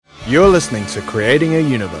You're listening to Creating a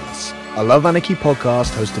Universe, a Love Anarchy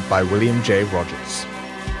podcast hosted by William J. Rogers.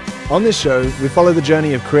 On this show, we follow the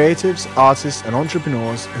journey of creatives, artists, and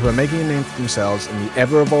entrepreneurs who are making a name for themselves in the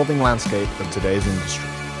ever-evolving landscape of today's industry.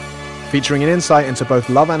 Featuring an insight into both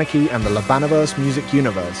Love Anarchy and the Labaniverse music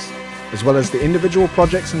universe, as well as the individual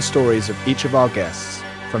projects and stories of each of our guests,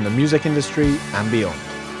 from the music industry and beyond.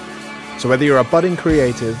 So whether you're a budding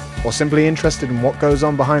creative or simply interested in what goes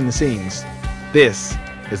on behind the scenes, this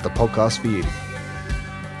is the podcast for you.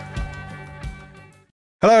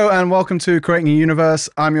 Hello and welcome to Creating a Universe.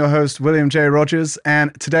 I'm your host, William J. Rogers,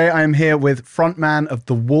 and today I am here with frontman of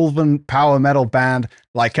the Wolven power metal band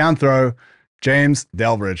Lycanthro, James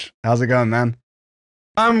Delbridge. How's it going, man?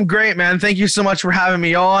 I'm great, man. Thank you so much for having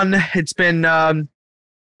me on. It's been, I'm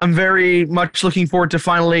very much looking forward to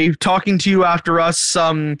finally talking to you after us,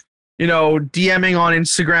 DMing on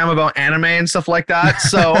Instagram about anime and stuff like that.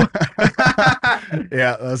 So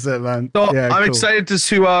yeah, that's it, man. So yeah, I'm excited to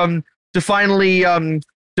finally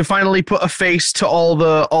put a face to all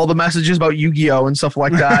the messages about Yu-Gi-Oh and stuff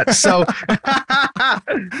like that. So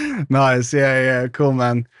nice. Yeah, cool,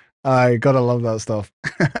 man. I gotta love that stuff.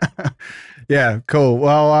 Yeah, cool.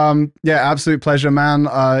 Well, absolute pleasure, man.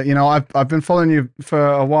 I've been following you for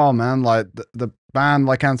a while, man. Like the band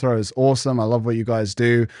Lycanthro is awesome. I love what you guys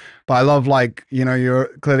do, but I love you're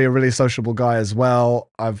clearly a really sociable guy as well.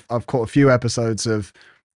 I've caught a few episodes of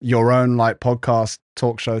your own podcast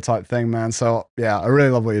talk show type thing, man. So yeah, I really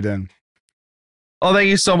love what you're doing. Oh, thank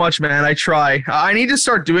you so much, man. I try. I need to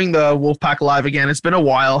start doing the Wolfpack Live again. It's been a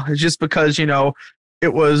while. It's just because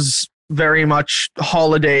it was very much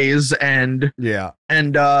holidays and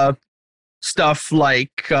stuff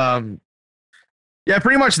like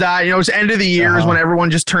pretty much that. It's end of the year is when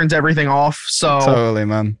everyone just turns everything off. So totally,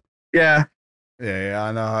 man. Yeah,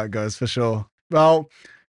 I know how it goes for sure. Well,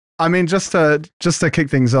 I mean, just to kick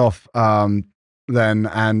things off, then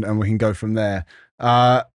and we can go from there.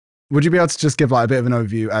 Would you be able to just give a bit of an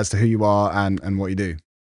overview as to who you are and what you do?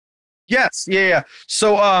 Yes, yeah.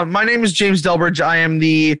 So my name is James Delbridge. I am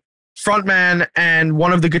the frontman and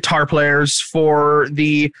one of the guitar players for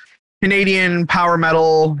the Canadian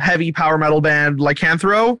heavy power metal band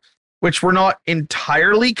Lycanthro, which we're not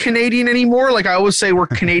entirely Canadian anymore. I always say we're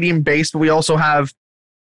Canadian based, but we also have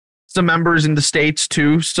some members in the States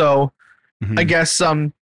too. So I guess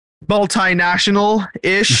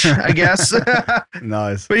multinational-ish, I guess.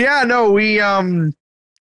 Nice. But yeah, no, we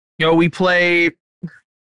play.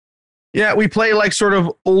 Yeah, we play sort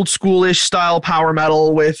of old schoolish style power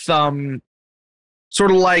metal with sort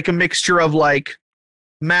of a mixture of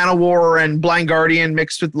Manowar and Blind Guardian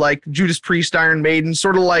mixed with Judas Priest, Iron Maiden,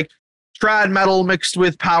 sort of trad metal mixed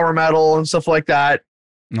with power metal and stuff like that.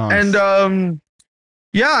 Nice. And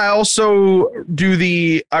I also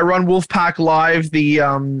I run Wolfpack Live, the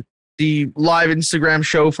live Instagram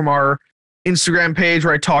show from our Instagram page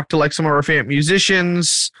where I talk to some of our favorite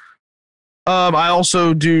musicians. I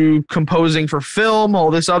also do composing for film,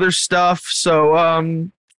 all this other stuff. So,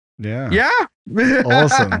 yeah.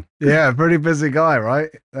 Awesome. Yeah. Pretty busy guy, right?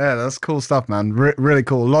 Yeah. That's cool stuff, man. Really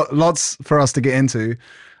cool. Lots for us to get into.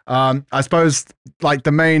 I suppose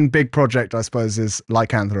the main big project, is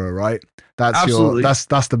Lycanthro, right? That's absolutely.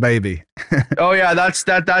 That's the baby. Oh yeah. That's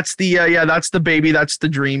the baby. That's the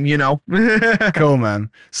dream, Cool,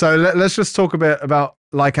 man. So let's just talk a bit about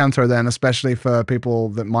Lycanthro then, especially for people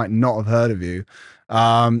that might not have heard of you.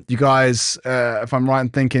 You guys, if I'm right in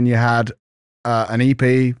thinking, you had an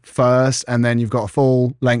EP first, and then you've got a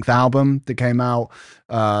full-length album that came out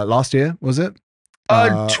last year, was it?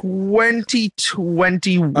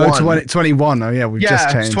 2021. Oh, 2021. Oh, yeah, we've just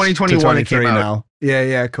changed. 2021 it came out. Now.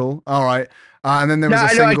 Yeah, cool. All right. And then there was a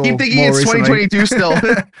single. I keep thinking it's 2022 still.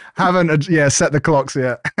 Haven't set the clocks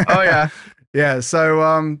yet. Oh, yeah. Yeah,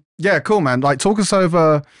 so cool, man. Talk us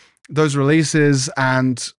over those releases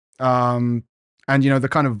and the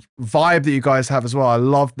kind of vibe that you guys have as well. I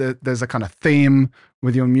love that there's a kind of theme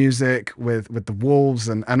with your music, with the wolves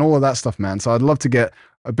and all of that stuff, man. So I'd love to get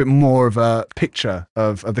a bit more of a picture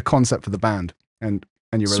of the concept for the band and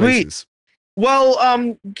your releases. Sweet. Well,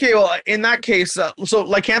 okay. Well, in that case, so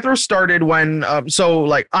Lycanthro started when, I'm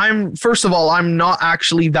not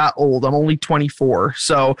actually that old. I'm only 24.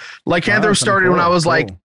 So Lycanthro started when I was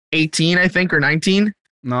 18, I think, or 19.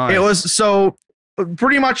 Nice. It was so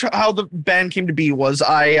pretty much how the band came to be was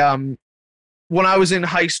when I was in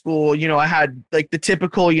high school, I had the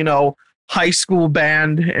typical, high school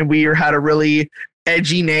band, and we had a really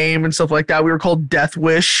edgy name and stuff like that. We were called Death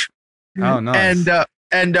Wish. Oh, nice.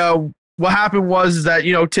 And what happened was that,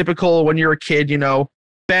 typical when you're a kid,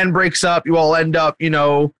 band breaks up, you all end up,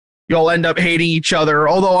 you all end up hating each other.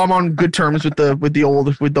 Although I'm on good terms with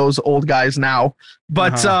those old guys now.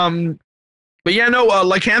 But but yeah, no,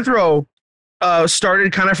 Lycanthro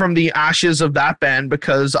started kind of from the ashes of that band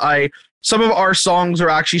because some of our songs are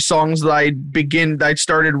actually songs that I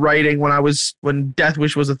started writing when Death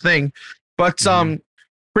Wish was a thing. But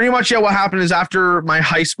pretty much, yeah, what happened is after my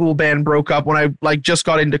high school band broke up, when I like just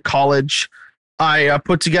got into college, I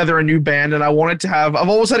put together a new band, and I've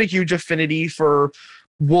always had a huge affinity for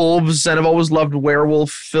wolves, and I've always loved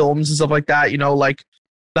werewolf films and stuff like that, you know, like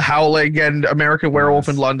The Howling and American Werewolf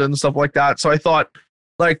in London, stuff like that. So I thought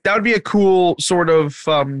like that would be a cool sort of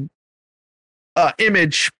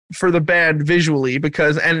image for the band visually,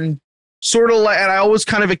 because and I always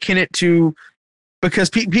kind of akin it to, because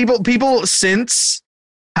people since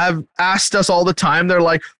have asked us all the time, they're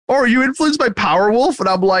like, oh, are you influenced by Powerwolf? And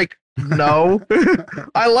I'm like, no.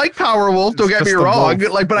 I like Powerwolf, don't get me wrong,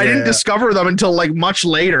 like, but I didn't discover them until like much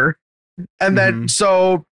later. And then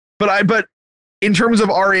but in terms of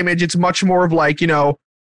our image, it's much more of like, you know,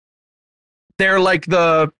 they're like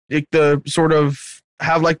the sort of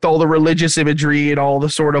have like all the religious imagery and all the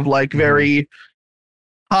sort of like very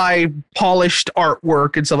high polished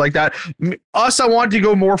artwork and stuff like that. I wanted to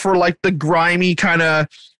go more for like the grimy kind of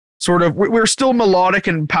sort of, we're still melodic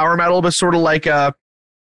and power metal, but sort of like a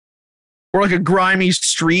grimy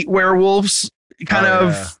street werewolves kind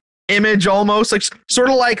of image, almost like sort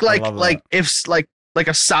of like if like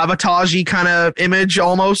a sabotage kind of image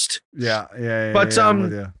almost. But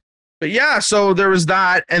yeah, so there was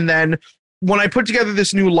that. And then when I put together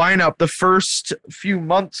this new lineup, the first few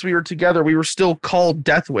months we were together, we were still called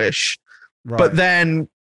Death Wish. Right. But then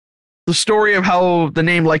the story of how the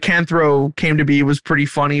name Lycanthro came to be was pretty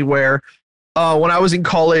funny, where when I was in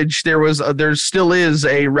college, there still is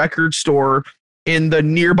a record store in the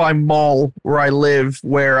nearby mall where I live,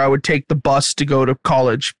 where I would take the bus to go to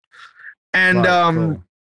college. And cool.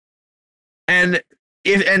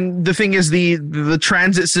 And the thing is, the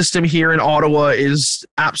transit system here in Ottawa is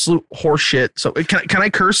absolute horseshit. So can I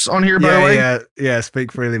curse on here, by the way? Yeah.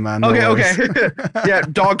 Speak freely, man. Okay. Yeah,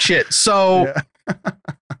 dog shit. So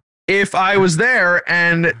if I was there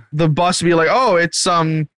and the bus would be like, oh, it's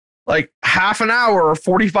like half an hour or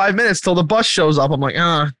 45 minutes till the bus shows up, I'm like,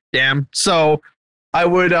 damn. So I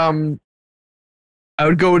would go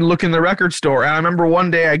and look in the record store. And I remember one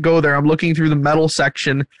day I go there, I'm looking through the metal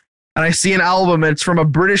section, and I see an album, and it's from a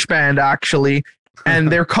British band actually, and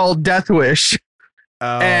they're called Death Wish.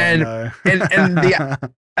 And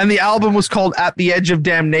the album was called At the Edge of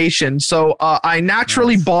Damnation. So I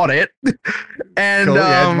naturally bought it. And cool.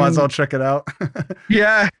 Yeah, might as well check it out.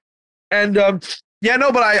 Yeah. And but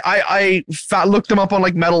I looked them up on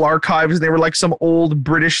like Metal Archives, and they were like some old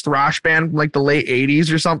British thrash band from like the late 80s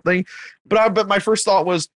or something. But my first thought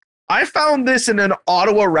was, I found this in an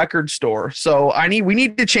Ottawa record store, so we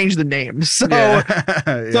need to change the name. So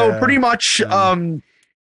so pretty much I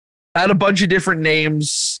had a bunch of different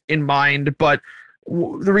names in mind, but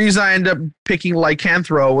the reason I ended up picking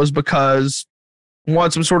Lycanthro was because I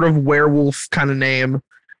wanted some sort of werewolf kind of name.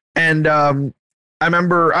 And I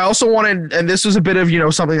remember I also wanted, and this was a bit of, you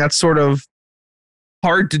know, something that's sort of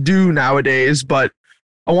hard to do nowadays, but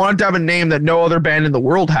I wanted to have a name that no other band in the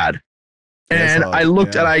world had. And I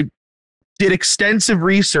looked and I did extensive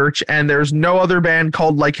research, and there's no other band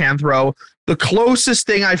called Lycanthro. The closest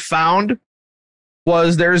thing I found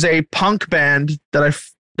was there's a punk band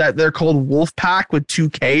that they're called Wolfpack with 2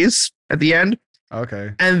 Ks at the end.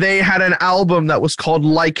 Okay. And they had an album that was called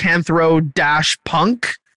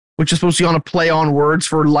Lycanthro-Punk, which is supposed to be on a play on words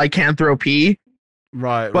for lycanthropy.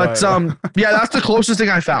 Right. But yeah, that's the closest thing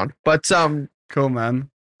I found. But cool, man.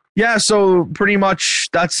 Yeah, so pretty much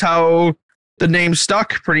that's how the name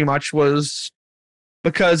stuck, pretty much, was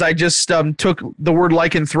because I just took the word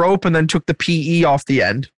lycanthrope and then took the PE off the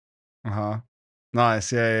end.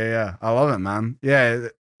 Nice. Yeah. I love it, man. Yeah,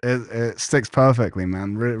 it sticks perfectly,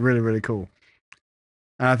 man. Really, really cool.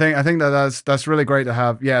 And I think that's really great to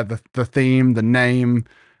have. Yeah, the theme, the name,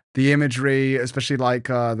 the imagery, especially like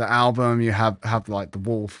the album. You have like the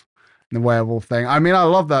wolf, and the werewolf thing. I mean, I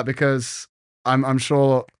love that because I'm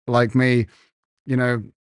sure, like me, you know,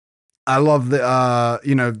 I love the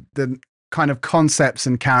the kind of concepts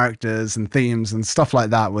and characters and themes and stuff like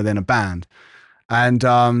that within a band. And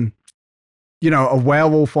a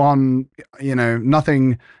werewolf one,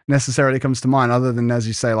 nothing necessarily comes to mind other than, as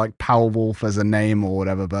you say, like Powerwolf as a name or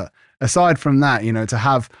whatever. But aside from that, to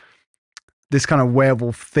have this kind of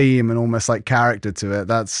werewolf theme and almost like character to it,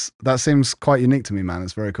 that seems quite unique to me, man.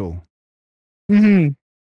 It's very cool. Mm-hmm.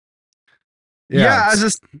 Yeah.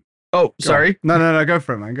 Oh, sorry. No. Go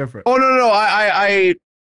for it, man. Go for it. Oh, no.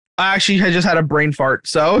 I actually had just had a brain fart,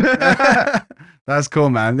 so That's cool,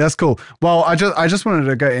 man. That's cool. Well, I just wanted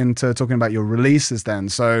to get into talking about your releases then.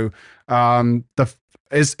 So,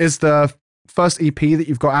 is the first EP that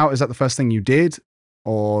you've got out, is that the first thing you did,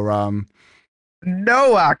 or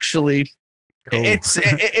no, actually, Cool.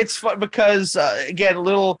 it's fun because again,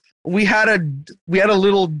 we had a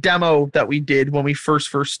little demo that we did when we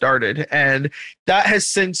first started, and that has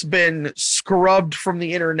since been scrubbed from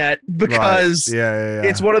the internet because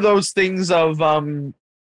it's one of those things of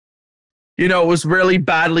it was really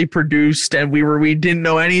badly produced, and we didn't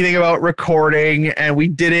know anything about recording, and we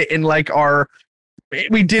did it in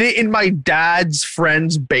my dad's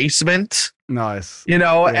friend's basement. Nice. And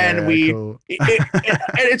cool. and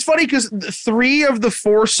it's funny because 3 of the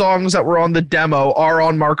 4 songs that were on the demo are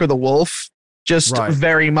on Mark of the Wolf, just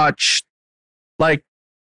very much much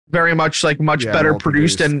better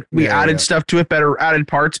produced, and we added stuff to it, added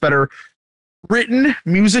parts, better written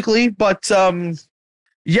musically. But the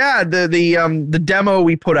demo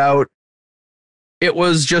we put out, it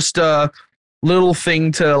was just a little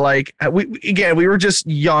thing to we were just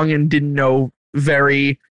young and didn't know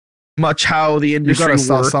very much how the industry worked. You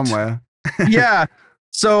gotta start somewhere. Yeah.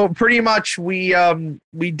 So pretty much we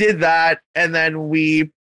did that, and then we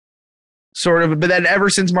but then ever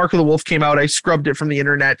since Mark of the Wolf came out, I scrubbed it from the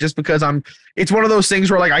internet just because it's one of those things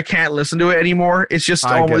where I can't listen to it anymore. It's just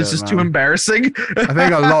too embarrassing. I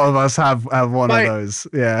think a lot of us have one of those.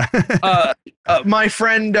 Yeah. My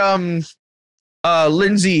friend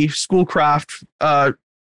Lindsay Schoolcraft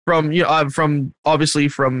from obviously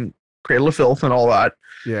from Cradle of Filth and all that.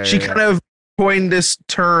 She kind of coined this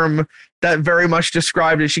term that very much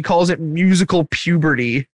described it. She calls it musical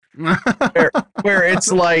puberty, where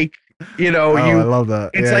it's like, I love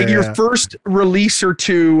that. It's your first release or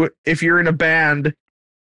 2, if you're in a band,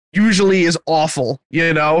 usually is awful.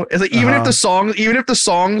 It's like even if the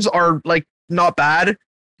songs are not bad,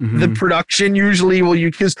 the production usually will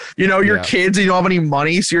because you're kids and you don't have any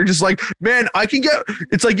money, so you're just like, man, I can get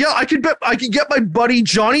my buddy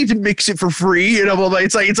Johnny to mix it for free.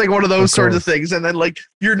 It's like one of those sorts of things, and then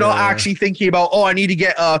you're not actually thinking about, I need to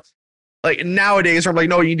get nowadays I'm like,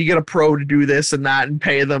 no, you need to get a pro to do this and that and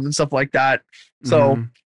pay them and stuff like that. So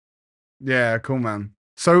yeah, cool, man.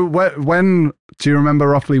 So when do you remember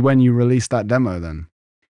roughly when you released that demo then?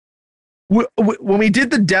 When we did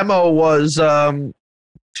the demo was it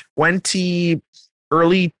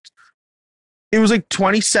was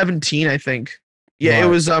 2017, I think. It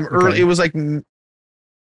was early. It was it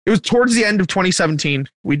was towards the end of 2017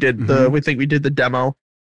 we did we did the demo.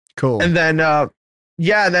 Cool. And then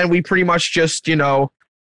then we pretty much just did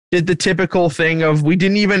the typical thing of we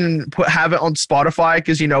didn't even have it on Spotify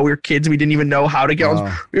because we were kids and we didn't even know how to get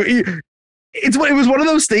on. It was one of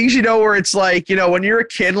those things, where it's when you're a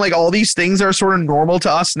kid, all these things are sort of normal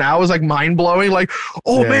to us now, is mind blowing.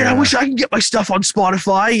 Man, I wish I could get my stuff on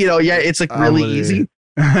Spotify. It's really easy.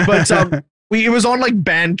 But it was on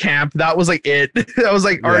Bandcamp. That was it. That was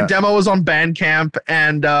our demo was on Bandcamp,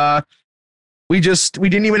 and we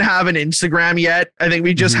didn't even have an Instagram yet. I think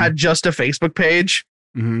we just had just a Facebook page.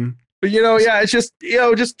 But it's just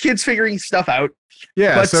just kids figuring stuff out.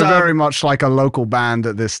 Yeah, but, so very much like a local band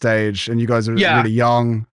at this stage, and you guys are really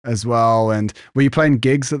young as well. And were you playing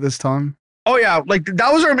gigs at this time? Oh yeah,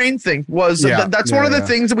 that was our main thing. That's one of the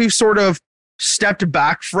things that we've sort of stepped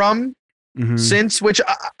back from since. Which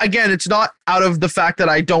again, it's not out of the fact that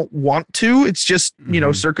I don't want to. It's just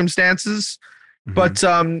circumstances. But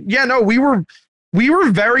we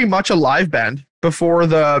were very much a live band before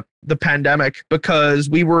the pandemic because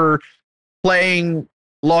we were playing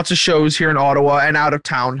lots of shows here in Ottawa and out of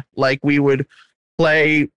town. We would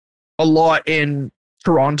play a lot in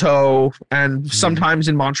Toronto and sometimes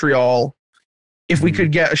in Montreal if we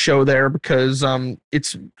could get a show there because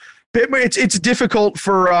it's difficult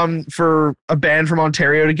for a band from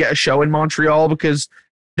Ontario to get a show in Montreal because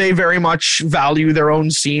they very much value their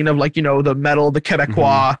own scene of the metal, the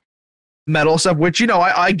Quebecois metal stuff, which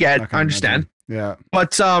I get, I understand. Yeah.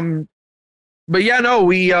 But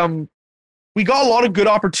we got a lot of good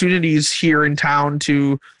opportunities here in town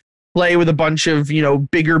to play with a bunch of,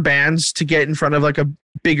 bigger bands to get in front of a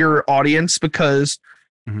bigger audience because,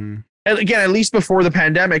 and again, at least before the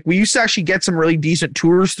pandemic, we used to actually get some really decent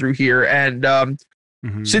tours through here. And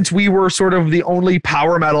since we were sort of the only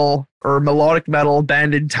power metal or melodic metal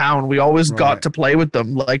band in town, we always got to play with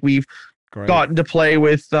them. We've gotten to play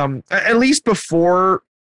with, at least before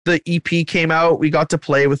the EP came out, we got to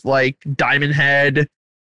play with Diamond Head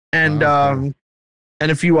and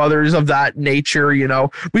and a few others of that nature.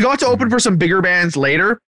 We got to open for some bigger bands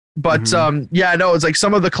later, but it's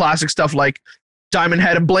some of the classic stuff Diamond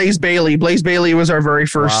Head and Blaze Bailey. Blaze Bailey was our very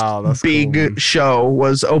first big cool, show,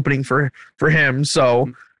 was opening for him.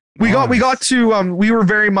 So we got to we were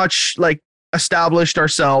very much like established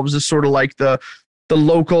ourselves as sort of like the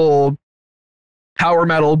local power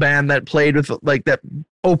metal band that played with like that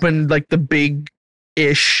opened like the big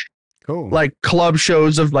ish like club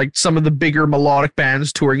shows of like some of the bigger melodic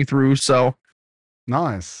bands touring through. So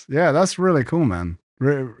nice. Yeah, that's really cool, man.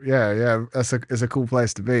 Yeah, it's a cool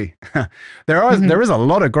place to be. There is a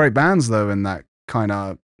lot of great bands though in that kind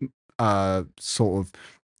of sort of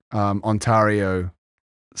Ontario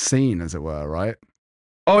scene, as it were, right?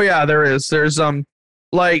 Oh yeah, there is. There's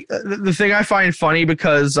like the thing I find funny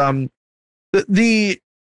because it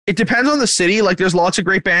depends on the city. Like there's lots of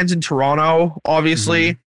great bands in Toronto,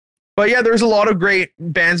 obviously. But yeah, there's a lot of great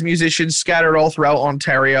bands, musicians scattered all throughout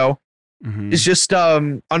Ontario. It's just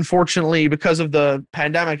unfortunately because of the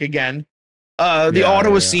pandemic again, the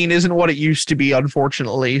Ottawa scene isn't what it used to be,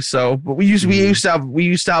 unfortunately. So, but we used to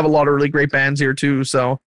have a lot of really great bands here too.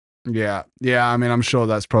 So yeah. I mean, I'm sure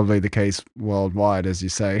that's probably the case worldwide, as you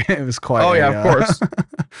say. It was quite. Oh yeah, of course.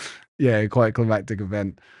 Yeah, quite a climactic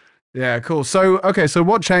event. Yeah, cool. So okay, so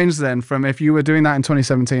what changed then from if you were doing that in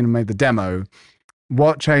 2017 and made the demo?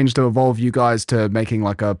 What changed to evolve you guys to making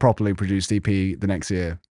like a properly produced EP the next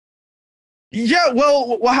year? Yeah,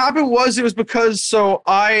 well, what happened was it was because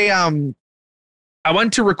I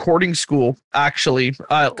went to recording school actually,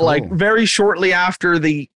 like very shortly after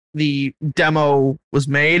the demo was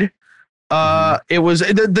made. It was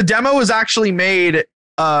the demo was actually made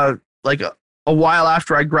like a while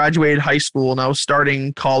after I graduated high school and I was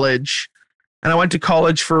starting college, and I went to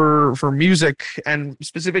college for music and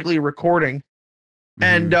specifically recording.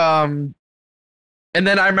 And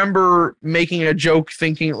then I remember making a joke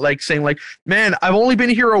saying like, man, I've only been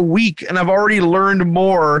here a week and I've already learned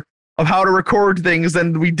more of how to record things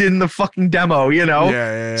than we did in the fucking demo, you know?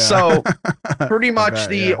 Yeah. So pretty much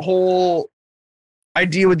the whole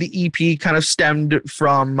idea with the EP kind of stemmed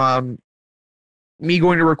from me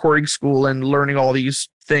going to recording school and learning all these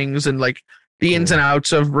things and like the ins and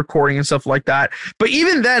outs of recording and stuff like that. But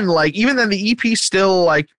even then the EP still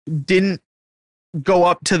like didn't go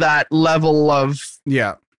up to that level of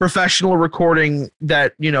professional recording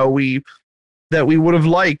that, you know, we would have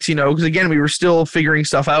liked, you know, because again, we were still figuring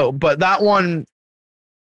stuff out. But that one,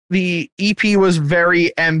 the EP was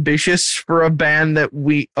very ambitious for a band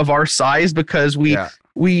of our size, because when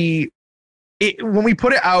we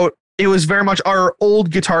put it out, it was very much our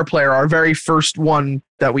old guitar player, our very first one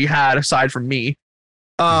that we had aside from me.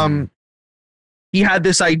 He had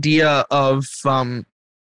this idea of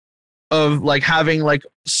like having like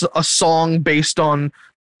a song based on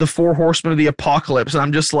the Four Horsemen of the Apocalypse. And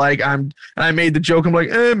I'm just like, and I made the joke. I'm like,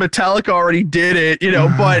 Metallica already did it, you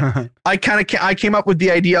know, but I came up with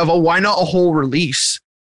the idea of, why not a whole release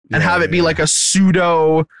and have it be like a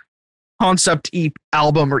pseudo concept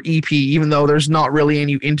album or EP, even though there's not really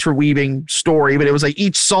any interweaving story, but it was like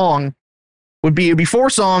each song it'd be 4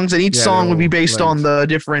 songs and each song would be based on the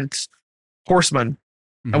different horsemen.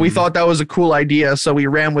 And we thought that was a cool idea, so we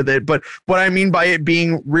ran with it. But what I mean by it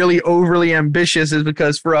being really overly ambitious is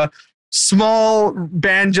because for a small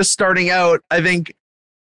band just starting out, I think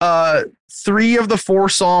 3 of the 4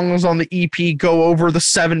 songs on the EP go over the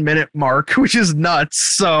 7-minute mark, which is nuts.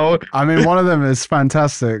 So I mean, one of them is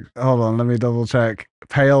fantastic. Hold on, let me double check.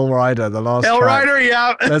 Pale Rider, the last Pale track. Rider,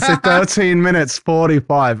 yeah. That's 13 minutes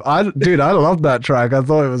 45. I love that track. I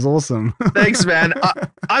thought it was awesome. Thanks, man.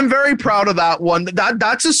 I'm very proud of that one.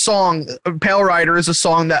 That's a song. Pale Rider is a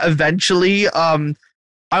song that eventually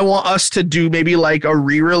I want us to do maybe like a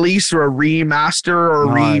re-release or a remaster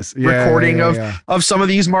or re-recording of some of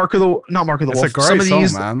these Mark of the Wolf. It's a great some of song,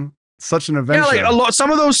 these, man. Such an adventure. Yeah, like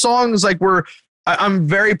some of those songs, like I'm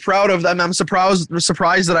very proud of them. I'm surprised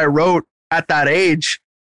that I wrote at that age.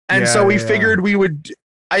 And so we figured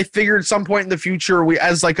I figured at some point in the future,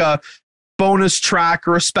 as like a bonus track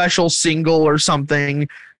or a special single or something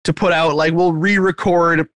to put out, like we'll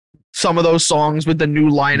re-record some of those songs with the new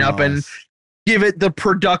lineup and give it the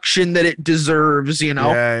production that it deserves, you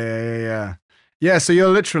know? Yeah, so you're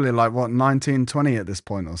literally like, what, 19, 20 at this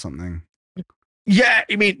point or something? Yeah,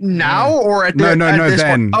 I mean, now or at then.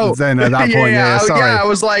 Point? Oh, then at that point, sorry. Yeah, I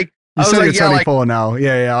was like... You said you're 24 now.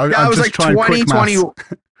 I was like 2020.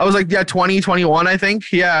 I was like 2021, I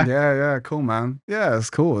think. Yeah, cool, man. Yeah, it's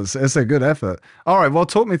cool. It's a good effort. All right, well,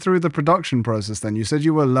 talk me through the production process then. You said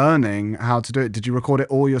you were learning how to do it. Did you record it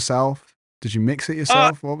all yourself? Did you mix it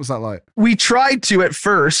yourself? What was that like? We tried to at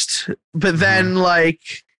first, but then but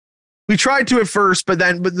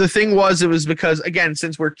the thing was, it was because, again,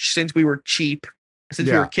 since we were cheap, since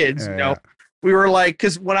we were kids, you know, we were like,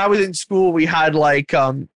 because when I was in school, we had like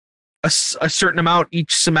a certain amount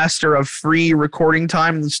each semester of free recording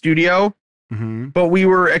time in the studio, but we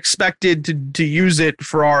were expected to use it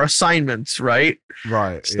for our assignments, right?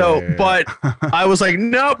 Right. So, but I was like,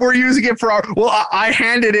 nope, we're using it for our. Well, I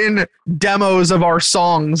handed in demos of our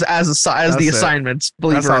songs as the assignments.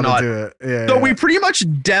 Believe it or not. Do it. Yeah. So we pretty much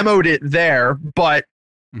demoed it there, but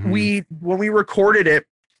when we recorded it,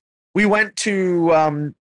 we went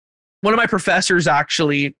to one of my professors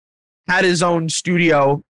actually had his own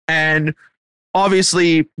studio, and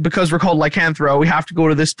obviously because we're called Lycanthro, we have to go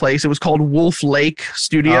to this place. It was called Wolf Lake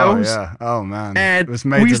Studios. Oh yeah. Oh man. And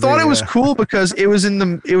we thought it was cool because it was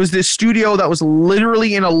this studio that was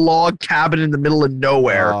literally in a log cabin in the middle of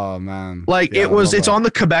nowhere. Oh man. Like yeah, it's on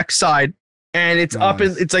the Quebec side, and it's up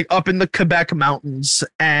in the Quebec mountains.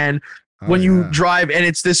 And when you drive, and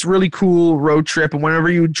it's this really cool road trip, and whenever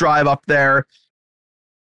you drive up there,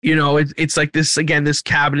 you know, it's like this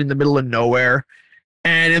cabin in the middle of nowhere.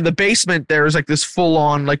 And in the basement, there's like this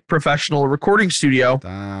full-on like professional recording studio.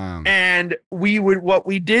 Damn. And what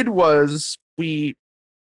we did was we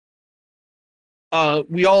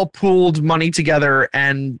all pooled money together,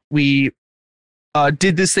 and we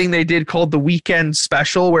did this thing they did called the weekend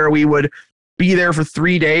special, where we would be there for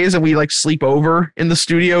 3 days and we like sleep over in the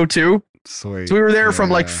studio too. Sweet. So we were there from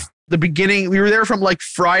like the beginning. We were there from like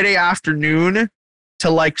Friday afternoon to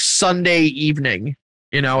like Sunday evening.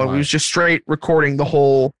 You know, and we was just straight recording the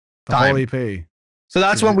whole time. The whole EP. So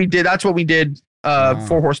that's when we did. That's what we did.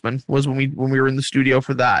 Four Horsemen was when we were in the studio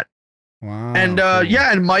for that. Wow. And cool.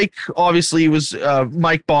 and Mike obviously was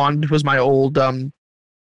Mike Bond was my old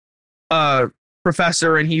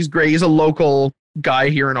professor, and he's great. He's a local guy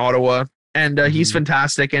here in Ottawa, and he's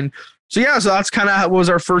fantastic. And so that's kind of was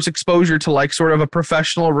our first exposure to like sort of a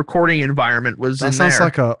professional recording environment. That sounds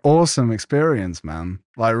like an awesome experience, man.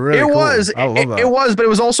 Like really, it cool. was. I love that. It was, but it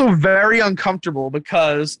was also very uncomfortable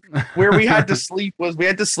because where we had to sleep was we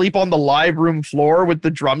had to sleep on the live room floor with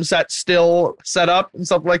the drum set still set up and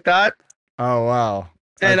stuff like that. Oh wow!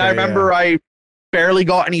 And I remember I barely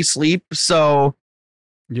got any sleep, so.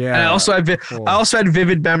 Yeah. And I also had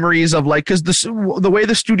vivid memories of like, because the way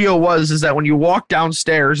the studio was is that when you walk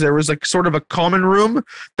downstairs, there was like sort of a common room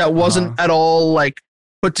that wasn't at all like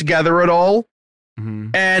put together at all.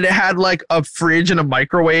 And it had like a fridge and a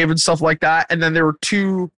microwave and stuff like that. And then there were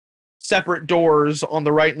two separate doors on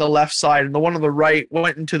the right and the left side. And the one on the right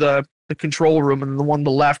went into the control room, and the one on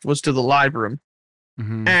the left was to the live room.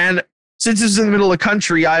 And since it's in the middle of the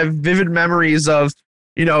country, I have vivid memories of,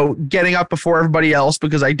 you know, getting up before everybody else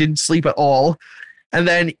because I didn't sleep at all, and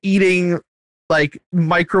then eating like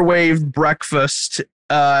microwave breakfast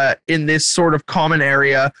in this sort of common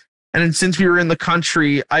area. And then since we were in the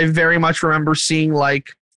country, I very much remember seeing like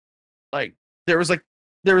there was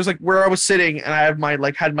where I was sitting, and I have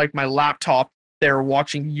my laptop there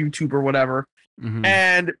watching YouTube or whatever,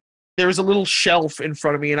 and there was a little shelf in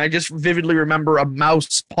front of me, and I just vividly remember a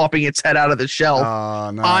mouse popping its head out of the shelf,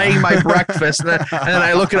 eyeing my breakfast. And then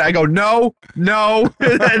I look at it, I go, no.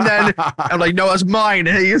 And then I'm like, no, that's mine.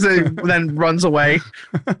 And he then runs away.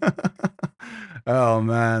 Oh,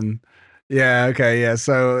 man. Yeah, okay, yeah.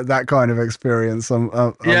 So that kind of experience.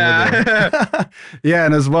 Yeah. Yeah,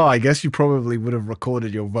 and as well, I guess you probably would have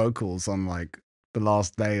recorded your vocals on like the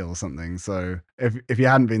last day or something. So if you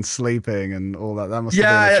hadn't been sleeping and all that must have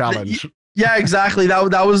been a challenge. Yeah, exactly.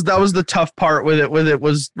 That was the tough part with it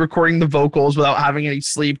was recording the vocals without having any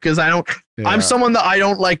sleep, because I'm someone that I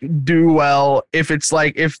don't like do well if it's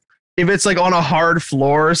like if it's like on a hard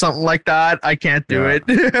floor or something like that. I can't do it.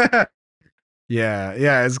 Yeah,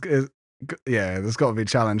 there's got to be a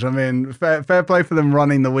challenge. I mean, fair play for them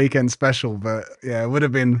running the weekend special, but yeah, it would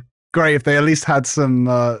have been great if they at least had some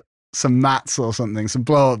mats or something, some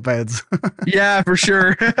blow up beds. Yeah, for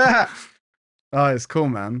sure. Oh, it's cool,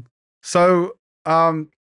 man. So, I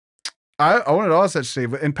wanted to ask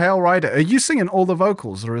actually, in Pale Rider, are you singing all the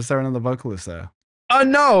vocals, or is there another vocalist there?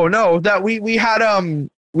 No, that we had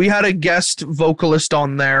a guest vocalist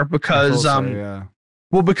on there because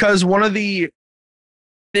because one of the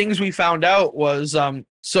things we found out was if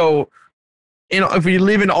we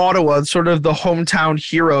live in Ottawa, sort of the hometown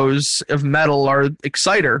heroes of metal are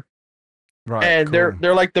Exciter. Right. And cool.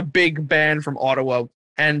 they're like the big band from Ottawa.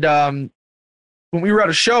 And when we were at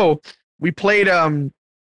a show, we played a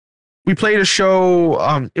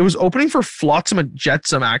show. It was opening for Flotsam and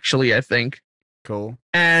Jetsam, actually, I think. Cool.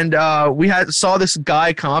 And we saw this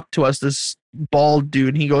guy come up to us, this bald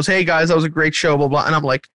dude, and he goes, "Hey guys, that was a great show, blah blah." And I'm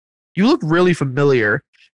like, "You look really familiar."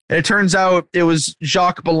 And it turns out it was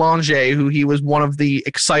Jacques Belanger, who he was one of the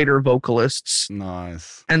Exciter vocalists.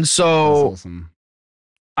 Nice. And so that's awesome.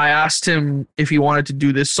 I asked him if he wanted to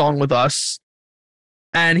do this song with us,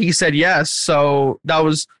 and he said yes. So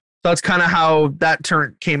that's kind of how that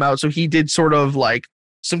turn came out. So he did sort of like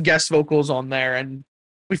some guest vocals on there, and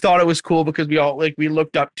we thought it was cool because we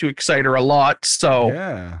looked up to Exciter a lot. So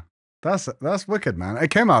yeah, that's wicked, man. It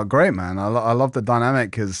came out great, man. I love the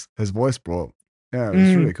dynamic his voice brought. Yeah, it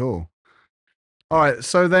was really cool. All right,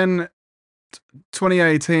 so then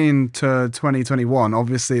 2018 to 2021,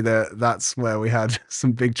 obviously that's where we had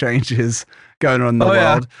some big changes going on in the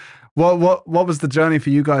world. What was the journey for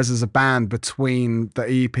you guys as a band between the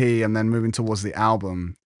EP and then moving towards the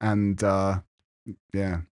album? And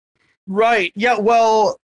yeah. Right. Yeah,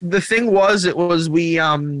 well, the thing was it was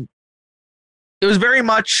very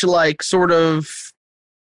much like sort of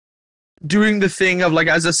doing the thing of like,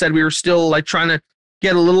 as I said, we were still like trying to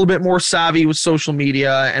get a little bit more savvy with social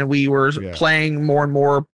media, and we were playing more and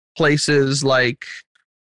more places like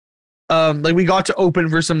we got to open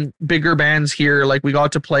for some bigger bands here. Like we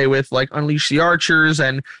got to play with like Unleash the Archers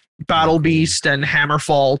and Battle Beast and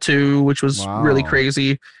Hammerfall too, which was really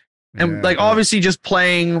crazy. And obviously just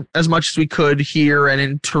playing as much as we could here and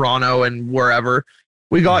in Toronto and wherever.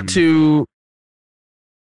 We got to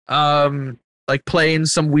like play in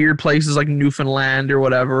some weird places like Newfoundland or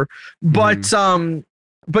whatever.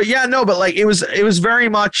 But yeah, no, but like it was very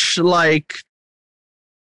much like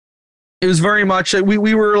we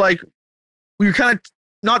were kind of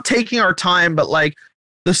not taking our time, but like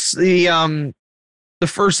the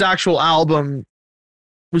first actual album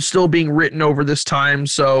was still being written over this time.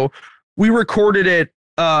 So we recorded it.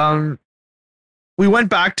 We went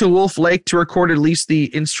back to Wolf Lake to record at least the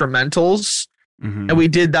instrumentals. And we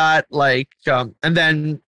did that and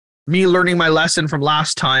then me learning my lesson from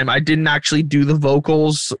last time, I didn't actually do the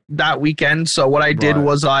vocals that weekend. So what I did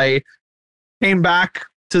was I came back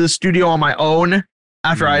to the studio on my own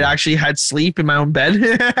after I'd actually had sleep in my own bed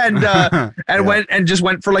and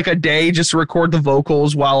went for like a day just to record the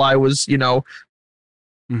vocals while I was, in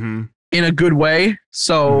a good way.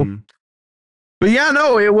 So, but yeah,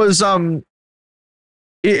 no, it was,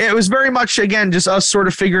 it was very much, again, just us sort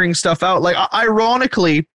of figuring stuff out. Like,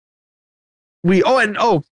 ironically,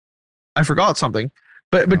 I forgot something,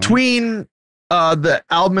 but between the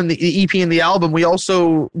album and the EP and the album, we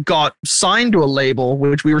also got signed to a label,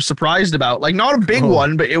 which we were surprised about. Like, not a big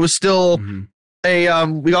one, but it was still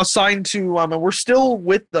we got signed to, and we're still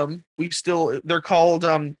with them. They're called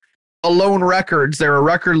Alone Records. They're a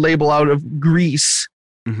record label out of Greece.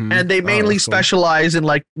 And they mainly specialize in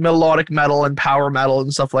like melodic metal and power metal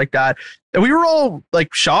and stuff like that. And we were all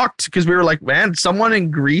like shocked because we were like, man, someone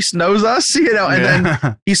in Greece knows us, and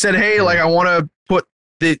then he said, hey, like, I want to put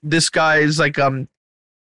this guy's like, I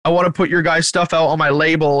want to put your guys' stuff out on my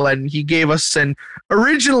label. And he gave us, and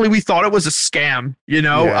originally we thought it was a scam,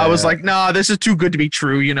 I was like, nah, this is too good to be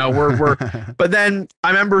true. We're, but then I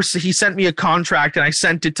remember he sent me a contract and I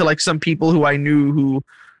sent it to like some people who I knew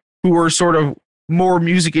who were sort of more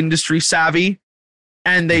music industry savvy,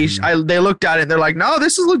 and they looked at it and they're like, no,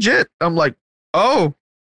 this is legit. I'm like, oh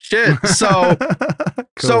shit. So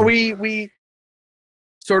so we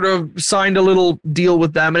sort of signed a little deal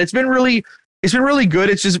with them, and it's been really good.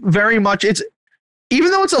 It's just very much,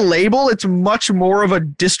 even though it's a label, it's much more of a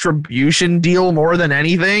distribution deal more than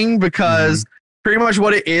anything, because pretty much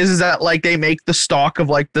what it is that like they make the stock of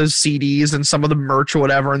like the CDs and some of the merch or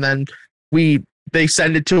whatever, and then they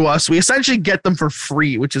send it to us. We essentially get them for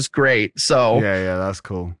free, which is great. So yeah, that's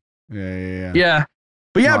cool. Yeah.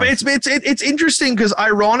 But yeah, nice. But it's interesting because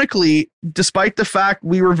ironically, despite the fact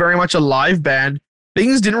we were very much a live band,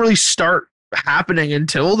 things didn't really start happening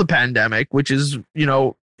until the pandemic, which is,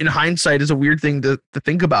 in hindsight is a weird thing to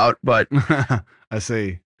think about. But I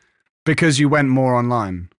see. Because you went more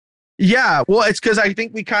online. Yeah, well, it's because I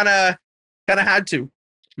think we kind of had to.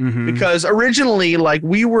 Because originally, like,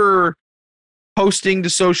 we were posting to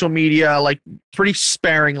social media like pretty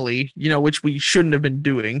sparingly, which we shouldn't have been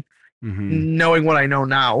doing. Knowing what I know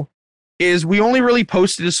now, is we only really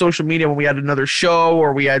posted to social media when we had another show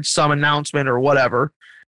or we had some announcement or whatever.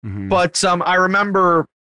 But I remember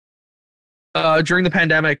during the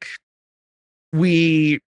pandemic,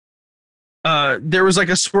 there was like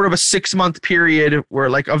a sort of a 6-month period where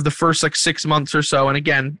like of the first like 6 months or so, and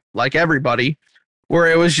again, like everybody, where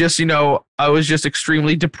it was just, I was just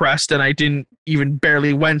extremely depressed and I didn't even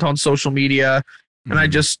barely went on social media, and I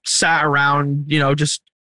just sat around, just,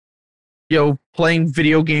 playing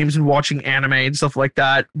video games and watching anime and stuff like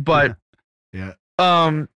that. But,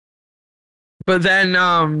 but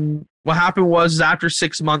then what happened was after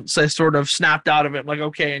 6 months, I sort of snapped out of it. I'm like,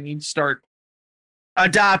 okay, I need to start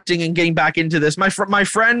adapting and getting back into this. My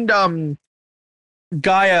friend,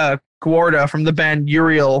 Gaia Guarda from the band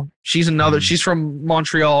Uriel. She's she's from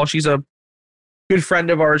Montreal. She's a good friend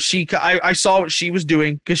of ours. I saw what she was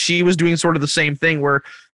doing because she was doing sort of the same thing where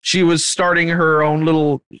she was starting her own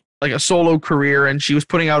little like a solo career, and she was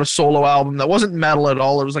putting out a solo album that wasn't metal at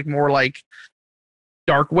all. It was like more like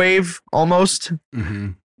dark wave almost.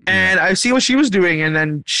 Mm-hmm. And I see what she was doing, and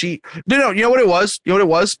then you know what it was?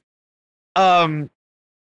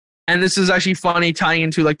 And this is actually funny tying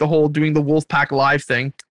into like the whole doing the Wolfpack live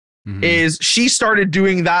thing. Mm-hmm. Is she started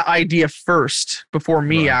doing that idea first before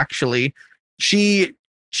me, actually. She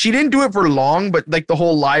didn't do it for long, but like the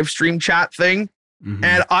whole live stream chat thing. Mm-hmm.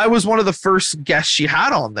 And I was one of the first guests she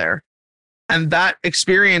had on there. And that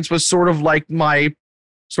experience was sort of like my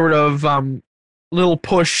sort of little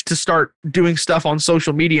push to start doing stuff on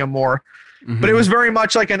social media more. Mm-hmm. But it was very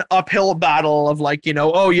much like an uphill battle of like, you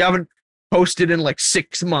know, oh, you haven't posted in like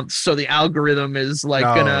 6 months, so the algorithm is like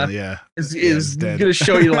is gonna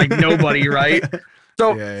show you like nobody, right?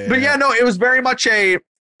 So but no, it was very much a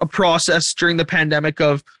process during the pandemic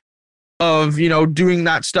of you know, doing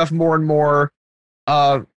that stuff more and more,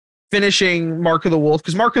 finishing Mark of the Wolf,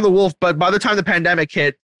 because Mark of the Wolf, but by the time the pandemic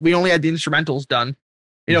hit, we only had the instrumentals done,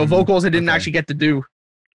 you know. Vocals I didn't actually get to do.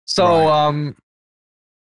 So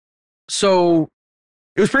so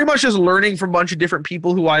it was pretty much just learning from a bunch of different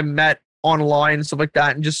people who I met online and stuff like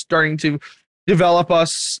that, and just starting to develop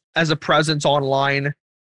us as a presence online.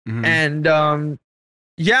 And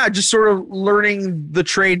just sort of learning the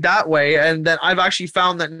trade that way. And then I've actually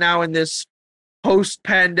found that now in this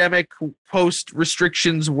post-pandemic,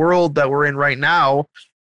 post-restrictions world that we're in right now,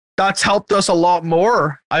 that's helped us a lot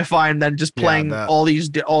more, I find, than just playing all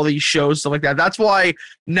these shows, stuff like that. That's why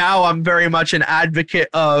now I'm very much an advocate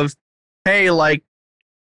of, hey, like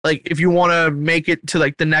if you want to make it to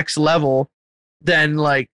like the next level, then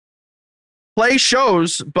like play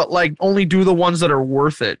shows, but like only do the ones that are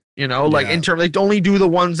worth it, you know, like in terms, like only do the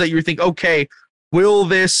ones that you think, okay, will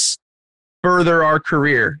this further our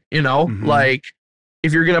career, you know? Like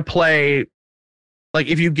if you're going to play, like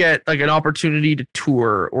if you get like an opportunity to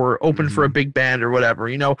tour or open for a big band or whatever,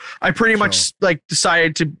 you know, I pretty much like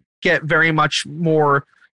decided to get very much more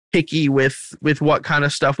picky with what kind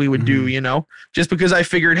of stuff we would do, you know, just because I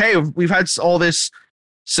figured, hey, we've had all this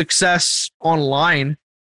success online,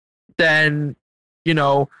 then, you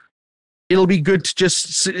know, it'll be good to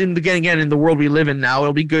just in the world we live in now,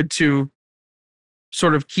 it'll be good to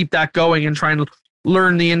sort of keep that going and try and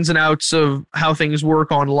learn the ins and outs of how things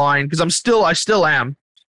work online, because I still am.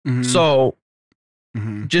 So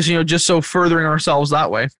just, you know, just so furthering ourselves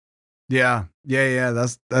that way. Yeah.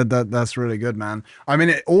 That's really good, man. I mean,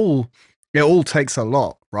 it all takes a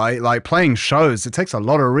lot, right? Like playing shows, it takes a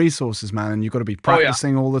lot of resources, man, and you've got to be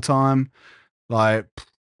practicing all the time. Like,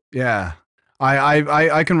 yeah,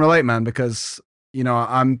 I can relate, man, because, you know,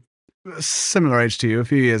 I'm a similar age to you, a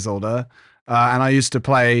few years older, and I used to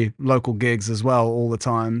play local gigs as well all the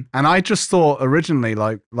time. And I just thought originally,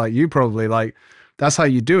 like you probably, like that's how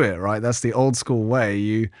you do it, right? That's the old school way.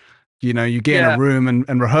 You know, you get in a room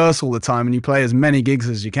and rehearse all the time, and you play as many gigs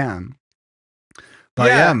as you can. But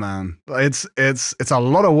yeah man, it's a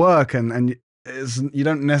lot of work, and you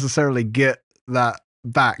don't necessarily get that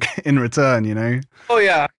back in return, you know? Oh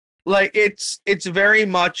yeah. Like it's very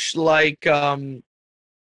much like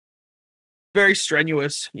very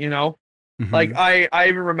strenuous, you know? Like I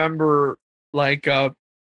even remember like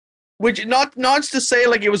which not to say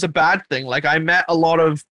like it was a bad thing. Like I met a lot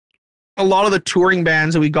of the touring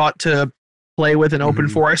bands that we got to play with and open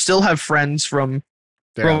for. I still have friends from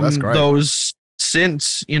those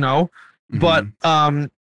since, you know, but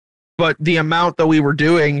the amount that we were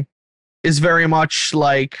doing is very much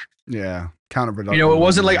like, counterproductive. You know, it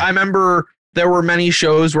wasn't like, I remember there were many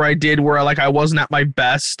shows where I wasn't at my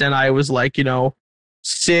best, and I was like, you know,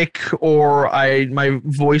 sick, or my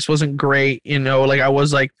voice wasn't great, you know, like I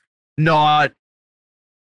was like not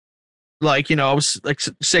like, you know, I was like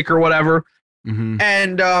sick or whatever.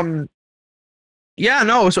 And so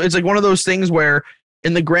it's like one of those things where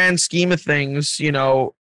in the grand scheme of things, you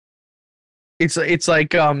know, it's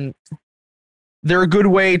like they're a good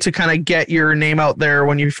way to kind of get your name out there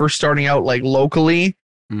when you're first starting out, like locally,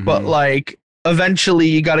 but like eventually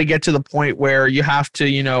you got to get to the point where you have to,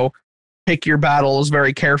 you know, pick your battles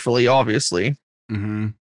very carefully, obviously.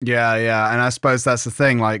 Yeah, and I suppose that's the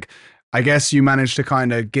thing, like I guess you managed to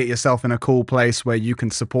kind of get yourself in a cool place where you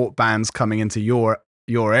can support bands coming into your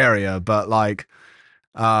area, but like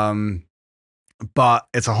but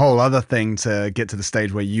it's a whole other thing to get to the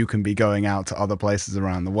stage where you can be going out to other places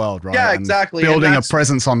around the world, right? Yeah, exactly. And building a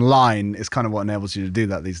presence online is kind of what enables you to do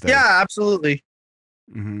that these days. Yeah, absolutely.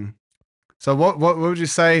 So what would you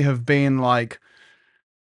say have been like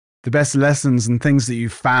lessons and things that you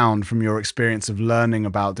found from your experience of learning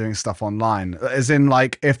about doing stuff online? As in,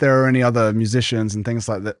 like, if there are any other musicians and things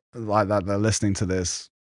like that that are listening to this,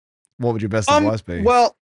 what would your best advice be?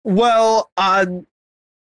 Well,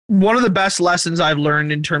 one of the best lessons I've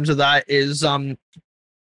learned in terms of that is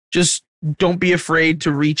just don't be afraid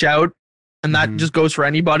to reach out, and that just goes for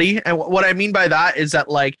anybody. And what I mean by that is that,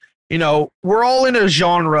 like, you know, we're all in a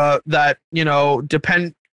genre that, you know,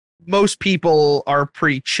 most people are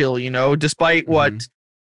pretty chill, you know, despite what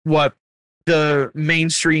the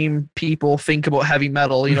mainstream people think about heavy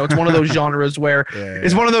metal. You know, it's one of those genres where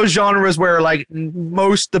one of those genres where, like,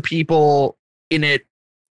 most the people in it,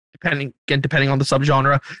 depending on the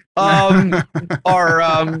subgenre,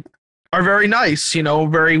 are very nice, you know,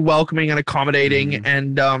 very welcoming and accommodating.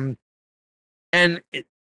 And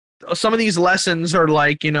some of these lessons are,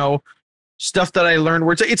 like, you know, stuff that I learned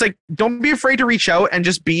where it's like, don't be afraid to reach out and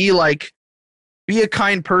just be a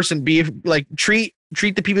kind person, treat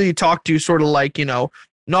the people you talk to sort of like, you know,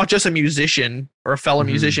 not just a musician or a fellow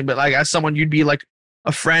musician, but like as someone you'd be like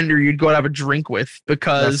a friend or you'd go and have a drink with,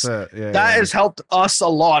 because that has helped us a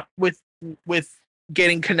lot with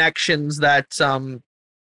getting connections that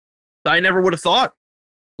I never would have thought.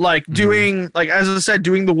 Like doing, like, as I said,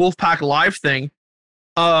 doing the Wolfpack Live thing,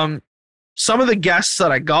 some of the guests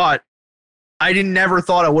that I got, I never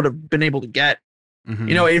thought I would have been able to get.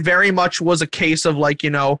 You know, it very much was a case of, like,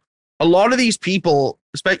 you know, a lot of these people,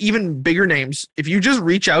 even bigger names, if you just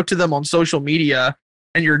reach out to them on social media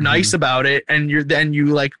and you're nice about it, and you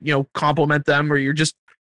like, you know, compliment them, or you're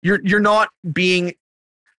not being,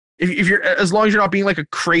 if you're, as long as you're not being like a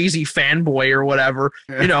crazy fanboy or whatever,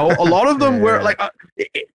 you know, a lot of them were like,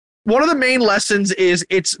 one of the main lessons is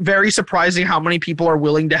it's very surprising how many people are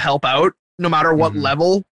willing to help out no matter what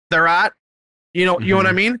level they're at. You know what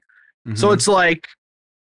I mean? So it's like,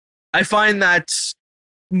 I find that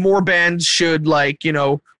more bands should, like, you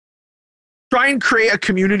know, try and create a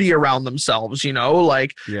community around themselves, you know,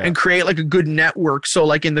 like, and create like a good network. So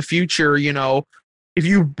like in the future, you know, if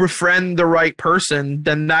you befriend the right person,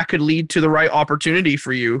 then that could lead to the right opportunity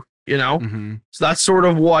for you, you know? So that's sort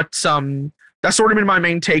of what, that's sort of been my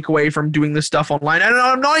main takeaway from doing this stuff online. And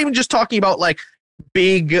I'm not even just talking about like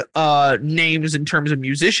big names in terms of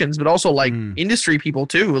musicians, but also like industry people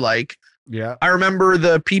too. Like, I remember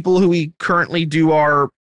the people who we currently do our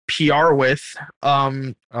PR with.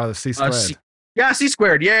 The C Squared. C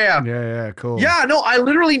Squared. Yeah, cool. Yeah, no, I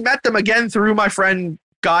literally met them again through my friend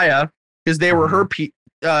Gaia, because they were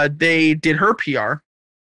they did her PR.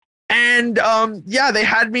 And they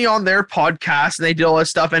had me on their podcast and they did all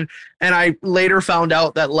this stuff. And I later found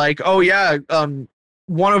out that, like,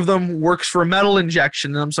 one of them works for Metal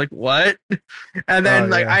Injection. And I'm just like, what? And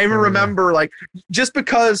then I even remember, like, just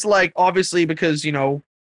because, like, obviously because, you know,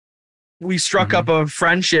 we struck up a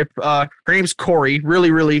friendship. Her name's Corey,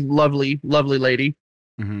 really, really lovely lady.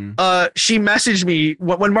 She messaged me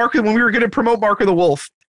when we were going to promote Mark of the Wolf.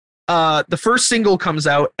 The first single comes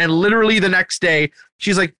out, and literally the next day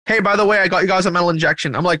she's like, "Hey, by the way, I got you guys a Metal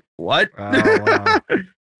Injection." I'm like, "What?" Oh, wow.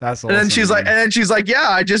 That's awesome. And then she's like, "Yeah,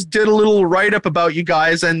 I just did a little write up about you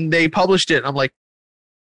guys, and they published it." And I'm like,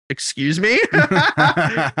 "Excuse me?"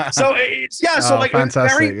 So like,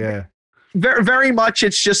 fantastic, very, very much.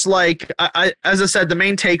 It's just like, I as I said, the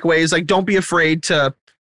main takeaway is, like, don't be afraid to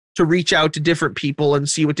reach out to different people and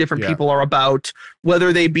see what different people are about,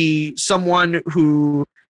 whether they be someone who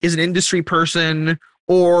is an industry person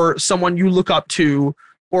or someone you look up to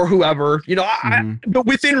or whoever, you know, but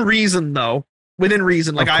within reason, though. Within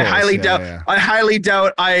reason. Like, I highly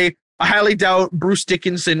doubt Bruce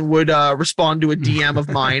Dickinson would respond to a DM of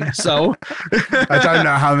mine. So I don't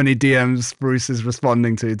know how many DMs Bruce is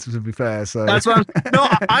responding to be fair. So that's what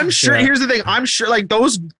I'm sure. Here's the thing. I'm sure, like,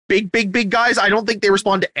 those big guys, I don't think they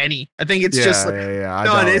respond to any. I think it's just like, I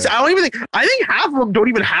don't even think, I think half of them don't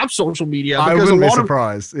even have social media. I wouldn't be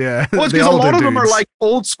surprised. Well, it's because a lot of them are like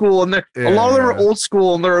old school, and a lot of them are old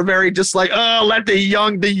school, and they're very just like, oh, let the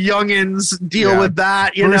youngins deal with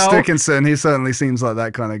that. Bruce Dickinson, he certainly seems like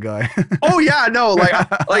that kind of guy. Oh yeah, no, like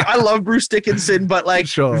I love Bruce Dickinson, but like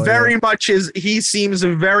very much he seems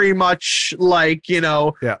very much like, you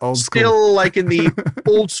know, old still school. like in the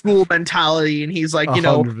old school mentality, and he's like, you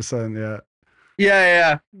know, 100%,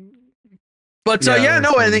 But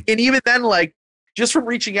and even then, like, just from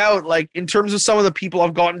reaching out, like, in terms of some of the people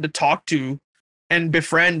I've gotten to talk to and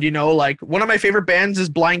befriend, you know, like, one of my favorite bands is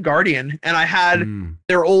Blind Guardian, and I had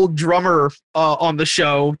their old drummer on the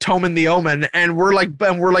show, Toman the Omen, and we're like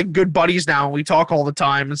good buddies now, and we talk all the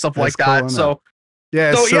time and stuff like that. Cool, so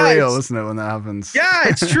it's surreal, isn't it, when that happens? Yeah,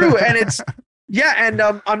 it's true. And it's Yeah, and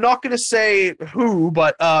I'm not going to say who,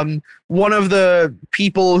 but one of the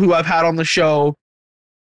people who I've had on the show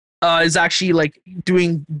is actually like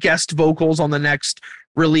doing guest vocals on the next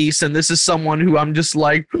release, and this is someone who I'm just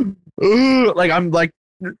like, ugh, like I'm like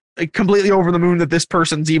completely over the moon that this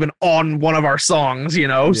person's even on one of our songs, you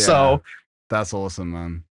know? Yeah, so that's awesome,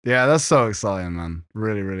 man. Yeah, that's so exciting, man.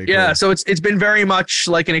 Really, really cool. yeah, so it's been very much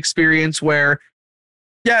like an experience where,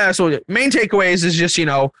 yeah, so main takeaways is just, you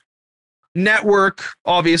know, network,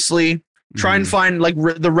 obviously, try and find like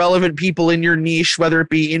the relevant people in your niche, whether it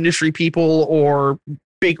be industry people or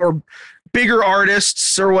bigger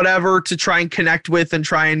artists or whatever, to try and connect with and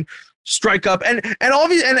try and strike up, and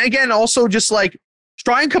obviously, and again, also just like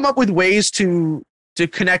try and come up with ways to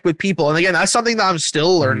connect with people. And again, that's something that I'm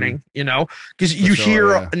still learning, you know, because you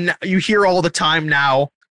hear all the time now,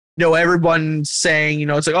 you know, everyone's saying, you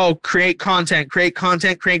know, it's like, oh, create content, like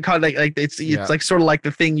it's like sort of like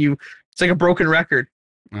the thing it's like a broken record.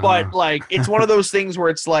 But like, it's one of those things where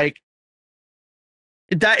it's like,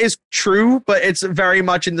 that is true, but it's very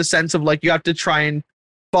much in the sense of like, you have to try and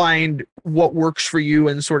find what works for you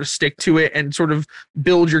and sort of stick to it and sort of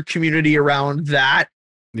build your community around that.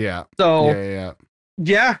 Yeah. So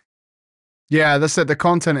yeah, that's it. The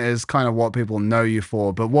content is kind of what people know you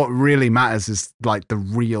for, but what really matters is like the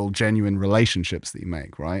real genuine relationships that you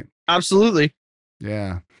make, right? Absolutely.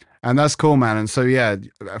 Yeah. And that's cool, man. And so, yeah,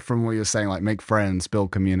 from what you're saying, like make friends,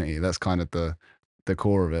 build community. That's kind of the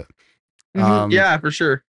core of it. Yeah, for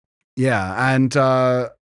sure. Yeah.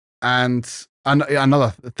 And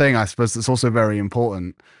another thing, I suppose, that's also very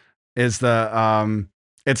important is that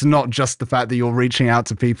it's not just the fact that you're reaching out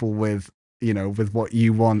to people with, you know, with what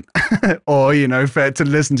you want or, you know, to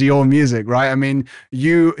listen to your music, right? I mean,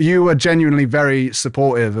 you are genuinely very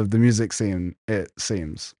supportive of the music scene, it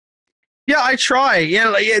seems. Yeah, I try. Yeah,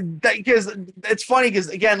 like, because it's funny because,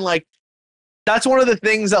 again, like, that's one of the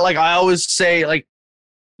things that, like, I always say, like,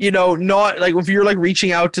 you know, not like if you're like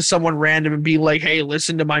reaching out to someone random and being like, hey,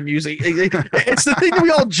 listen to my music. It's the thing that we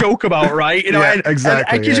all joke about, right? You know, yeah,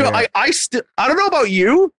 exactly. I don't know about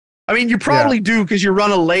you. I mean, you probably do because you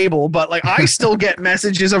run a label, but like I still get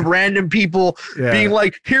messages of random people being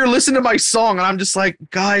like, here, listen to my song. And I'm just like,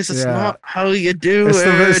 guys, that's not how you do it.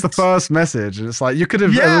 It's the first message. And it's like, you could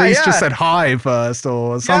have at least just said hi first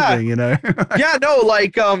or something, you know? Yeah, no,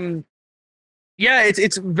 like,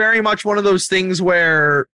 it's very much one of those things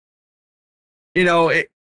where, you know,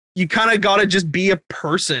 you kind of got to just be a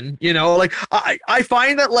person, you know, like I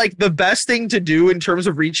find that like the best thing to do in terms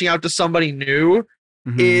of reaching out to somebody new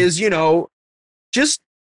is, you know, just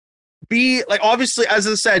be like, obviously, as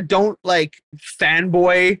I said, don't like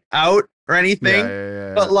fanboy out or anything,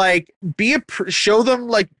 but like show them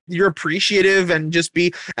like you're appreciative and just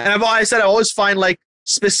be, and I always find like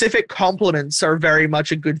specific compliments are very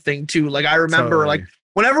much a good thing too. Like I remember like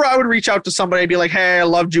whenever I would reach out to somebody, I'd be like, hey, I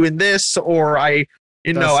loved you in this, or I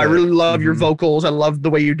really love your vocals. I love the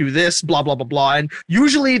way you do this, blah, blah, blah, blah. And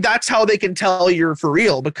usually that's how they can tell you're for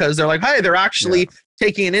real, because they're like, hey, they're actually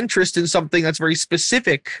taking an interest in something that's very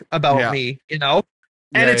specific about me, you know?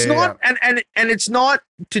 And it's not, and it's not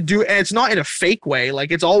and it's not in a fake way.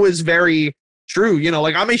 Like it's always very true. You know,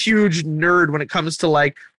 like I'm a huge nerd when it comes to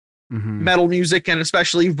like metal music and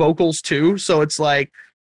especially vocals too. So it's like,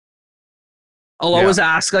 I'll always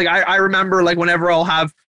ask, like, I remember like whenever I'll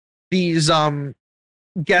have these,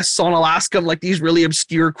 guests on, I'll ask them like these really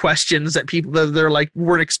obscure questions that people that they're like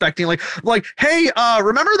weren't expecting, like hey,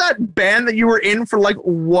 remember that band that you were in for like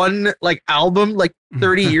one like album like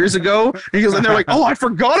 30 years ago? And they're like, oh, I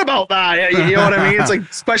forgot about that. You know what I mean? It's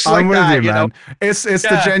like special like that, you know. It's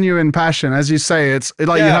the genuine passion, as you say. It's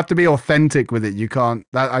like you have to be authentic with it. You can't.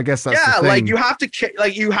 I guess that's the thing. Like you have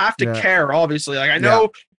to care. Obviously, like I know,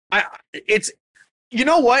 it's, you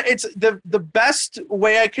know what? It's the best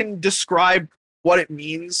way I can describe what it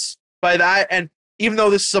means by that. And even though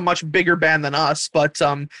this is a much bigger band than us, but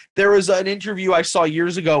there was an interview I saw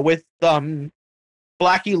years ago with Blackie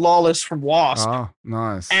Lawless from Wasp. Oh,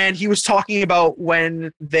 nice. And he was talking about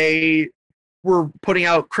when they were putting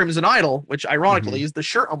out Crimson Idol, which ironically is the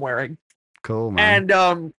shirt I'm wearing. Cool, man.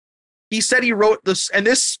 And he said he wrote this, and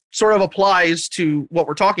this sort of applies to what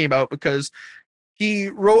we're talking about, because he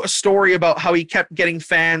wrote a story about how he kept getting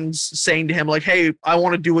fans saying to him, like, hey, I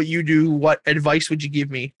want to do what you do. What advice would you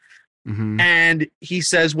give me? And he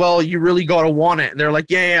says, well, you really got to want it. And they're like,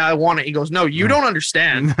 yeah, I want it. He goes, no, you don't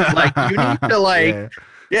understand. Like, you need to like,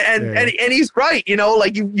 and he's right. You know,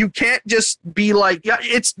 like you can't just be like,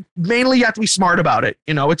 it's mainly you have to be smart about it.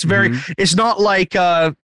 You know, it's very, it's not like,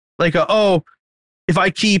 oh, if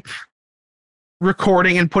I keep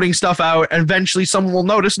recording and putting stuff out, and eventually someone will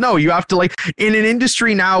notice. No, you have to, like, in an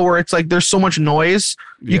industry now where it's like there's so much noise,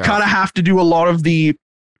 you kind of have to do a lot of the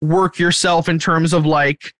work yourself in terms of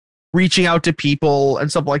like reaching out to people and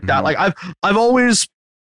stuff like that. Like I've always,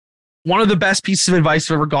 one of the best pieces of advice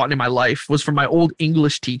I've ever gotten in my life was from my old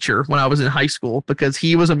English teacher when I was in high school, because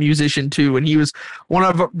he was a musician too, and he was one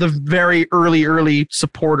of the very early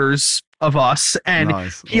supporters of us, and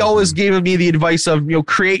he always gave me the advice of, you know,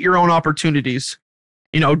 create your own opportunities.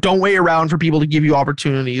 You know, don't wait around for people to give you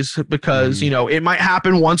opportunities, because you know, it might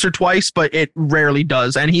happen once or twice, but it rarely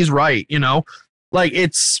does. And he's right, you know, like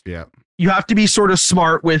it's you have to be sort of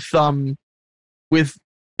smart with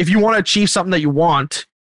if you want to achieve something that you want,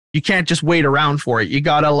 you can't just wait around for it. You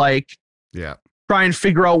gotta like try and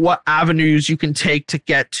figure out what avenues you can take to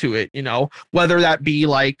get to it, you know, whether that be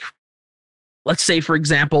like, let's say, for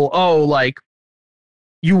example, like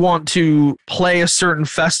you want to play a certain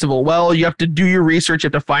festival. Well, you have to do your research. You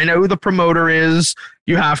have to find out who the promoter is.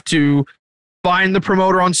 You have to find the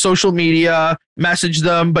promoter on social media, message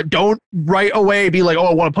them, but don't right away be like, oh,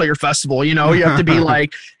 I want to play your festival. You know, you have to be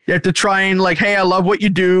like, you have to try and like, hey, I love what you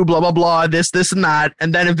do, blah, blah, blah, this and that.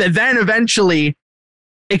 And then eventually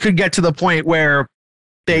it could get to the point where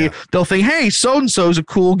they'll think, hey, so-and-so's a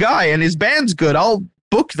cool guy and his band's good. I'll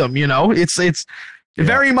book them. You know, it's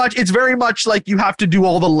very much like you have to do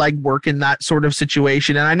all the legwork in that sort of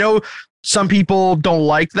situation. And I know some people don't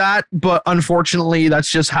like that, but unfortunately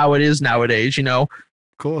that's just how it is nowadays, you know?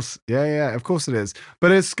 Of course. Yeah, of course it is.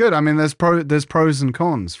 But it's good. I mean, there's pros and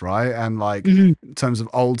cons, right? And like in terms of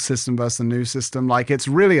old system versus the new system, like it's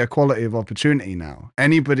really a quality of opportunity now.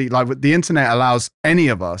 Anybody, like the internet allows any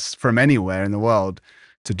of us from anywhere in the world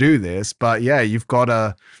to do this. But yeah, you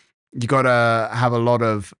gotta have a lot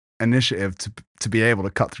of initiative to be able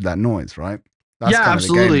to cut through that noise, right? That's kind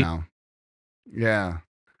absolutely. Of the game now. Yeah.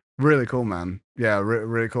 Really cool, man. Yeah,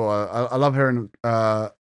 really cool. I love hearing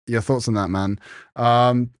your thoughts on that, man.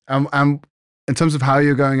 And in terms of how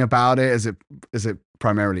you're going about it, is it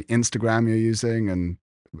primarily Instagram you're using, and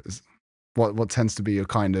what tends to be your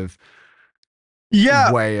kind of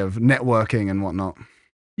way of networking and whatnot?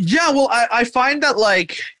 Yeah, well, I find that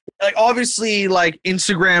like obviously like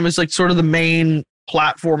Instagram is like sort of the main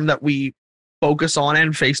platform that we focus on,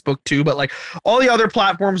 and Facebook too, but like all the other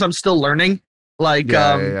platforms I'm still learning. Like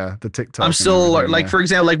the TikTok. I'm still like, for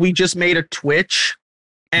example, like we just made a Twitch,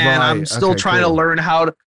 and I'm still trying to learn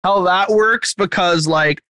how that works, because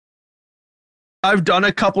like I've done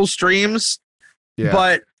a couple streams,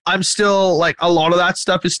 but I'm still like, a lot of that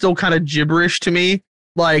stuff is still kind of gibberish to me.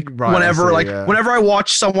 Like whenever I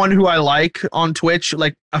watch someone who I like on Twitch,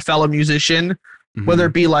 like a fellow musician, whether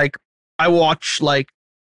it be like I watch like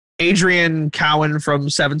Adrian Cowan from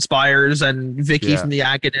Seven Spires and Vicky from The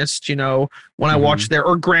Agonist, you know, when I watch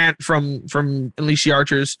or Grant from Unleash the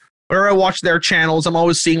Archers, whenever I watch their channels, I'm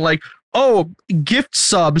always seeing like, oh, gift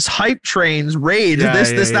subs, hype trains, raid, that.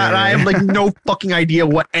 And I have like no fucking idea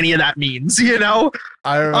what any of that means, you know?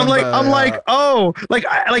 I'm like, oh, like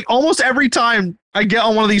almost every time I get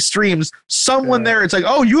on one of these streams, someone there, it's like,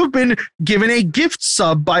 oh, you have been given a gift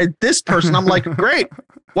sub by this person. I'm like, great.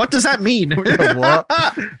 What does that mean? What?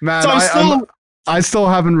 Man, so I still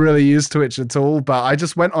haven't really used Twitch at all, but I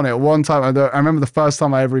just went on it one time. I remember the first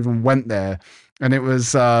time I ever even went there, and it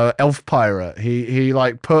was Elf Pirate. He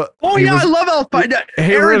like put. Oh yeah, I love Elf Pirate.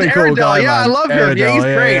 Really cool guy. Yeah, man. I love him. Yeah, he's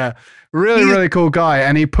great. Yeah. Really cool guy,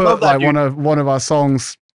 and he put like one of our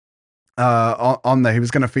songs on there. He was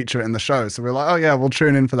going to feature it in the show, so we're like, oh yeah, we'll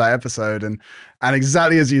tune in for that episode. And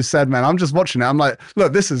exactly as you said, man, I'm just watching it. I'm like,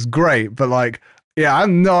 look, this is great, but like. Yeah, I have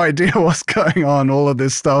no idea what's going on. All of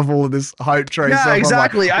this stuff, all of this hype train stuff. Yeah,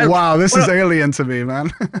 exactly. Like, wow, this is alien to me,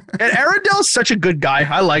 man. And Aradell's such a good guy.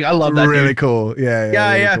 I love that. Really dude. Cool. Yeah.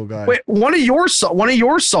 Really cool guy. Wait, one of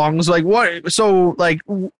your songs, like what? So like,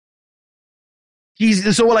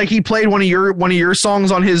 he played one of your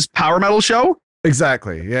songs on his power metal show.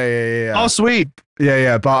 Exactly. Yeah. Oh, sweet.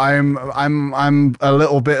 Yeah. But I'm a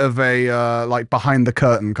little bit of a like behind the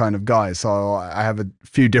curtain kind of guy. So I have a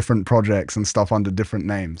few different projects and stuff under different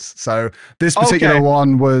names. So this particular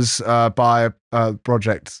one was by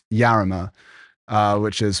Project Yarima,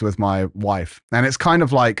 which is with my wife, and it's kind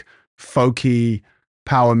of like folky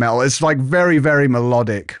power metal. It's like very, very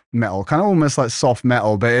melodic metal, kind of almost like soft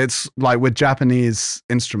metal, but it's like with Japanese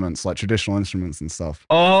instruments, like traditional instruments and stuff.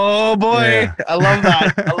 Oh boy, I love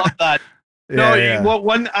that.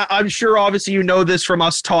 I'm sure obviously you know this from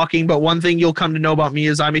us talking, but one thing you'll come to know about me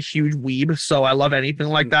is I'm a huge weeb, so I love anything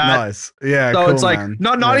like that. Nice. Yeah. So cool, it's like man.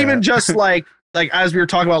 not even just like as we were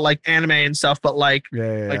talking about like anime and stuff, but like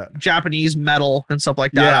Japanese metal and stuff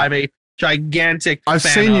like that. gigantic. I've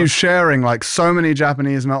fan seen of. you sharing like so many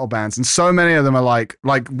Japanese metal bands, and so many of them are like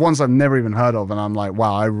ones I've never even heard of, and I'm like,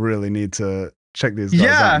 wow, I really need to check these guys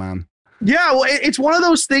out, man. Yeah, well, it's one of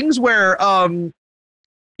those things where,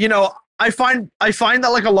 you know, I find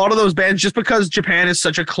that like a lot of those bands, just because Japan is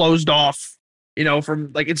such a closed off, you know,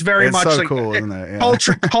 from like it's very much so like cool, isn't it?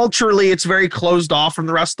 Yeah. culturally, it's very closed off from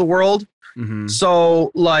the rest of the world. Mm-hmm.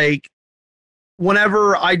 So like,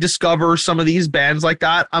 whenever I discover some of these bands like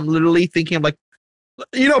that, I'm literally thinking of like,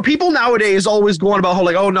 you know, people nowadays always going about how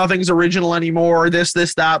like, oh, nothing's original anymore, this,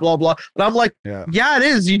 that, blah, blah. And I'm like, yeah, it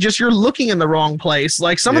is. You're looking in the wrong place.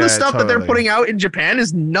 Like some of the stuff that they're putting out in Japan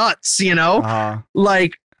is nuts, you know?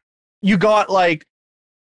 Like you got like,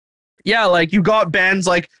 like you got bands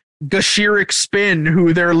like Gashiric Spin,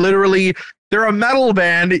 who they're a metal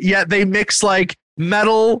band, yet they mix like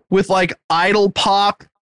metal with like idol pop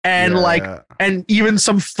and and even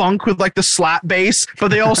some funk with like the slap bass, but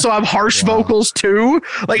they also have harsh vocals too.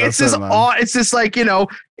 Like it's this like, you know,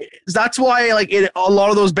 that's why like a lot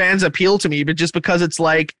of those bands appeal to me, but just because it's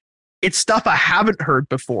like it's stuff I haven't heard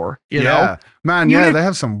before, you know? Man, they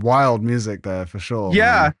have some wild music there for sure.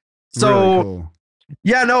 Yeah. Man. So really cool.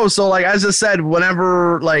 Yeah, no, so like as I said,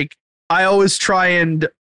 whenever like I always try and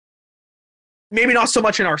maybe not so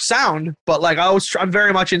much in our sound, but like I'm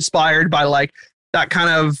very much inspired by like that kind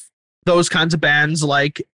of those kinds of bands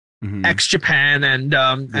like X Japan and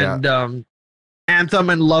Anthem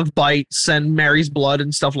and Love Bites and Mary's Blood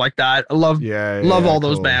and stuff like that. I love all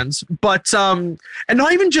those bands. But and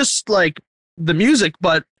not even just like the music,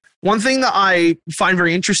 but one thing that I find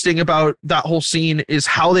very interesting about that whole scene is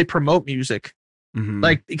how they promote music.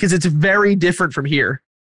 Like because it's very different from here.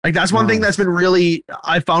 Like that's one thing that's been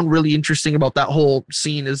I found really interesting about that whole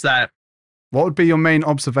scene is that. What would be your main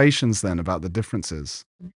observations then about the differences?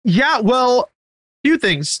 Yeah, well, few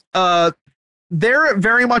things. They're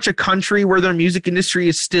very much a country where their music industry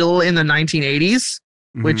is still in the 1980s,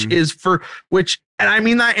 and I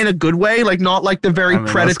mean that in a good way, like not like the very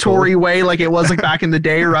predatory way like it was like back in the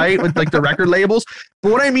day, right? With like the record labels.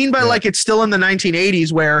 But what I mean by like it's still in the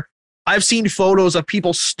 1980s where I've seen photos of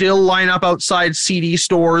people still line up outside CD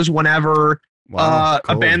stores whenever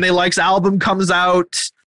a band they like's album comes out.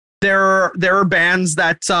 There are bands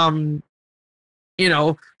that, you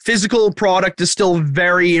know, physical product is still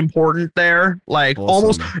very important there. Like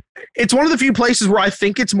almost, it's one of the few places where I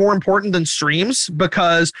think it's more important than streams,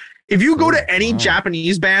 because if you go to any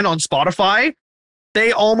Japanese band on Spotify,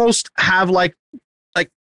 they almost have like,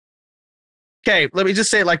 okay, let me just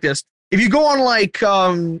say it like this. If you go on like,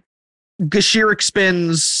 Gashiric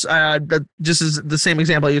Spins, just as the same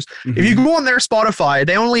example I used, if you go on their Spotify,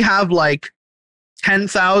 they only have like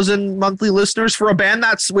 10,000 monthly listeners for a band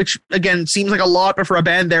which again seems like a lot, but for a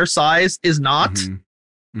band their size is not.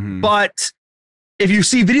 But if you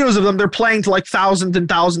see videos of them, they're playing to like thousands and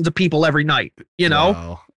thousands of people every night, you know?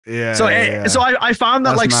 Wow. Yeah. So I found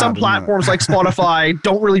that like some platforms like Spotify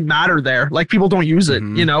don't really matter there. Like people don't use it,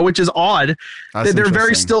 you know, which is odd. They're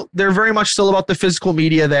very much still about the physical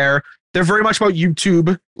media there. They're very much about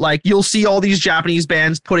YouTube. Like you'll see all these Japanese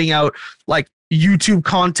bands putting out like YouTube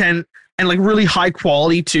content and like really high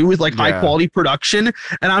quality too, with like high quality production.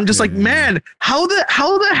 And I'm just like, man, how the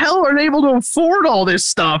hell are they able to afford all this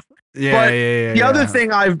stuff? The other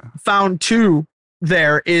thing I've found too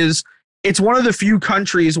there is it's one of the few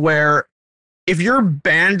countries where if your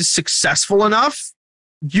band is successful enough,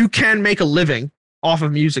 you can make a living off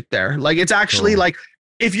of music there. Like it's actually like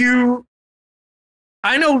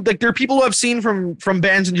I know like there are people who I've seen from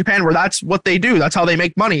bands in Japan where that's what they do. That's how they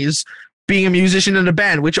make money, is being a musician in a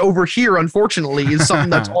band, which over here, unfortunately, is something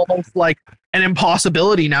that's almost like an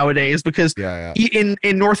impossibility nowadays, because in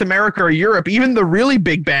North America or Europe, even the really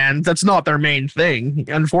big bands, that's not their main thing,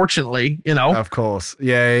 unfortunately, you know? Of course.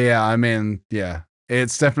 Yeah. I mean,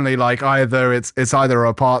 it's definitely like either it's either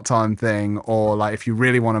a part-time thing, or like if you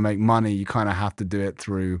really want to make money, you kind of have to do it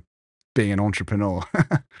through being an entrepreneur.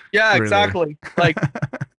 Yeah, really. Exactly. Like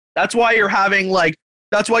that's why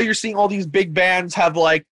you're seeing all these big bands have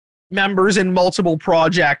like members in multiple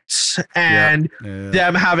projects and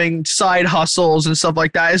them having side hustles and stuff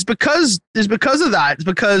like that. It's because of that. It's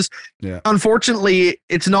because unfortunately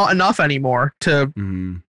it's not enough anymore to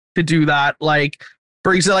do that. Like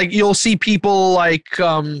for example, like you'll see people like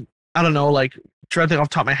I don't know, like trying to think off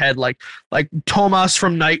the top of my head, like Thomas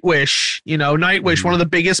from Nightwish, you know, one of the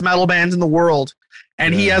biggest metal bands in the world.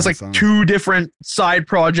 And he has like two different side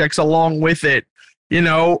projects along with it, you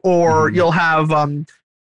know, or you'll have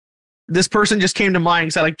this person just came to mind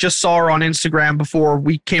because I like just saw her on Instagram before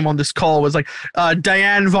we came on this call. Was like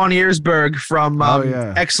Diane von Earsberg from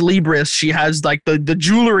Ex Libris. She has like the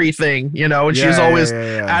jewelry thing, you know, and she's always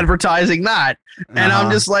advertising that. And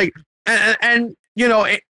I'm just like, and you know,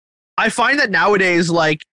 I find that nowadays,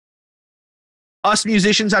 like, us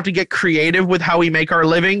musicians have to get creative with how we make our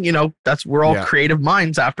living. You know, we're all creative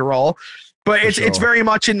minds after all. But it's very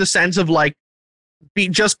much in the sense of like,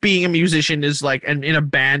 just being a musician is like, and in a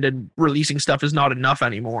band and releasing stuff is not enough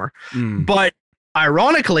anymore. But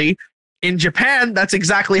ironically, in Japan, that's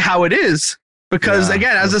exactly how it is. Because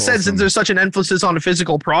again, as I said, since there's such an emphasis on a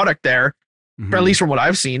physical product there, or at least from what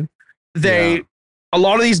I've seen, a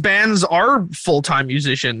lot of these bands are full-time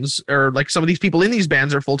musicians, or like some of these people in these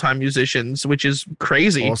bands are full-time musicians, which is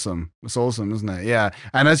crazy. Awesome. It's awesome, isn't it? Yeah.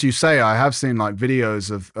 And as you say, I have seen like videos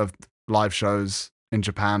of live shows in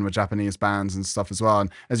Japan with Japanese bands and stuff as well. And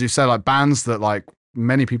as you said, like bands that like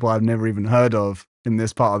many people I've never even heard of in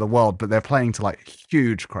this part of the world, but they're playing to like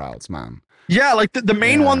huge crowds, man. Yeah, like the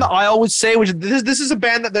main one that I always say, which this is a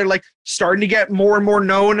band that they're like starting to get more and more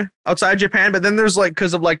known outside Japan, but then there's like,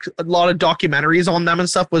 because of like a lot of documentaries on them and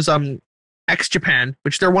stuff, was X Japan,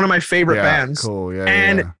 which they're one of my favorite bands. Cool. Yeah.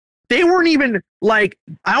 And they weren't even like,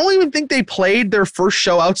 I don't even think they played their first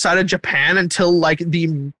show outside of Japan until like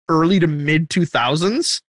the early to mid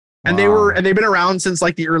 2000s. And they've been around since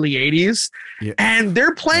like the early 80s. Yeah. And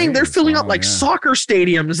they're filling up like soccer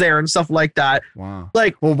stadiums there and stuff like that. Wow.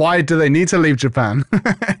 Like, well, why do they need to leave Japan?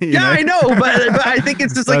 I know, but I think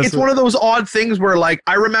it's just like, it's one of those odd things where like,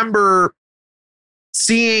 I remember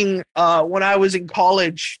seeing when I was in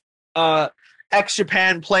college, X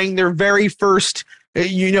Japan playing their very first,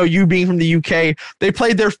 you know, you being from the UK, they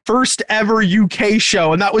played their first ever UK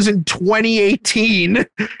show, and that was in 2018. And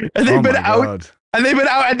they've been out. God. And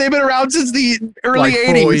they've been around since the early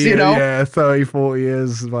 80s, you know? Yeah, 30, 40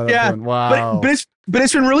 years by that point. Wow. But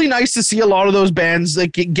it's been really nice to see a lot of those bands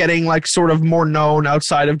like getting like sort of more known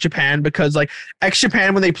outside of Japan, because like X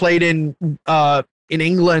Japan, when they played in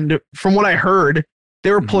England, from what I heard,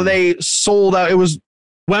 they sold out. It was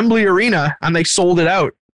Wembley Arena, and they sold it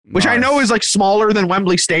out. Which I know is like smaller than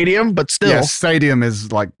Wembley Stadium, but still. Yeah, stadium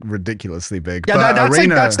is like ridiculously big. Yeah, that's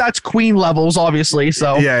arena, like that's Queen levels, obviously.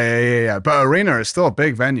 So yeah. But arena is still a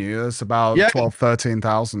big venue. It's about 12,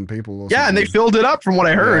 13,000 people. Yeah, and they filled it up from what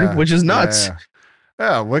I heard, which is nuts.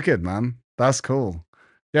 Yeah, wicked, man. That's cool.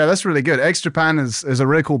 Yeah, that's really good. X Japan is a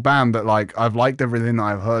really cool band that like I've liked everything that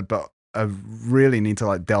I've heard, but I really need to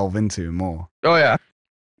like delve into more. Oh yeah.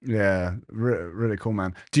 Yeah, really cool,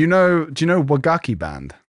 man. Do you know Wagaki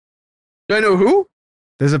Band? Do I know who?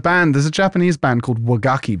 There's a Japanese band called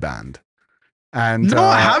Wagaki Band. And no,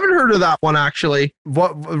 I haven't heard of that one actually.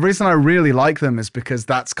 The reason I really like them is because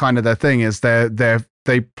that's kind of their thing, is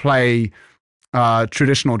they play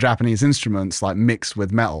traditional Japanese instruments like mixed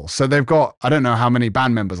with metal. So they've got, I don't know how many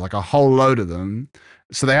band members, like a whole load of them.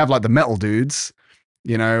 So they have like the metal dudes,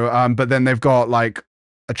 you know, but then they've got like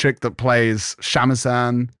a chick that plays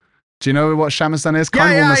shamisen. Do you know what shamisen is?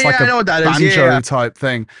 Kind of almost like a banjo type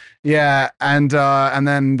thing. Yeah, and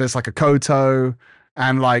then there's like a koto,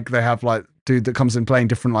 and like they have like dude that comes in playing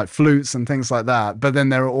different like flutes and things like that. But then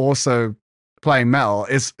they're also playing metal.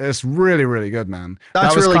 It's really, really good, man.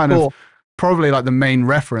 That's really cool. Probably like the main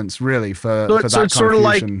reference really for that kind of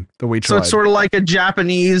fusion that we tried. So it's sort of like a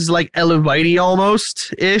Japanese like Elevati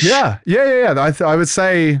almost ish. Yeah. I would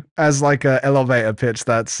say as like a elevator pitch.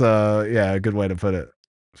 That's a good way to put it.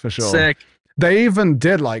 For sure. Sick. They even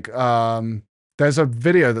did like there's a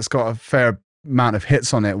video that's got a fair amount of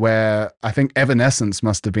hits on it where I think Evanescence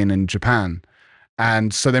must have been in Japan,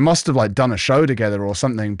 and so they must have like done a show together or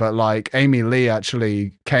something, but like Amy Lee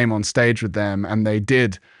actually came on stage with them and they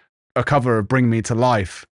did a cover of Bring Me to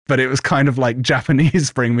Life, but it was kind of like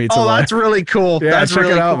Japanese Bring Me to Life. Oh, that's really cool. Yeah, that's check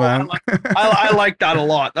really it out, cool. man. I like that a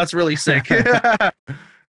lot. That's really sick.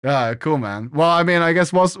 Yeah, cool, man. Well, I mean, I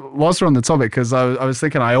guess whilst we're on the topic, because I was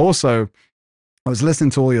thinking, I was listening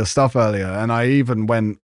to all your stuff earlier, and I even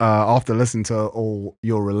went after listening to all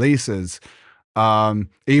your releases,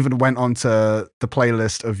 even went onto the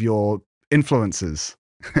playlist of your influences.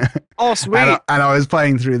 Oh, sweet! and I was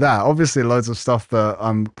playing through that. Obviously, loads of stuff that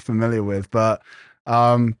I'm familiar with, but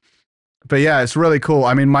yeah, it's really cool.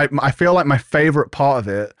 I mean, I feel like my favorite part of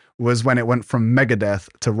it was when it went from Megadeth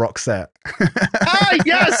to Roxette.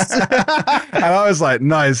 Yes. And I was like,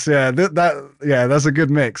 nice. Yeah, that's a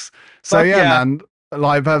good mix. So man,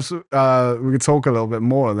 like perhaps we could talk a little bit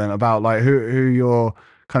more then about like who your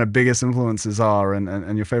kind of biggest influences are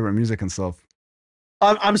and your favorite music and stuff.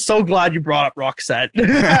 I'm so glad you brought up Roxette.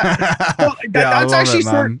 That's actually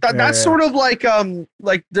sort of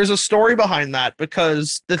like there's a story behind that,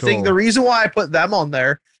 because the reason why I put them on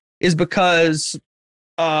there is because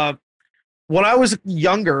when I was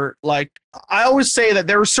younger, like I always say that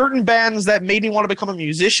there were certain bands that made me want to become a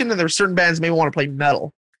musician, and there were certain bands that made me want to play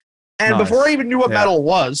metal. And before I even knew what metal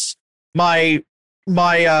was, my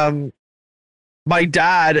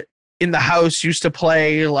dad in the house used to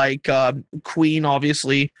play like Queen,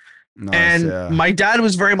 obviously. And my dad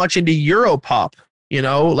was very much into Europop, you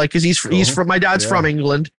know, like because he's from my dad's from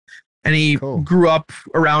England, and he grew up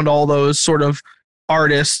around all those sort of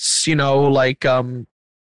artists, you know, like some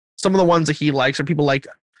of the ones that he likes are people like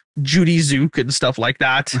Judy Zook and stuff like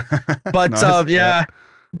that. But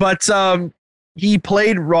he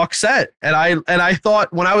played Roxette, and I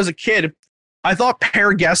thought when I was a kid, I thought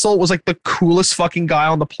Per Gessle was like the coolest fucking guy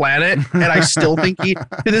on the planet, and I still think to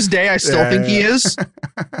this day I still think he is.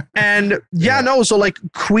 And so like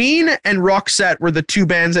Queen and Roxette were the two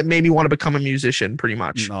bands that made me want to become a musician, pretty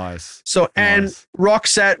much. Nice. So and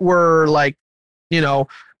Roxette were like, you know,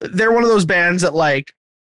 they're one of those bands that like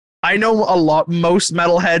I know most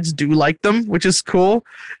metalheads do like them, which is cool.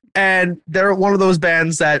 And they're one of those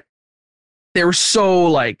bands that they were so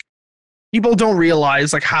like people don't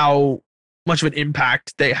realize like how much of an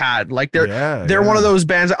impact they had. Like they're one of those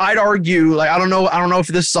bands I'd argue, like I don't know if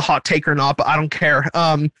this is a hot take or not, but I don't care.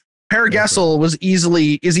 Per Gessle is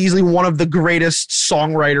easily one of the greatest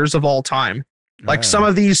songwriters of all time. Like some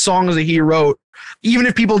of these songs that he wrote, even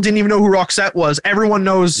if people didn't even know who Roxette was, everyone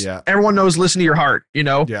knows Listen to Your Heart, you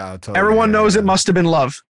know? Yeah, totally. Everyone knows It Must Have Been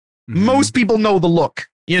Love. Mm-hmm. Most people know the look,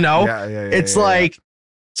 you know? It's like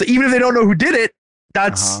so even if they don't know who did it,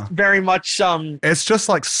 that's very much it's just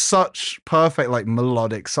like such perfect like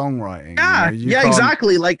melodic songwriting.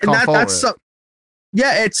 Exactly. Like and that's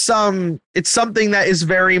it's something that is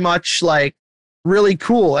very much like really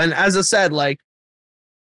cool. And as I said, like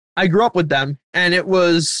I grew up with them, and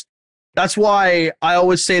that's why I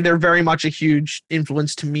always say they're very much a huge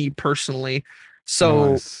influence to me personally.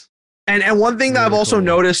 So and one thing that I've also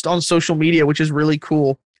noticed on social media, which is really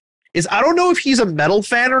cool, is I don't know if he's a metal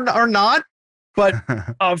fan or not, but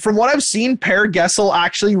from what I've seen, Per Gessle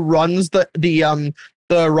actually runs the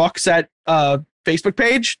Roxette Facebook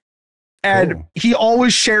page, and he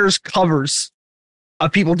always shares covers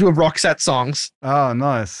of people doing Roxette songs. Oh,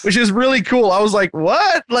 nice. Which is really cool. I was like,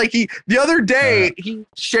 what? Like the other day he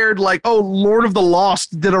shared like, Lord of the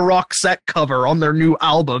Lost did a Roxette cover on their new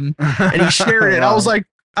album, and he shared it. Wow.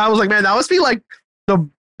 I was like, man, that must be like the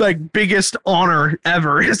biggest honor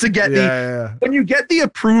ever, is to get when you get the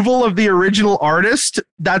approval of the original artist.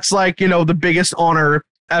 That's like, you know, the biggest honor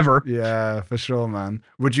ever. Yeah, for sure, man.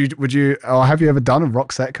 Would you or have you ever done a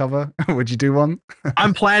Roxette cover? Would you do one?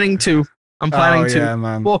 I'm planning to. Yeah,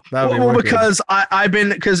 man. Well, because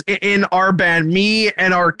because in our band, me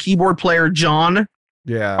and our keyboard player John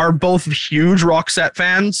are both huge Roxette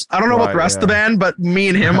fans. I don't know about the rest of the band, but me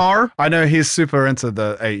and him are. I know he's super into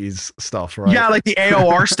the 80s stuff, right? Yeah, like the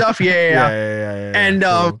AOR stuff. Yeah. And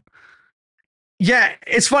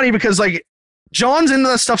it's funny because like John's into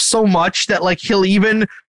that stuff so much that like he'll even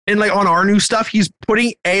like on our new stuff, he's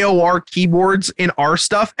putting AOR keyboards in our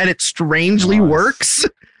stuff, and it strangely works.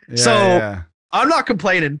 I'm not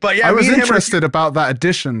complaining, but I was interested about that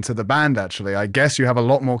addition to the band. Actually, I guess you have a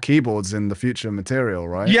lot more keyboards in the future material,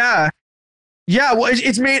 right? Yeah. Well,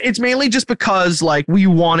 it's mainly just because like we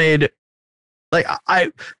wanted, like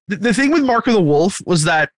the thing with Mark of the Wolf was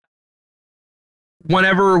that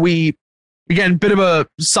whenever again, bit of a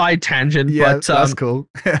side tangent, but that's cool.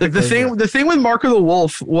 the thing with Mark of the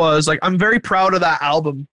Wolf was like I'm very proud of that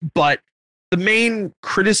album, but the main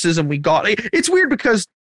criticism we got, it's weird because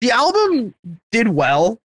the album did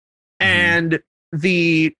well, and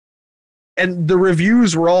the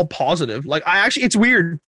reviews were all positive. Like it's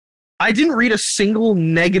weird. I didn't read a single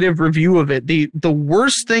negative review of it. The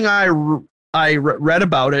worst thing I read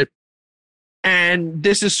about it, and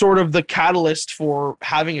this is sort of the catalyst for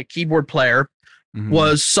having a keyboard player,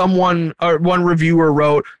 was one reviewer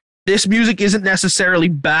wrote, "This music isn't necessarily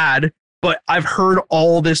bad, but I've heard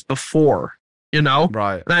all this before." You know,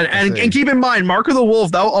 right? And keep in mind, Mark of the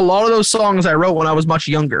Wolf, though, a lot of those songs I wrote when I was much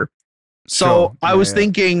younger. So I was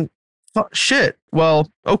thinking, shit. Well,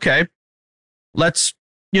 okay, let's,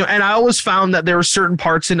 you know. And I always found that there were certain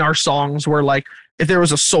parts in our songs where, like, if there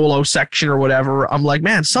was a solo section or whatever, I'm like,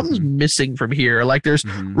 man, something's missing from here. Like, there's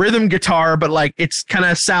rhythm guitar, but like it's kind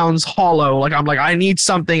of sounds hollow. Like I'm like, I need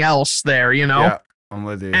something else there. You know? Yeah, I'm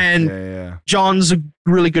with you. And John's a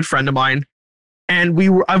really good friend of mine. And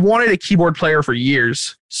I've wanted a keyboard player for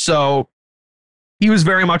years. So he was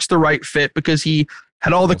very much the right fit because he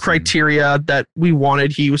had all the Awesome. criteria that we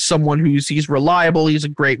wanted. He was someone he's reliable. He's a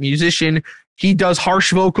great musician. He does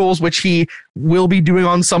harsh vocals, which he will be doing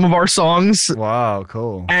on some of our songs. Wow,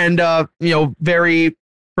 cool. And, very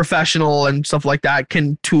professional and stuff like that,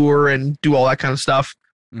 can tour and do all that kind of stuff.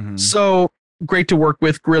 Mhm. So great to work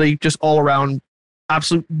with, really just all around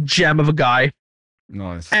absolute gem of a guy.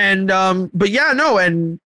 Nice. And, but yeah, no,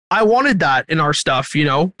 and I wanted that in our stuff,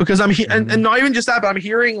 because and not even just that, but I'm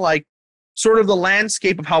hearing like sort of the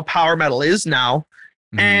landscape of how power metal is now.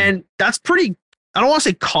 Mhm. And that's pretty, I don't want to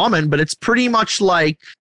say common, but it's pretty much like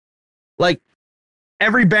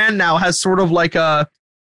every band now has sort of like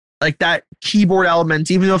that keyboard element,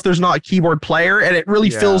 even though if there's not a keyboard player, and it really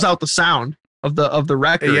fills out the sound of the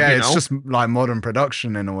record. Yeah, it's just like modern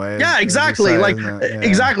production in a way. Yeah, exactly. Say,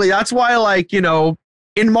 exactly. That's why,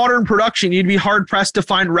 in modern production, you'd be hard pressed to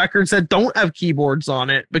find records that don't have keyboards on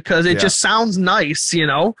it because it just sounds nice,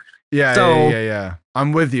 Yeah, So, yeah.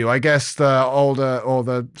 I'm with you. I guess the older or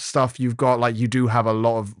the stuff you've got, like you do have a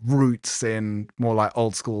lot of roots in more like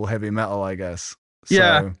old school heavy metal, I guess.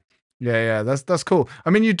 So, yeah. That's cool. I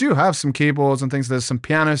mean, you do have some keyboards and things. There's some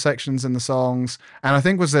piano sections in the songs, and I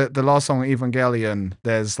think was it the last song, Evangelion.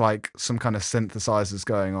 There's like some kind of synthesizers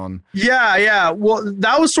going on. Yeah. Well,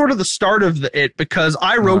 that was sort of the start of it because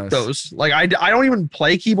I wrote those. Like, I don't even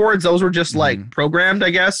play keyboards. Those were just like programmed, I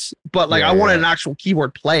guess. But like, I wanted an actual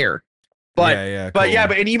keyboard player. But but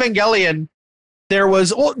in Evangelion, there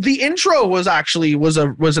was the intro was actually was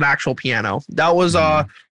an actual piano. That was a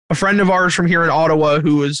friend of ours from here in Ottawa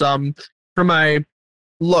who was from a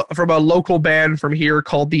local band from here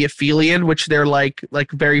called the Aphelion, which they're like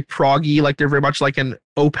very proggy, like they're very much like an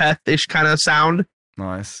Opeth-ish kind of sound.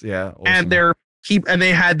 Nice, yeah. Awesome. And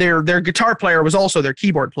they had their guitar player was also their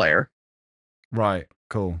keyboard player. Right,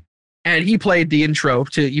 cool. And he played the intro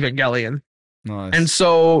to Evangelion. Nice. And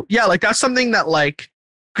so, yeah, like that's something that like,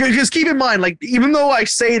 because keep in mind, like, even though I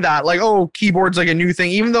say that, like, oh, keyboard's like a new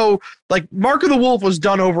thing, even though like Mark of the Wolf was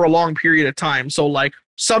done over a long period of time. So like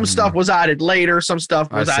some stuff was added later, some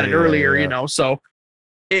stuff was added earlier, so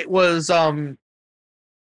it was, so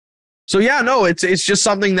yeah, no, it's just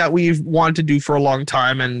something that we've wanted to do for a long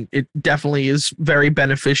time. And it definitely is very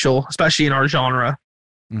beneficial, especially in our genre.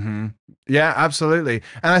 Mm-hmm. Yeah, absolutely.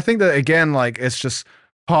 And I think that again, like, it's just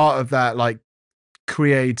part of that, like,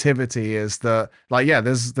 creativity is that, like, yeah,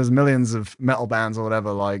 there's millions of metal bands or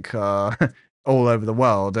whatever, like all over the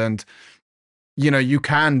world, and you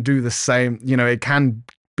can do the same, it can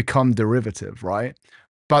become derivative, right?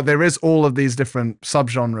 But there is all of these different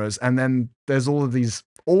subgenres, and then there's all of this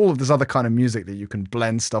other kind of music that you can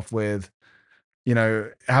blend stuff with,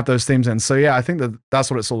 have those themes in. So yeah, I think that's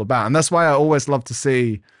what it's all about, and that's why I always love to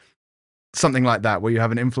see something like that where you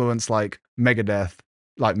have an influence like Megadeth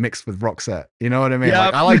like mixed with Roxette, you know what I mean? Yeah.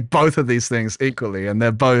 Like, I like both of these things equally, and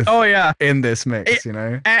they're both in this mix,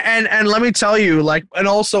 and let me tell you, like, and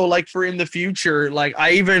also like for in the future, like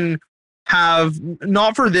I even have,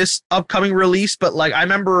 not for this upcoming release, but like I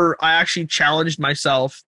remember I actually challenged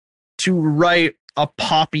myself to write a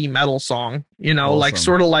poppy metal song, Awesome. like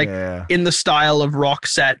sort of like in the style of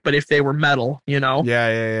Roxette, but if they were metal,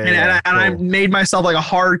 Yeah. And I made myself like a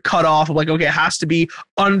hard cutoff of like, okay, it has to be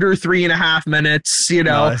under 3.5 minutes,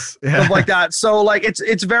 Nice. stuff like that. So like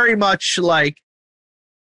it's very much like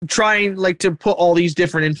trying like to put all these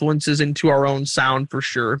different influences into our own sound for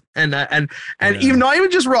sure. And even not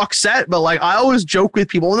even just Roxette, but like I always joke with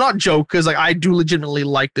people, well, not joke, because like I do legitimately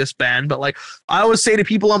like this band, but like I always say to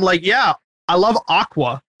people, I'm like, yeah, I love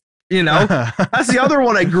Aqua. That's the other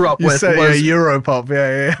one I grew up with. Europop.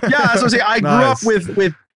 Yeah. Yeah, that's what I'm saying. I grew up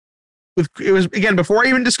with it was, again, before I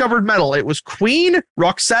even discovered metal, it was Queen,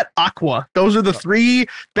 Roxette, Aqua. Those are the three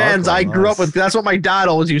bands I grew up with. That's what my dad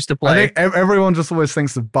always used to play. I think everyone just always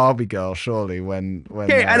thinks of Barbie Girl, surely, when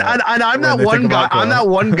okay, and I'm that one guy. I'm that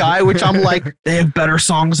one guy, which I'm like, they have better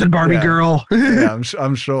songs than Barbie Girl. Yeah,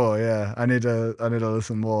 I'm sure. Yeah, I need to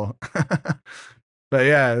listen more. But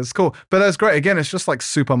yeah, it's cool. But that's great. Again, it's just like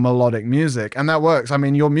super melodic music, and that works. I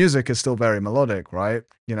mean, your music is still very melodic, right?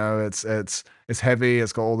 It's heavy.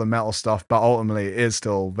 It's got all the metal stuff, but ultimately, it is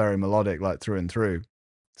still very melodic, like through and through.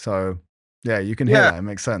 So yeah, you can hear that. It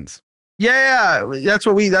makes sense. Yeah, that's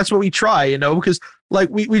what we try, because like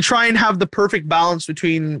we try and have the perfect balance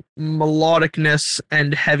between melodicness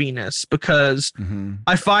and heaviness, because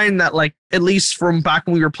I find that, like, at least from back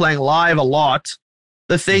when we were playing live a lot,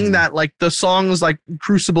 the thing that like the songs like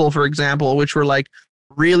Crucible, for example, which were like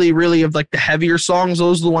really, really of like the heavier songs,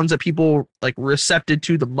 those are the ones that people like recepted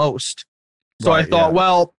to the most. So I thought,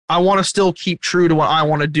 well, I want to still keep true to what I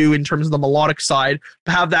want to do in terms of the melodic side,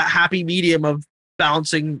 to have that happy medium of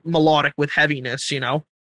balancing melodic with heaviness,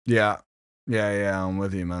 Yeah. Yeah, I'm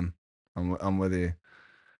with you, man. I'm with you.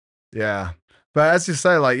 Yeah. But as you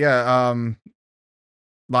say, like,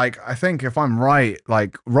 like I think if I'm right,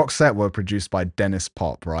 like Roxette were produced by Dennis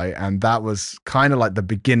Pop, right? And that was kind of like the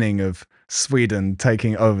beginning of Sweden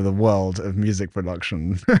taking over the world of music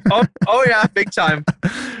production. Oh yeah, big time.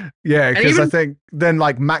 Yeah, And because I even think then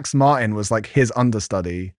like Max Martin was like his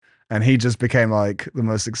understudy, and he just became like the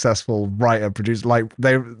most successful writer producer. Like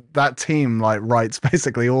that team like writes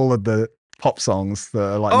basically all of the pop songs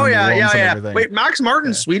that are like oh number yeah, ones yeah, and yeah. everything. Wait, Max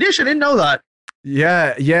Martin's Yeah. Swedish? I didn't know that.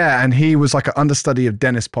 Yeah, and he was like an understudy of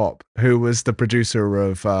Dennis Pop, who was the producer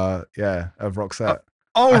of of Oh, Roxette.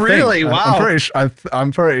 oh I think really? I'm Wow. pretty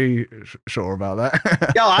I'm pretty sure about that.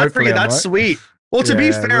 Yeah, that's Hopefully, pretty. I'm That's right. sweet. Well, to be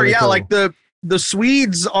Yeah, fair, really yeah, like cool. the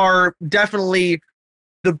Swedes are definitely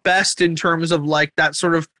the best in terms of like that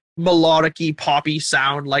sort of melodic poppy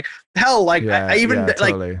sound. Like hell, like I even Yeah,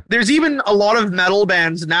 like totally. there's even a lot of metal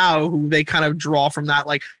bands now who they kind of draw from that.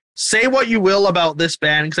 Like say what you will about this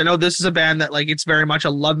band, because I know this is a band that like it's very much a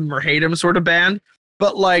love him or hate him sort of band.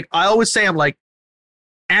 But like I always say, I'm like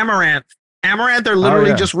Amaranth. Amaranth are Oh literally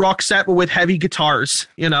yeah. just rock set but with heavy guitars,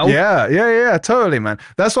 you know? Yeah, totally, man.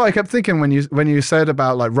 That's what I kept thinking when you said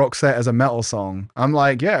about like Roxette as a metal song. I'm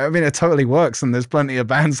like, yeah, I mean, it totally works, and there's plenty of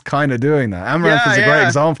bands kind of doing that. Amaranth Yeah, is a great yeah.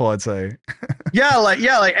 example, I'd say. Yeah, like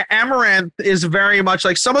Amaranth is very much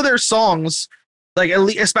like some of their songs, like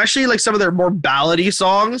especially like some of their more ballady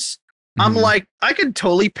songs. I'm Hmm. like, I could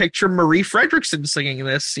totally picture Marie Fredriksson singing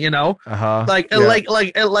this, you know? Uh-huh. Like Yeah.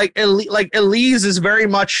 Elise is very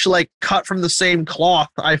much like cut from the same cloth,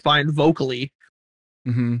 I find vocally.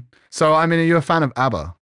 Hmm. So, I mean, are you a fan of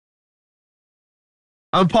ABBA?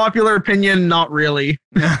 Unpopular opinion, not really.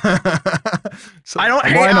 So, I don't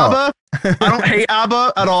hate why not? ABBA. I don't hate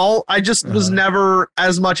ABBA at all. I just was Uh-huh. never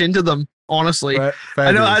as much into them, honestly. I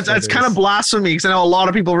Fair know dues, fair that's kind of dues. blasphemy because I know a lot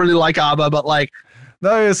of people really like ABBA, but like No,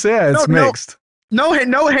 no, it's no, mixed. no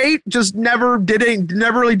hate. Just never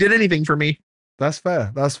really did anything for me. That's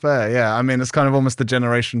fair. That's fair. Yeah. I mean, it's kind of almost the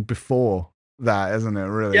generation before that, isn't it?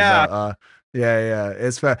 Really. Yeah, But yeah,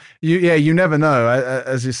 it's fair. You never know.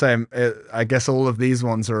 As you say, I guess all of these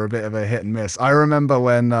ones are a bit of a hit and miss. I remember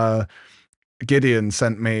when Gideon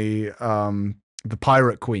sent me the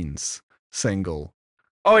Pirate Queens single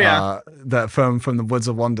oh yeah, that from the Woods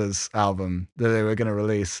of Wonders album that they were going to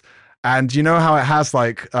release. And you know how it has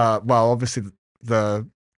like well, obviously the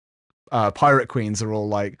Pirate Queens are all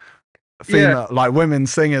like yeah, female, like women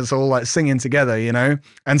singers all like singing together, you know?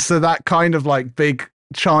 And so that kind of like big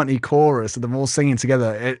chanty chorus of them all singing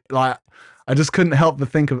together, it like I just couldn't help but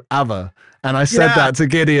think of ABBA. And I said yeah. that to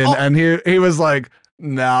Gideon, Oh, and he was like,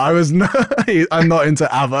 "No, I was not. I'm not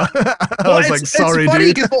into ABBA." I well, was like, it's "Sorry,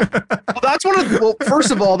 funny dude." because that's one of well,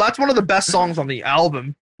 first of all, that's one of the best songs on the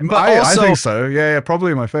album. But I also, think so. Yeah,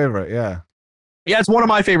 probably my favorite. Yeah, yeah, it's one of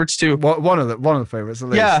my favorites too. one of the favorites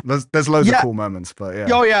at Yeah, least. There's loads of yeah. cool moments, but yeah,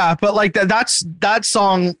 Oh yeah, but like that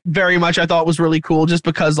song very much I thought was really cool just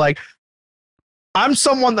because like I'm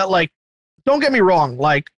someone that like don't get me wrong,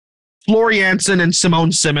 like Floor Jansen and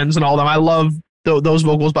Simone Simmons and all them. I love those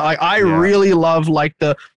vocals, but like I yeah, really love like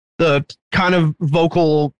the kind of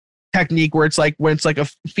vocal technique where it's like when it's like a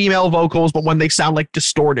female vocals, but when they sound like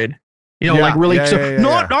distorted. You know, like really so yeah.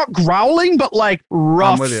 not growling, but like I'm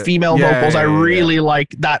rough with you. female vocals. I really like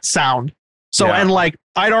that sound. So Yeah. and like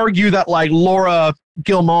I'd argue that like Laura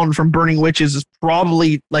Gilmon from Burning Witches is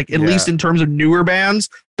probably like at least in terms of newer bands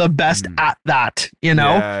the best at that, you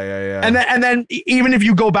know? Yeah. And then even if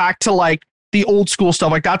you go back to like the old school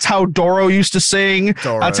stuff, like that's how Doro used to sing.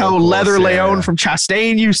 Doro, that's how of course, Leather yeah, Leone yeah. from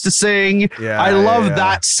Chastain used to sing. Yeah, I love yeah.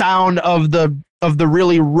 that sound of the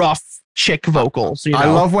really rough chick vocals. You know? I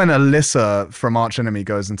love when Alyssa from Arch Enemy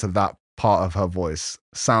goes into that part of her voice.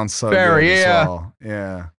 Sounds so Fair, good yeah. as well.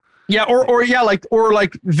 Yeah. Yeah, or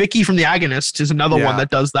like Vicky from The Agonist is another one that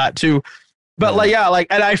does that too. But like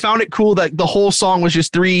and I found it cool that the whole song was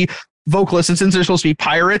just three vocalists, and since they're supposed to be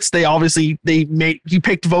pirates, he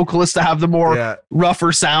picked vocalists to have the more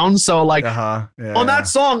rougher sounds. So like on that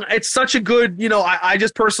song, it's such a good, you know, I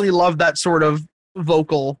just personally love that sort of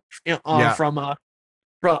vocal from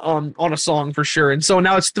on a song for sure. And so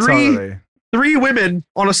now it's three women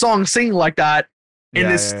on a song singing like that in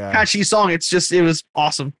this catchy song. It was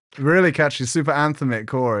awesome. Really catchy, super anthemic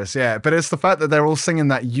chorus, yeah. But it's the fact that they're all singing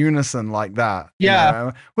that unison like that. Yeah. You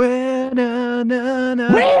know? We're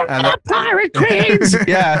the pirate queens.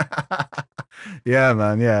 Yeah. Yeah,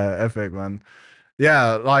 man. Yeah, epic, man.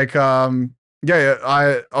 Yeah, like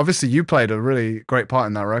I obviously you played a really great part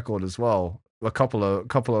in that record as well. A couple of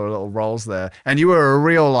little roles there, and you were a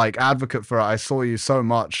real like advocate for it. I saw you so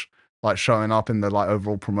much like showing up in the like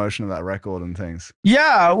overall promotion of that record and things.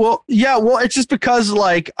 Well, it's just because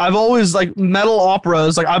like I've always like metal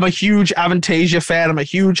operas. Like I'm a huge Avantasia fan. I'm a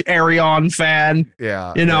huge Arion fan.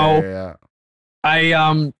 Yeah, you know,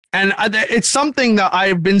 yeah. It's something that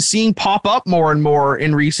I've been seeing pop up more and more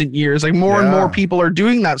in recent years. Like more and more people are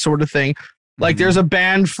doing that sort of thing. Like there's a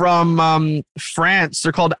band from France.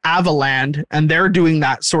 They're called Avaland, and they're doing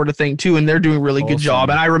that sort of thing too, and they're doing a really good job.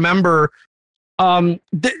 And I remember.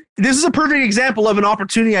 This is a perfect example of an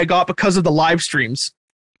opportunity I got because of the live streams.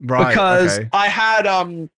 Right. Because I had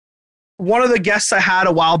one of the guests I had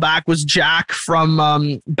a while back was Jack from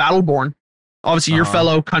Battleborn, obviously your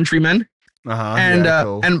fellow countryman,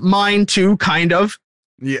 and mine too, kind of.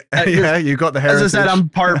 Yeah, you got the heritage. As I said, I'm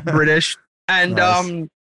part British, and Nice.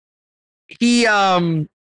 and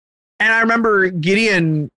I remember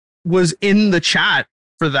Gideon was in the chat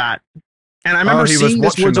for that, and I remember seeing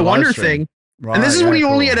this Words of Wonder thing. Right, and this is when he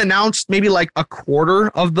only had announced maybe like a quarter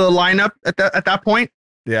of the lineup at that point.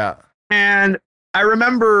 Yeah. And I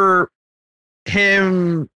remember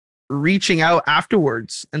him reaching out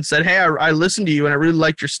afterwards and said, "Hey, I listened to you and I really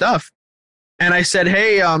liked your stuff." And I said,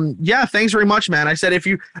 "Hey, yeah, thanks very much, man." I said,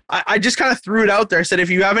 I just kind of threw it out there. I said,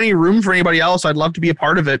 "If you have any room for anybody else, I'd love to be a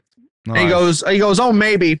part of it." Nice. And he goes, "Oh,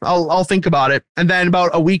 maybe I'll think about it." And then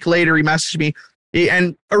about a week later, he messaged me.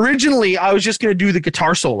 And originally I was just going to do the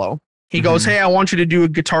guitar solo. He goes, "Hey, I want you to do a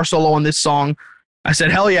guitar solo on this song." I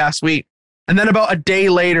said, "Hell yeah, sweet." And then about a day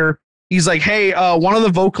later, he's like, "Hey, one of the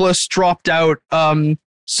vocalists dropped out. And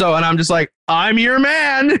I'm just like, "I'm your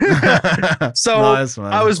man." So nice,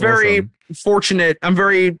 man. I was very fortunate. I'm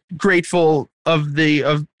very grateful of the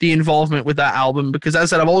involvement with that album because,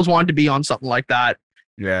 as I said, I've always wanted to be on something like that.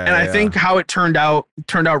 Yeah. And I think how it turned out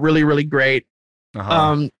really, really great.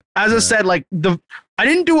 As I said, like I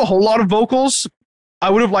didn't do a whole lot of vocals. I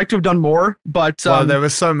would have liked to have done more, but there were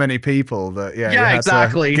so many people that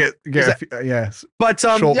exactly. Yes. But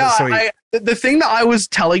the thing that I was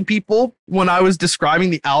telling people when I was describing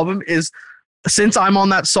the album is since I'm on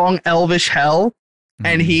that song Elvish Hell,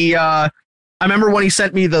 and he I remember when he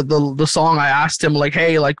sent me the song, I asked him like,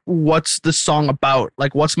 "Hey, like what's the song about?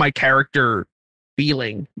 Like what's my character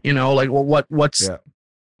feeling? You know, like what's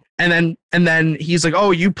And then he's like, "Oh,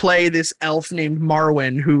 you play this elf named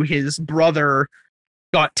Marwyn who his brother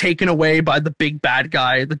got taken away by the big bad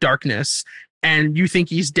guy, the darkness, and you think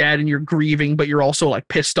he's dead and you're grieving, but you're also like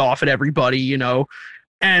pissed off at everybody, you know?"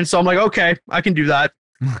 And so I'm like, "Okay, I can do that."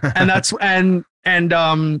 And that's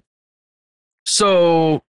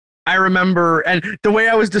so I remember, and the way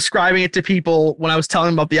I was describing it to people when I was telling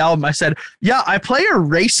them about the album, I said, "Yeah, I play a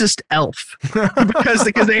racist elf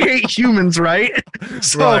because they hate humans, right?"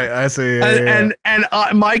 So, right, I see. And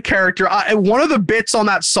my character, one of the bits on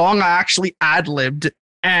that song, I actually ad-libbed,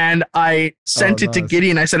 and I sent it to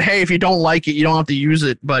Gideon. I said, "Hey, if you don't like it, you don't have to use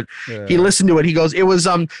it." But he listened to it. He goes, "It was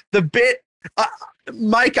the bit."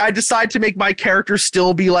 Mike, I decided to make my character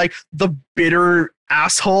still be like the bitter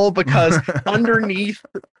asshole because underneath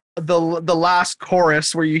the last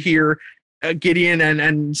chorus where you hear Gideon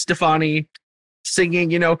and Stefani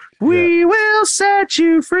singing, you know, "We will set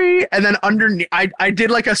you free," and then underneath I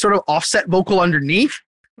did like a sort of offset vocal underneath.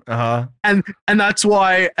 And that's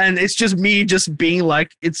why, and it's just me just being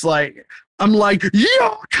like, it's like I'm like,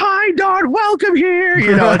 "Your kind aren't welcome here,"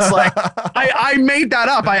 you know. It's like I made that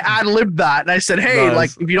up. I ad-libbed that, and I said, "Hey, like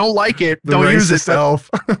if you don't like it, don't use it." Elf.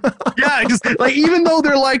 Yeah, because like even though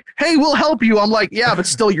they're like, "Hey, we'll help you," I'm like, "Yeah, but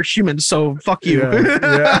still, you're human, so fuck you."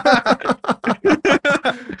 Yeah.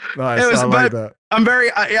 Nice. I like that. I'm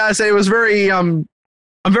very, I say it was very.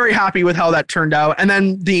 I'm very happy with how that turned out, and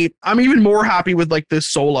then I'm even more happy with like this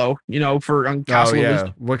solo, you know, for Castle of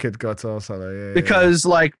Wisdom. Wicked guitar solo, because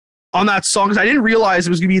like on that song, because I didn't realize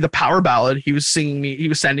it was gonna be the power ballad he was sending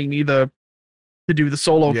me to do the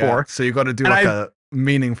solo for. So you got to do a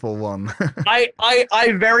meaningful one.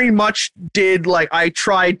 I very much did, like I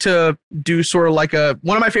tried to do sort of like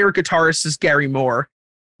one of my favorite guitarists is Gary Moore.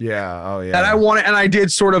 Yeah. Oh yeah. And I did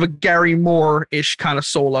sort of a Gary Moore-ish kind of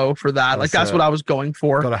solo for that. Like that's what I was going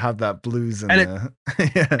for. Gotta have that blues in there.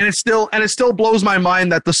 And it still blows my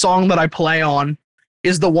mind that the song that I play on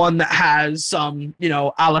is the one that has you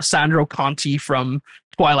know, Alessandro Conti from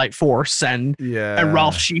Twilight Force and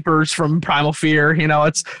Ralph Sheepers from Primal Fear. You know,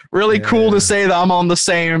 it's really cool to say that I'm on the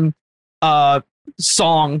same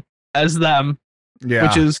song as them. Yeah.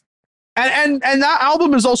 Which is and that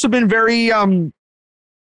album has also been very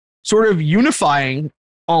sort of unifying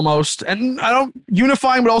almost, and I don't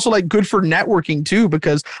unifying, but also like good for networking too,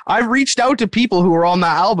 because I've reached out to people who are on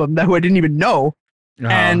that album who I didn't even know,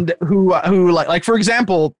 and who like for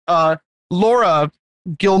example, Laura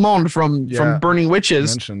Gilmond from Burning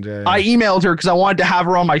Witches. Mentioned, I emailed her because I wanted to have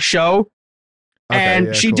her on my show.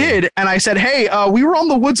 And she did, and I said, "Hey, we were on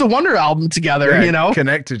the Woods of Wonder album together, you know."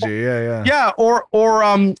 Connected you, yeah. Or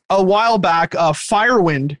a while back,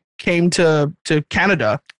 Firewind came to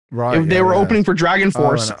Canada. Right. They were opening for Dragon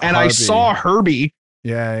Force, and I saw Herbie.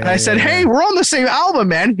 And I said, "Hey, we're on the same album,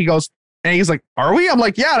 man." He goes, and he's like, "Are we?" I'm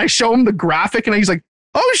like, "Yeah." And I show him the graphic, and he's like,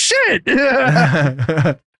 "Oh shit!"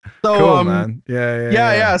 So, cool, man.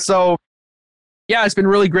 Yeah. So, yeah, it's been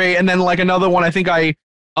really great. And then like another one, I think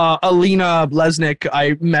Alina Lesnick,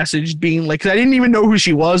 I messaged being like, 'cause I didn't even know who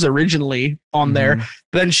she was originally on there.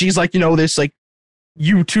 Then she's like, this like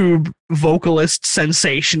YouTube vocalist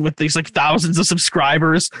sensation with these like thousands of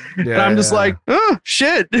subscribers. And I'm just like, oh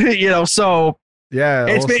shit, so yeah,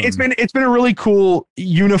 it's been a really cool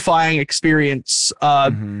unifying experience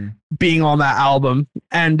being on that album.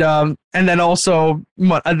 And then also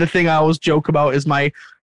the thing I always joke about is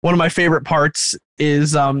one of my favorite parts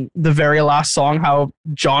is the very last song, how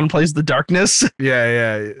John plays the darkness.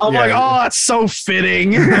 I'm like, oh, that's so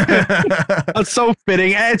fitting. That's so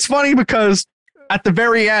fitting. And it's funny because at the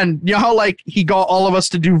very end, you know how like he got all of us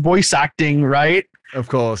to do voice acting, right? Of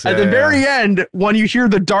course. At the very end, when you hear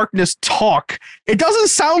the darkness talk, it doesn't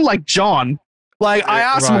sound like John. Like I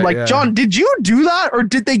asked him, like, John, did you do that, or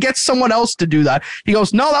did they get someone else to do that? He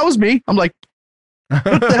goes, no, that was me. I'm like,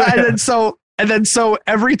 and then so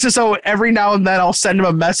every now and then I'll send him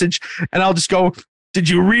a message and I'll just go, did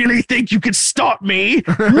you really think you could stop me?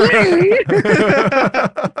 Me?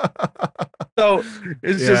 So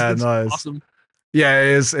it's just nice. Awesome. Yeah,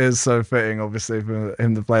 it is so fitting, obviously, for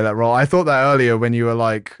him to play that role. I thought that earlier when you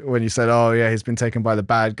said, oh yeah, he's been taken by the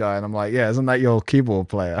bad guy, and I'm like, yeah, isn't that your keyboard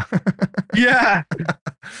player? Yeah.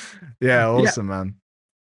 Yeah, awesome, man.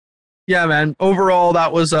 Yeah, man. Overall,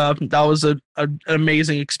 that was an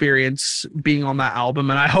amazing experience being on that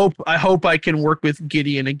album, and I hope I can work with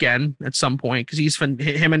Gideon again at some point, because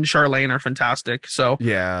him and Charlene are fantastic. So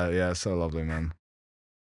yeah, so lovely, man.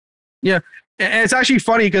 Yeah, and it's actually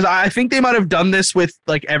funny because I think they might have done this with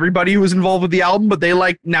like everybody who was involved with the album, but they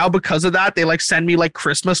like now because of that they like send me like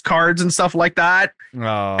Christmas cards and stuff like that.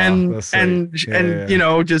 Oh, and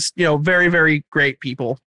just very, very great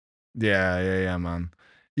people. Yeah, man.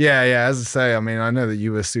 Yeah, as I say, I mean, I know that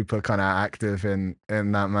you were super kind of active in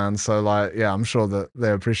that, man. So like, yeah, I'm sure that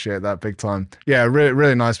they appreciate that big time. Yeah, really,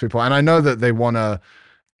 really nice people, and I know that they want to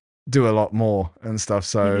do a lot more and stuff.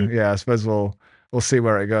 So yeah, I suppose we'll see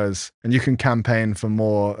where it goes, and you can campaign for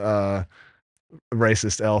more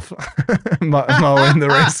racist elf, Marwin the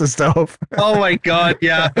racist elf. Oh my god,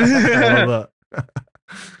 yeah. I love that.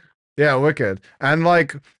 Yeah, wicked. And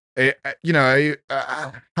like,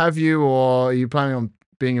 have you, or are you planning on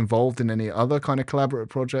being involved in any other kind of collaborative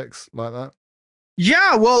projects like that?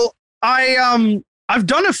 Yeah, well, I've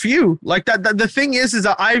done a few like that. The thing is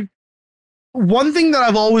that one thing that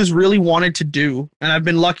I've always really wanted to do, and I've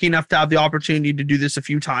been lucky enough to have the opportunity to do this a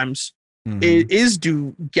few times, is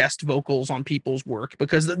do guest vocals on people's work,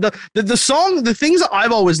 because the things that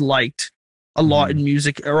I've always liked a lot in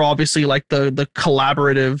music are obviously like the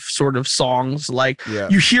collaborative sort of songs. Like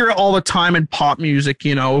you hear it all the time in pop music,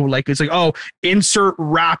 like it's like, oh, insert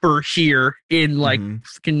rapper here in like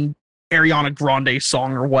fucking Ariana Grande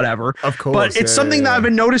song or whatever. Of course. But it's something that I've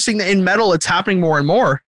been noticing that in metal, it's happening more and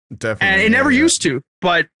more. Definitely. And it never used to,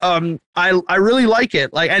 but I really like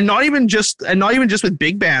it. Like, and not even just with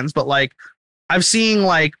big bands, but like I've seen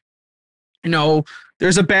like,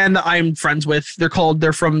 there's a band that I'm friends with. They're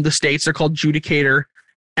from the States. They're called Judicator,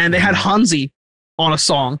 and they had Hansi on a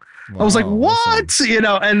song. Wow, I was like, what?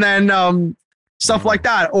 awesome. And then stuff like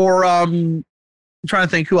that. Or I'm trying to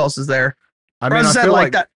think who else is there. I mean, I feel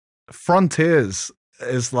like that. Frontiers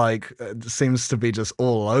is like seems to be just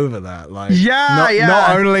all over that. Like,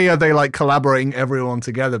 not only are they like collaborating everyone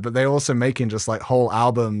together, but they're also making just like whole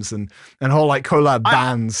albums and whole like collab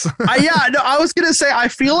bands. I was gonna say, I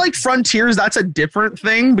feel like Frontiers, that's a different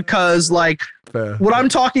thing, because like what I'm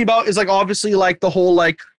talking about is like obviously like the whole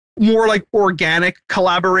like more like organic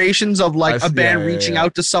collaborations of like a band reaching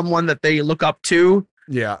out to someone that they look up to.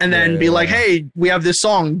 And then be like, hey, we have this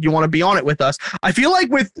song. Do you want to be on it with us? I feel like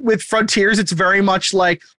with Frontiers, it's very much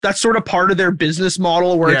like that's sort of part of their business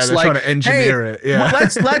model, where it's like, trying to engineer it. Yeah.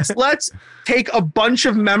 let's take a bunch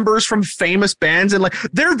of members from famous bands, and like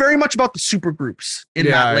they're very much about the super groups in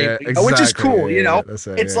that label, exactly. Which is cool.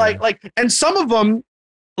 It's like, and some of them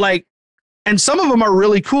are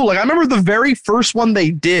really cool. Like I remember the very first one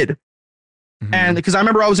they did, and because I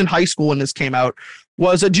remember I was in high school when this came out,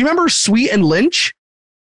 was do you remember Sweet and Lynch?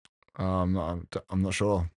 I'm not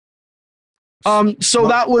sure. So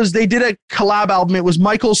that was, they did a collab album. It was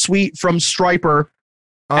Michael Sweet from Stryper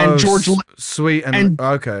and George Sweet and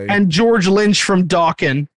okay, and George Lynch from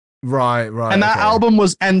Dawkins. right, And that album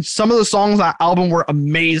was, and some of the songs on that album were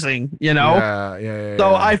amazing, you know? Yeah.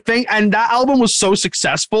 So I think, and that album was so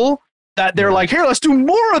successful that they're like, here, let's do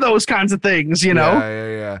more of those kinds of things, you know?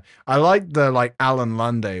 Yeah. I like the like Alan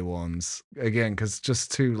Lunday ones again, because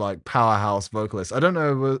just two like powerhouse vocalists. I don't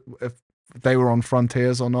know if they were on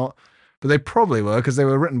Frontiers or not, but they probably were, because they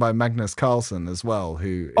were written by Magnus Carlsen as well,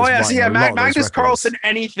 who is Magnus Carlsen,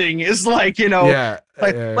 anything is like, you know,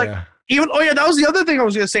 even that was the other thing I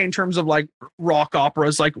was gonna say in terms of like rock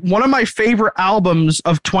operas. Like one of my favorite albums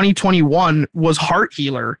of 2021 was Heart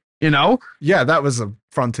Healer, you know? Yeah, that was a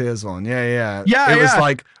Frontiers one. Yeah. It was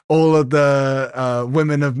like all of the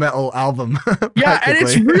Women of Metal album. Yeah, and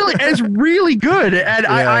it's really good. And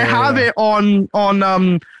I have it on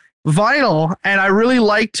vinyl, and I really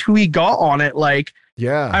liked who he got on it. Like,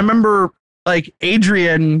 I remember like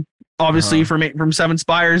Adrian, obviously from Seven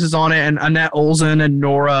Spires, is on it, and Annette Olsen and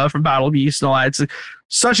Nora from Battle Beast and all that. It's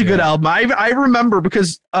such a good album. I remember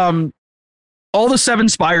because all the Seven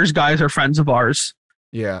Spires guys are friends of ours.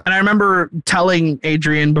 Yeah. And I remember telling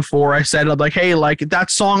Adrian before, I said, like, hey, like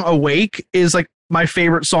that song Awake is like my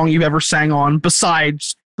favorite song you've ever sang on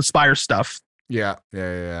besides the Spire stuff. Yeah,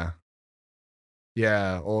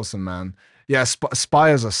 awesome, man. Yeah,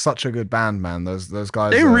 Spires are such a good band, man. Those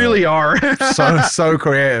guys, they really are so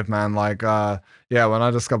creative, man. Like when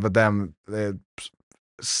I discovered them, they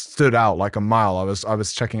stood out like a mile. I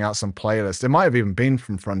was checking out some playlists. It might have even been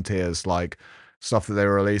from Frontiers, like stuff that they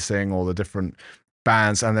were releasing, all the different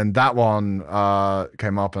bands, and then that one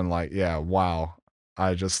came up, and like, wow.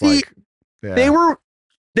 I just they were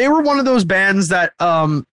one of those bands that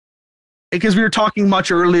because we were talking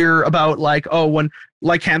much earlier about like, when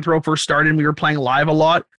Lycanthro first started and we were playing live a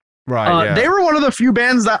lot. Right. They were one of the few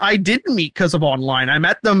bands that I didn't meet because of online. I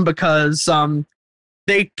met them because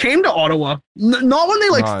they came to Ottawa. Not when they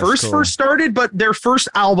first started, but their first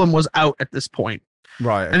album was out at this point.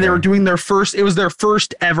 Right. And they were doing it was their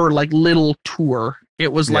first ever like little tour. It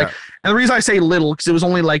was like, and the reason I say little, because it was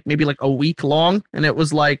only like maybe like a week long, and it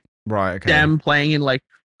was like them playing in like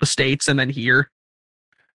the States and then here.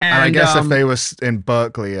 And I guess if they were in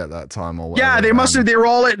Berkeley at that time or whatever. They must have. They were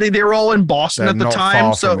all in Boston at the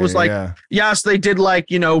time, so it was yes, they did like,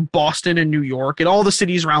 you know, Boston and New York and all the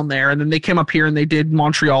cities around there, and then they came up here and they did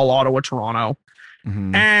Montreal, Ottawa, Toronto,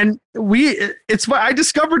 and I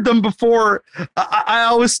discovered them before. I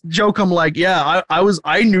always joke, I'm like,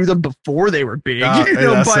 I knew them before they were big, but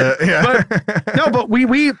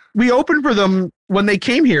we opened for them when they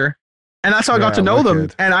came here, and that's how I got to know them,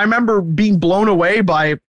 and I remember being blown away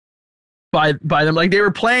by them. Like, they were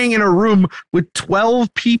playing in a room with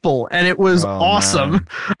 12 people, and it was awesome. Man.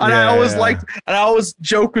 And I always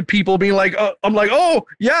joke with people being like, I'm like, oh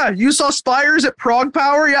yeah, you saw Spires at Prog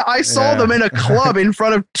Power? Yeah, I saw them in a club in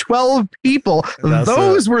front of 12 people.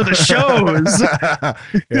 Those were the shows.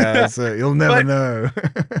 That's it. You'll never know.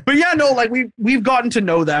 But yeah, no, like we've gotten to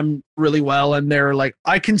know them really well, and they're like,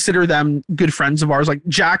 I consider them good friends of ours. Like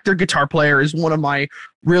Jack, their guitar player, is one of my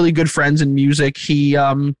really good friends in music. He's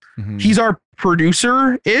our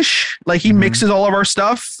producer ish. Like, he mixes all of our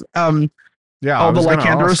stuff. All the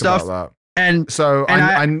Lycanthro stuff. And so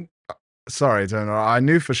I sorry, Donor, I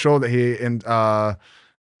knew for sure that he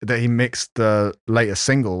mixed the latest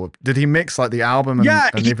single. Did he mix like the album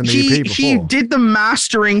and even the EP before? He did the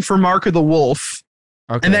mastering for Mark of the Wolf.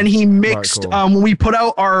 Okay. And then he mixed when we put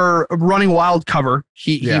out our Running Wild cover,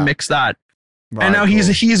 he mixed that. Right, and now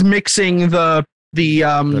he's mixing the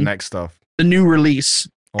next stuff, the new release.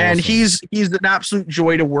 Awesome. And he's an absolute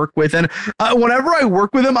joy to work with. And whenever I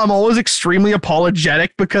work with him, I'm always extremely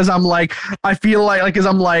apologetic, because I'm like, I feel like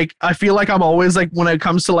I'm always like, when it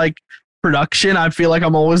comes to like production, I feel like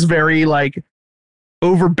I'm always very like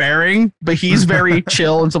overbearing, but he's very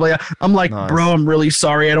chill and stuff like that. I'm like, bro, I'm really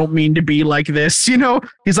sorry. I don't mean to be like this, you know?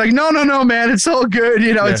 He's like, no, man, it's all good.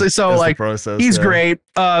 You know, it's like, so like, he's great.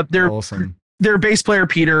 They're awesome. Their bass player,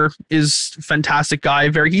 Peter, is a fantastic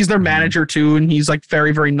guy. He's their manager too. And he's like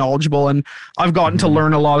very, very knowledgeable. And I've gotten to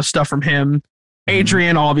learn a lot of stuff from him.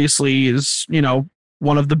 Adrian obviously is, you know,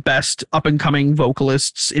 one of the best up and coming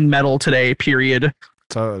vocalists in metal today, period.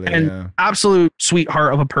 Totally. And absolute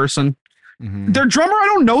sweetheart of a person. Their drummer, I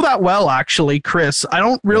don't know that well, actually, Chris. I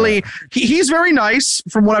don't really, he's very nice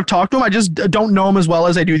from what I've talked to him. I just don't know him as well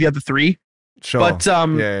as I do the other three. Sure. But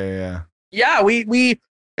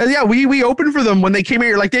we opened for them when they came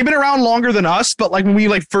here. Like, they've been around longer than us, but like when we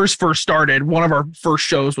like first started, one of our first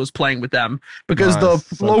shows was playing with them, because the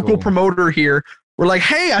local promoter here were like,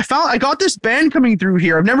 hey, I got this band coming through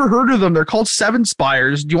here. I've never heard of them. They're called Seven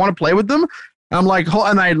Spires. Do you want to play with them? And I'm like,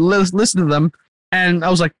 and I listened to them. And I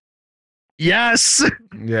was like, yes,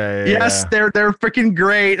 yes, they're freaking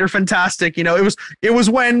great. They're fantastic. You know, it was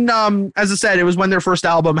when, as I said, it was when their first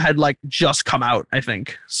album had like just come out, I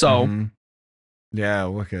think. So yeah,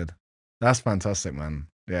 wicked. That's fantastic, man.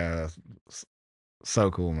 Yeah,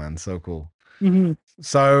 so cool, man. So cool.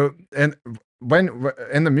 So, when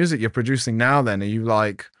in the music you're producing now, then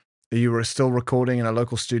are you still recording in a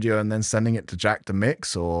local studio and then sending it to Jack to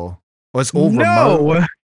mix, or it's all remote?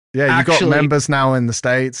 Yeah, you got members now in the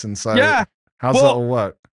States, and so how's that all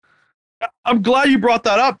work? I'm glad you brought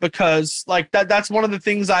that up, because like that's one of the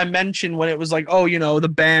things I mentioned when it was like, oh, you know, the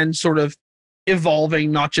band sort of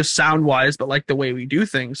evolving, not just sound wise, but like the way we do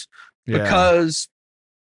things. Because,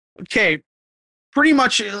 okay, pretty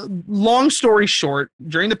much, long story short,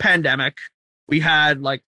 during the pandemic, we had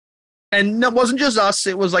like, and it wasn't just us,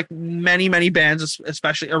 it was like many bands,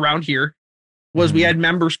 especially around here, was we had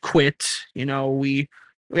members quit. You know, we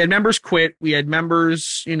had members quit, we had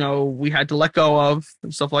members, you know, we had to let go of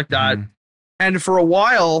and stuff like that. And for a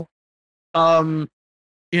while,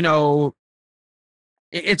 you know,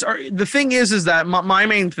 it's the thing is that my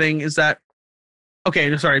main thing is that,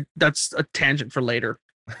 okay, sorry, that's a tangent for later.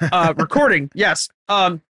 Recording, yes.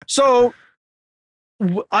 So,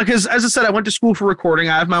 because as I said, I went to school for recording.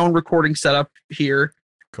 I have my own recording setup here.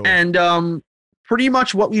 Cool. And pretty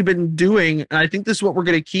much what we've been doing, and I think this is what we're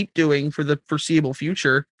going to keep doing for the foreseeable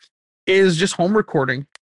future, is just home recording,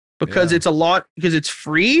 because it's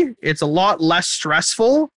free, it's a lot less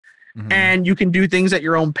stressful, and you can do things at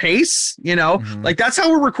your own pace, you know. Like that's how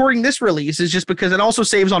we're recording this release, is just because it also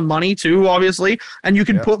saves on money too, obviously, and you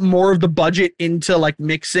can put more of the budget into like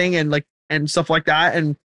mixing and stuff like that,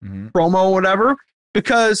 and promo or whatever,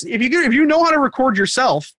 because if you know how to record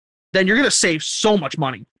yourself, then you're gonna save so much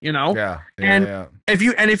money, you know.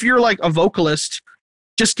 If you're like a vocalist,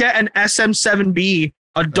 just get an SM7B,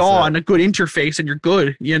 a DAW, and a good interface, and you're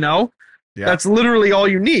good, you know. That's literally all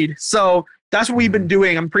you need. So that's what we've been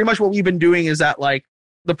doing. And pretty much what we've been doing is that like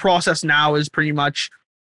the process now is pretty much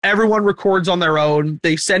everyone records on their own.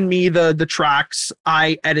 They send me the tracks,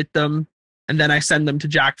 I edit them, and then I send them to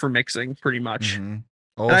Jack for mixing, pretty much.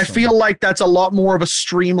 Awesome. And I feel like that's a lot more of a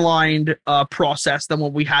streamlined process than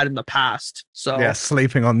what we had in the past. So yeah,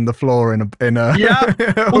 sleeping on the floor in a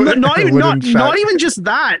well, not even just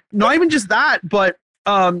that, but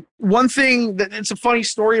one thing that it's a funny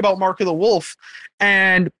story about Mark of the Wolf,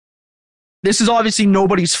 and this is obviously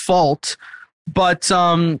nobody's fault, but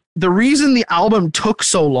the reason the album took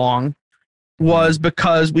so long was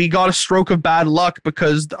because we got a stroke of bad luck,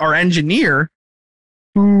 because our engineer,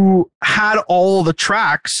 who had all the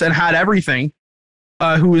tracks and had everything,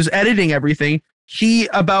 who was editing everything, he,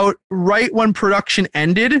 about right when production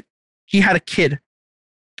ended, he had a kid.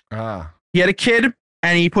 He had a kid,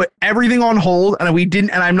 and he put everything on hold, and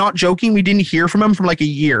and I'm not joking, we didn't hear from him for like a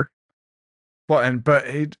year. What? But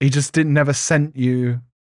he just never sent you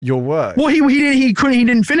your work. Well, he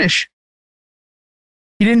didn't finish.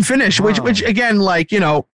 He didn't finish, which again, like, you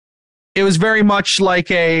know, it was very much like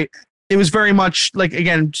again,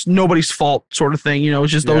 it's nobody's fault sort of thing, you know.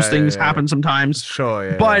 It's just those things happen sometimes.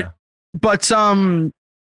 Sure, but so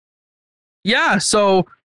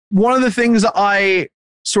one of the things that I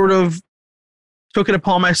sort of took it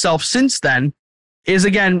upon myself since then is,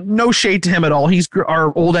 again, no shade to him at all.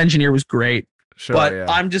 Our old engineer was great. Sure, but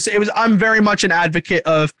I'm very much an advocate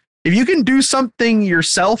of, if you can do something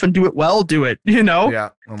yourself and do it well, do it, you know? Yeah.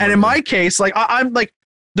 And in my case, like I'm like,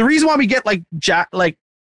 the reason why we get like Jack, like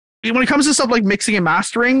when it comes to stuff like mixing and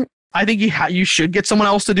mastering, I think you should get someone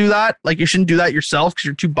else to do that. Like you shouldn't do that yourself because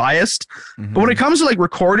you're too biased. But when it comes to like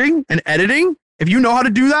recording and editing, if you know how to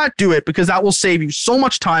do that, do it, because that will save you so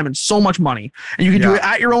much time and so much money. And you can do it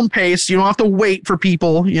at your own pace. You don't have to wait for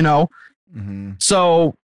people, you know?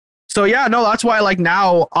 So yeah, no, that's why like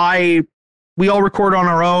now we all record on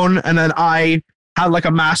our own, and then I have like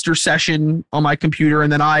a master session on my computer,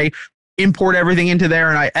 and then I import everything into there,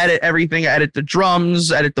 and I edit everything. I edit the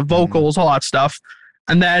drums, edit the vocals, all that stuff.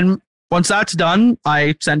 And then once that's done,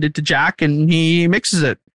 I send it to Jack, and he mixes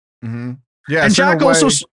it. Yeah. And Jack also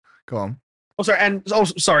go on. Oh,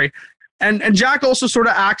 sorry. And Jack also sort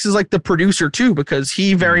of acts as like the producer too, because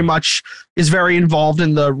he very much is very involved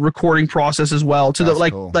in the recording process as well.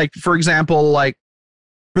 Like for example, like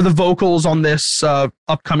for the vocals on this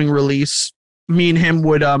upcoming release, me and him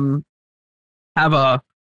would have a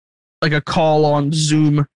call on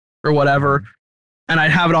Zoom or whatever, and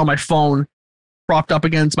I'd have it on my phone propped up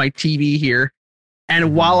against my TV here.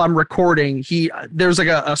 And while I'm recording, there's like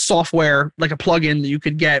a software, like a plugin that you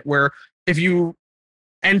could get where if you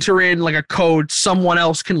enter in like a code, someone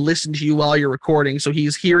else can listen to you while you're recording. So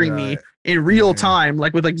he's hearing me in real time,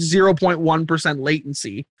 like with like 0.1%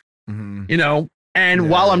 latency, you know, and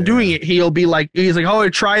while I'm doing it, he'll be like, he's like, oh,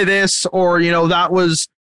 try this, or, you know, that was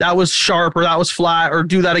sharp, or that was flat, or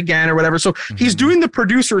do that again, or whatever. So he's doing the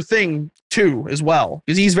producer thing too, as well,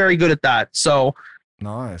 because he's very good at that. So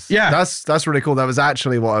nice. Yeah. That's really cool. That was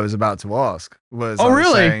actually what I was about to ask.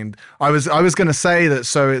 Really? I was going to say that,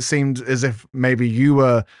 so it seemed as if maybe you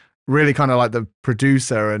were really kind of like the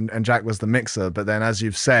producer and Jack was the mixer, but then as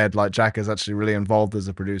you've said, like Jack is actually really involved as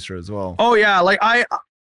a producer as well. Oh yeah, like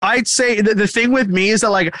I'd say the thing with me is that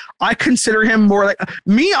like I consider him more like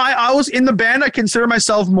me. I was in the band. I consider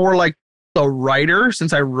myself more like the writer,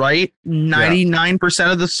 since I write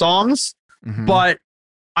 99% of the songs, but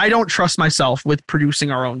I don't trust myself with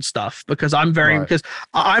producing our own stuff because I'm very one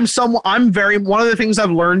of the things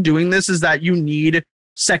I've learned doing this is that you need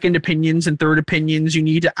second opinions and third opinions. You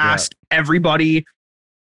need to ask everyone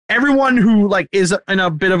who like is in a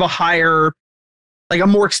bit of a higher, like a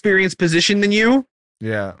more experienced position than you.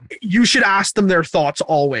 Yeah. You should ask them their thoughts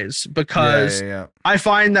always, because I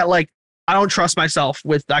find that like I don't trust myself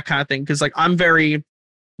with that kind of thing, because like I'm very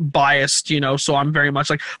biased, you know, so I'm very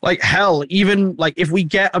much like hell, even like if we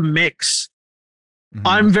get a mix,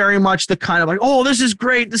 I'm very much the kind of like, oh, this is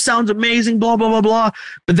great, this sounds amazing, blah blah blah blah,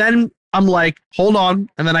 but then I'm like, hold on,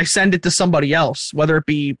 and then I send it to somebody else, whether it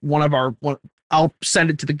be I'll send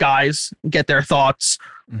it to the guys, get their thoughts,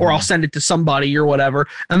 or I'll send it to somebody or whatever,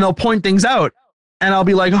 and they'll point things out, and I'll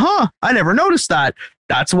be like, I never noticed that.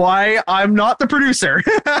 That's why I'm not the producer.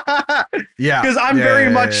 Because I'm very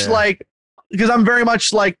much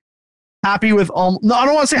like happy with no, I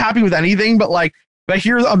don't want to say happy with anything, but like if I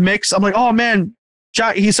hear a mix, I'm like, oh man,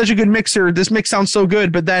 Jack, he's such a good mixer. This mix sounds so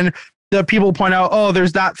good. But then the people point out, oh,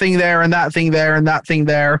 there's that thing there and that thing there and that thing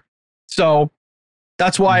there. So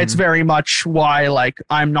that's why it's very much why like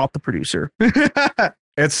I'm not the producer.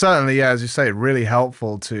 It's certainly, as you say, really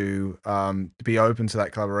helpful to be open to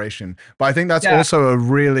that collaboration. But I think that's also a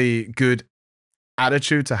really good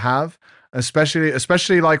attitude to have,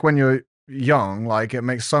 especially like when you're young. Like it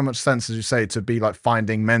makes so much sense, as you say, to be like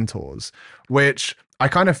finding mentors, which I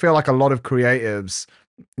kind of feel like a lot of creatives,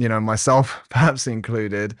 you know, myself perhaps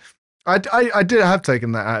included, I did have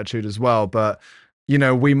taken that attitude as well. But you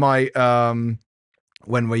know, we might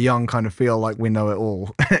when we're young kind of feel like we know it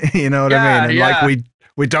all. You know what I mean? And like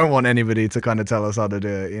we don't want anybody to kind of tell us how to do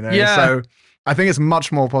it, you know? So I think it's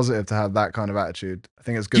much more positive to have that kind of attitude. I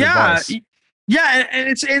think it's good advice. Yeah, and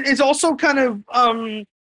it's also kind of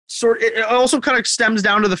it also kind of stems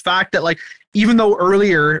down to the fact that like, even though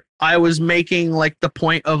earlier I was making like the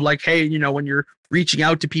point of like, hey, you know, when you're reaching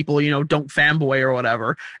out to people, you know, don't fanboy or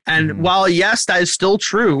whatever. And while yes, that is still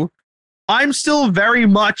true, I'm still very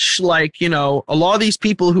much like, you know, a lot of these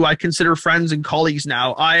people who I consider friends and colleagues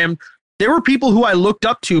now, there were people who I looked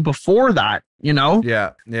up to before that, you know?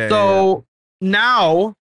 So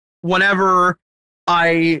now whenever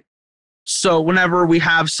we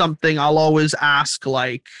have something, I'll always ask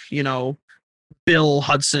like, you know, Bill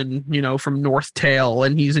Hudson, you know, from North Tail,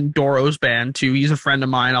 and he's in Doro's band too. He's a friend of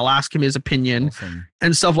mine. I'll ask him his opinion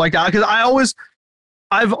and stuff like that. Because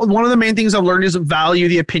one of the main things I've learned is value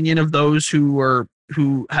the opinion of those who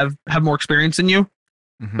have more experience than you.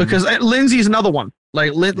 Because Lindsay's another one.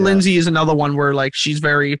 Like Lindsay is another one where like she's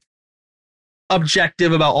very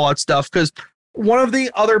objective about all that stuff. Because one of the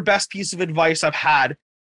other best piece of advice I've had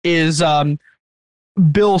is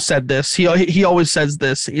Bill said this. He always says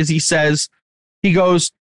this. He says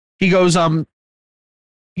this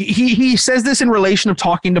in relation of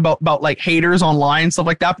talking about like haters online, stuff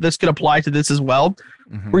like that, but this could apply to this as well.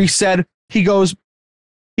 Where he's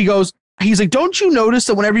like, don't you notice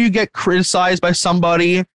that whenever you get criticized by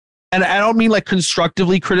somebody, and I don't mean like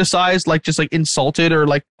constructively criticized, like just like insulted or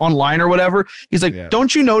like online or whatever. He's like,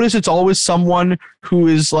 don't you notice it's always someone who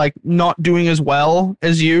is like not doing as well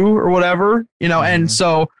as you or whatever, you know? And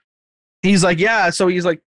so he's like, so he's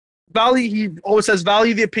like, he always says,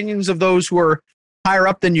 value the opinions of those who are higher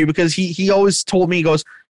up than you, because he always told me,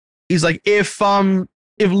 he's like, if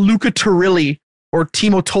Luca Turilli or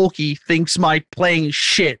Timo Tolkki thinks my playing is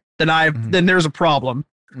shit, then there's a problem.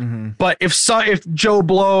 But if Joe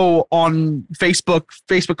Blow on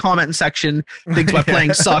Facebook comment section thinks my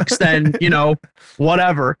playing sucks, then you know,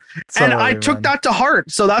 whatever. And I took that to heart.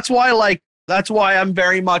 So that's why I'm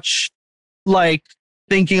very much like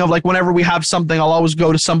thinking of like, whenever we have something, I'll always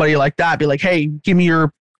go to somebody like that, be like, hey, give me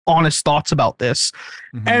your honest thoughts about this.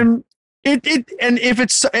 And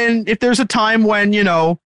if there's a time when, you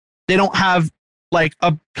know, they don't have like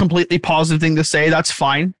a completely positive thing to say, that's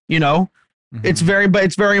fine, you know. it's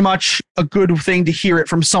very much a good thing to hear it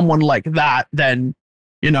from someone like that than,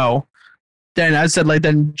 then as I said, like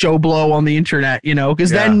then Joe Blow on the internet,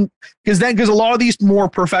 because a lot of these more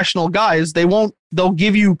professional guys, they'll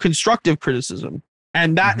give you constructive criticism,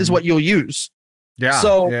 and that is what you'll use. Yeah.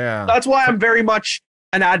 So that's why I'm very much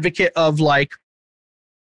an advocate of like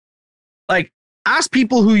ask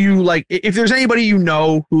people who you like. If there's anybody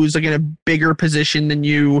who's like in a bigger position than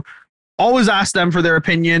you, always ask them for their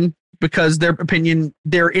opinion, because they're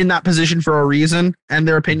in that position for a reason, and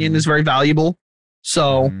their opinion is very valuable.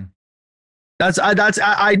 So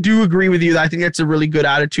I do agree with you. That I think that's a really good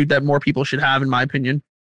attitude that more people should have, in my opinion.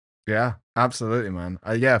 Yeah, absolutely, man.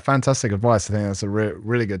 Fantastic advice. I think that's a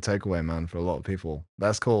really good takeaway, man, for a lot of people.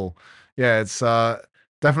 That's cool. Yeah, it's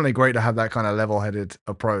definitely great to have that kind of level-headed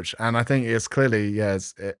approach, and I think it's clearly,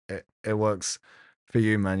 it works for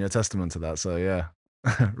you, man. You're a testament to that. So yeah,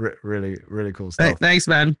 really, really cool stuff. Thanks,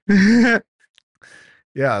 man.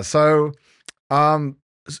 Yeah. So,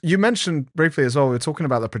 you mentioned briefly as well, we were talking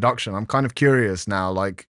about the production. I'm kind of curious now,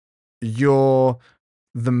 like, you're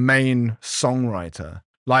the main songwriter.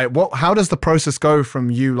 Like, how does the process go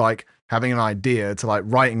from you like having an idea to like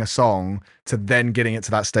writing a song to then getting it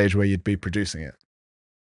to that stage where you'd be producing it?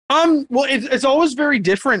 Well, it's always very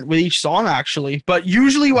different with each song, actually. But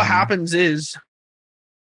usually what happens is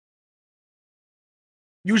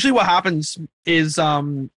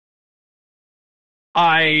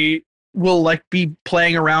I will like be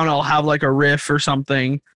playing around. I'll have like a riff or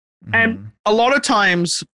something. And a lot of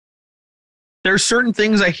times there's certain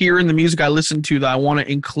things I hear in the music I listen to that I want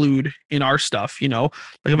to include in our stuff, like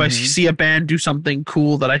if I see a band do something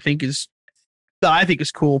cool that I think is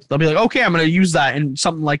cool, they'll be like, okay, I'm going to use that in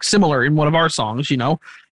something like similar in one of our songs,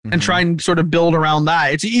 and try and sort of build around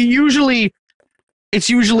that. It's usually,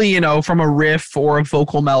 from a riff or a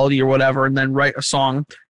vocal melody or whatever, and then write a song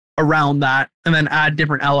around that, and then add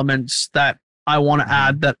different elements that I want to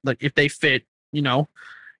add that, like, if they fit,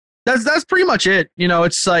 that's pretty much it.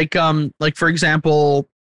 It's like for example,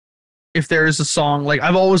 if there's a song, like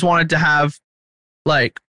I've always wanted to have,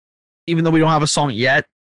 like, even though we don't have a song yet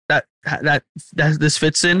that this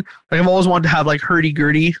fits in, like I've always wanted to have like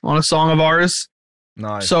hurdy-gurdy on a song of ours.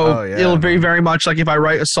 Nice. So it'll very, very much like if I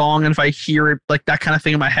write a song and if I hear it, like that kind of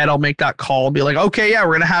thing in my head, I'll make that call and be like, okay, yeah,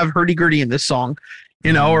 we're going to have hurdy-gurdy in this song,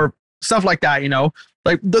 or stuff like that,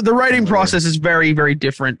 like the writing process is very, very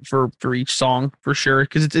different for each song, for sure.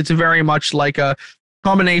 Cause it's very much like a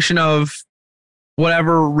combination of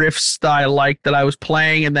whatever riffs that I liked that I was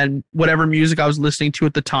playing, and then whatever music I was listening to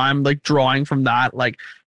at the time, like drawing from that, like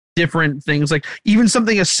different things, like even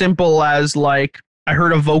something as simple as like, I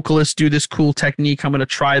heard a vocalist do this cool technique, I'm going to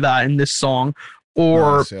try that in this song,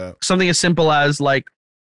 or something as simple as like,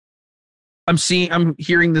 I'm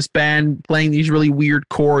hearing this band playing these really weird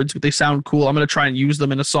chords, but they sound cool. I'm going to try and use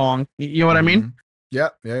them in a song. You know what I mean? Yeah.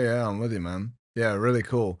 I'm with you, man. Yeah, really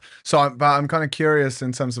cool. So, I'm kind of curious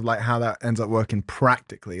in terms of like how that ends up working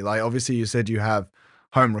practically. Like, obviously you said you have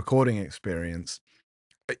home recording experience.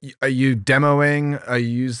 Are you demoing? Are you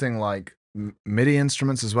using like MIDI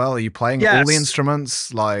instruments as well? Are you playing all the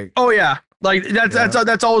instruments? Like, oh yeah, like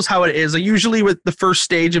that's always how it is. Like usually with the first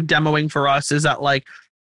stage of demoing for us is that like,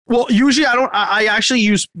 well, usually I actually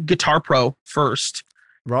use Guitar Pro first.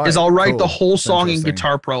 Right. Is I'll write the whole song in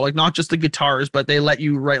Guitar Pro, like not just the guitars, but they let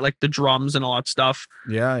you write like the drums and all that stuff.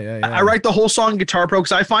 Yeah. I write the whole song in Guitar Pro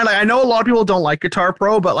because I find, like, I know a lot of people don't like Guitar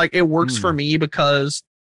Pro, but like it works for me because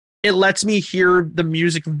it lets me hear the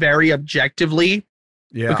music very objectively.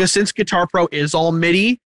 Yeah. Because since Guitar Pro is all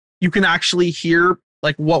MIDI, you can actually hear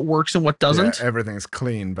like what works and what doesn't. Yeah, everything's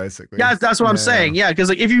clean, basically. Yeah, that's what I'm saying. Yeah, because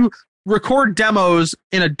like if you record demos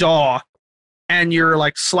in a DAW and you're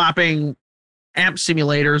like slapping amp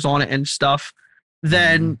simulators on it and stuff,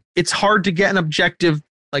 then it's hard to get an objective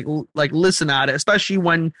like listen at it, especially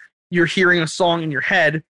when you're hearing a song in your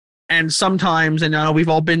head. And sometimes, and I know we've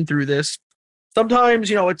all been through this, sometimes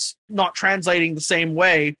it's not translating the same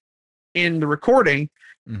way in the recording,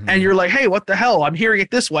 and you're like, hey, what the hell, I'm hearing it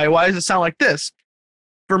this way, why does it sound like this?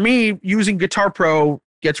 For me, using Guitar Pro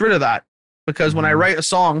gets rid of that, because when I write a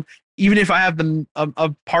song, even if I have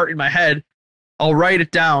a part in my head, I'll write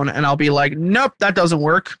it down and I'll be like, nope, that doesn't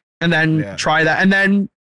work. And then try that. And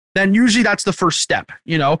then usually that's the first step,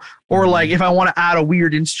 or like if I want to add a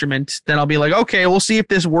weird instrument, then I'll be like, okay, we'll see if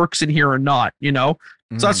this works in here or not, So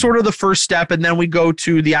that's sort of the first step. And then we go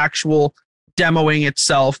to the actual demoing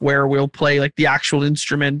itself, where we'll play like the actual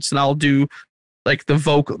instruments, and I'll do like the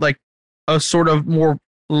vocal, like a sort of more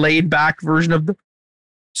laid back version of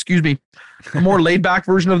a more laid back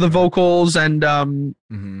version of the vocals, and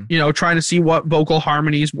trying to see what vocal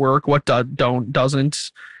harmonies work, what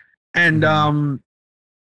doesn't, and and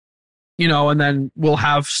then we'll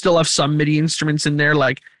still have some MIDI instruments in there.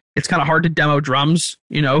 Like, it's kind of hard to demo drums,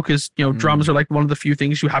 because drums are like one of the few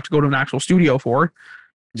things you have to go to an actual studio for.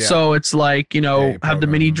 Yeah. So it's like, have the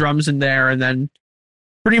mini drums in there, and then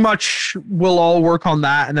pretty much we'll all work on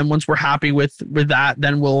that. And then once we're happy with that,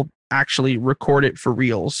 then we'll actually record it for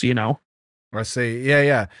reals, I see.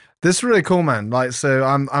 Yeah. This is really cool, man. Like, so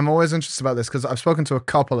I'm always interested about this because I've spoken to a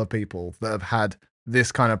couple of people that have had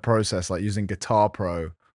this kind of process, like using Guitar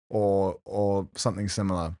Pro or something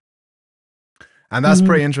similar. And that's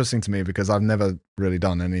pretty interesting to me because I've never really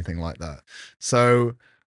done anything like that. So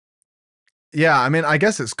yeah, I mean, I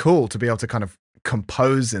guess it's cool to be able to kind of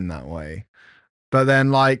compose in that way. But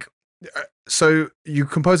then, like, so you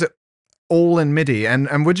compose it all in MIDI,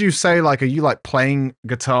 and would you say, like, are you like playing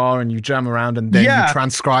guitar and you jam around and then you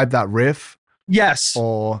transcribe that riff? Yes.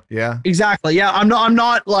 Or exactly. Yeah, I'm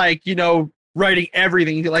not like writing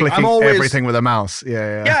everything. Like, clicking I'm always everything with a mouse.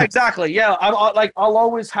 Yeah, exactly. Yeah, I'll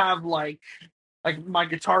always have like my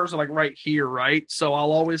guitars are like right here, right? So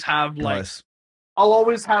I'll always have I'll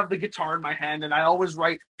always have the guitar in my hand, and I always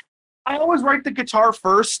write the guitar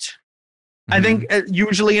first. I think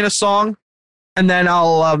usually in a song, and then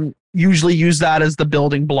I'll usually use that as the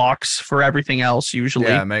building blocks for everything else.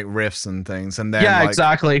 Usually, make riffs and things, and then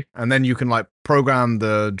exactly. And then you can like program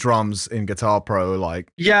the drums in Guitar Pro,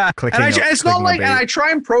 like clicking. And it's not like, and I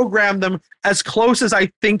try and program them as close as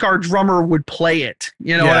I think our drummer would play it.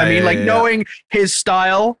 You know what I mean? Like knowing his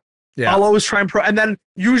style. Yeah. I'll always try and and then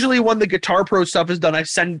usually when the Guitar Pro stuff is done, I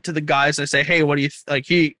send it to the guys. And I say, hey, what do you like?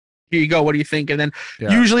 Here you go. What do you think? And then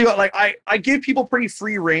usually, like, I give people pretty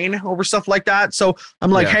free reign over stuff like that. So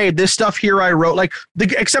I'm like, hey, this stuff here I wrote, like,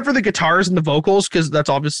 except for the guitars and the vocals, because that's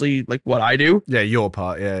obviously like what I do. Yeah, your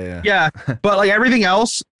part. Yeah. Yeah, but like everything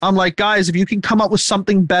else, I'm like, guys, if you can come up with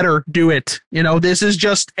something better, do it. This is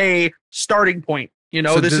just a starting point.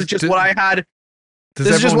 So this is just what I had.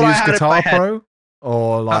 Does everyone use Guitar Pro,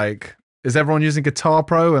 or like, is everyone using Guitar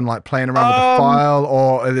Pro and like playing around with the file,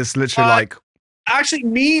 or is this literally like? Actually,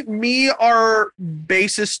 me, our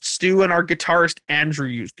bassist Stu, and our guitarist Andrew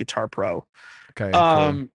use Guitar Pro. Okay.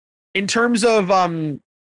 Cool. In terms of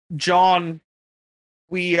John,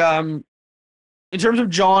 in terms of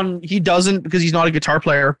John, he doesn't, because he's not a guitar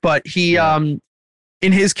player. But he, in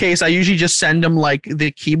his case, I usually just send him like the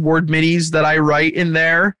keyboard midis that I write in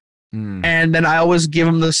there, and then I always give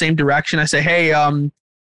him the same direction. I say, hey,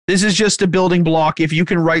 this is just a building block. If you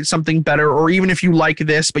can write something better, or even if you like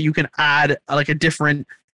this, but you can add like a different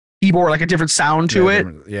keyboard, like a different sound to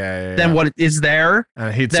it, than what is there.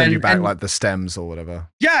 And he'd send you back like the stems or whatever.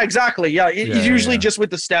 Yeah, exactly. Yeah, it's usually just with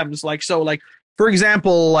the stems. Like, so, like, for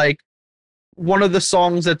example, like one of the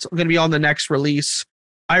songs that's going to be on the next release,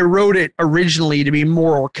 I wrote it originally to be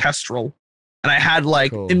more orchestral, and I had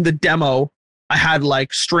like in the demo, I had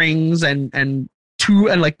like strings and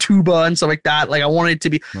like tuba and stuff like that. Like, I wanted it to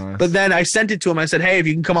be, but then I sent it to him. I said, hey, if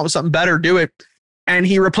you can come up with something better, do it. And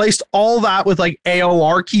he replaced all that with like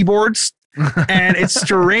AOR keyboards, and it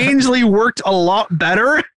strangely worked a lot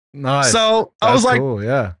better. Nice. So I was like,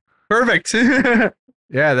 perfect.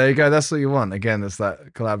 Yeah, there you go. That's what you want. Again, it's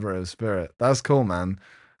that collaborative spirit. That's cool, man.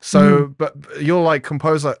 So, but you're like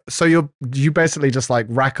composer. So you basically just like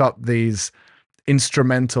rack up these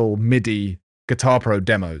instrumental MIDI Guitar Pro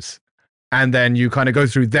demos. And then you kind of go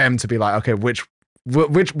through them to be like, okay,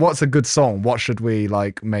 what's a good song? What should we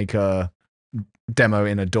like make a demo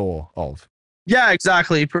in a DAW of? Yeah,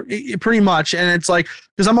 exactly. Pretty much. And it's like,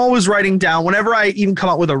 because I'm always writing down, whenever I even come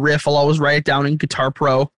up with a riff, I'll always write it down in Guitar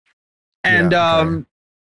Pro. And and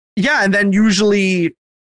then usually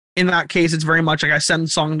in that case, it's very much like I send the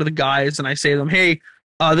song to the guys and I say to them, hey,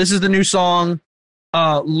 this is the new song.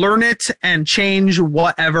 Learn it and change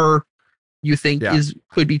whatever you think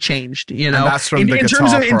could be changed, and that's from in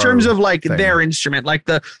terms of like thing. Their instrument, like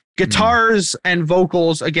the guitars and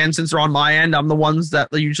vocals. Again, since they're on my end, I'm the ones that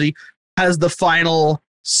usually has the final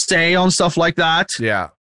say on stuff like that. Yeah.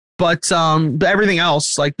 But everything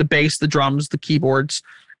else, like the bass, the drums, the keyboards,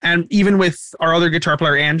 and even with our other guitar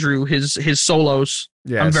player Andrew, his solos.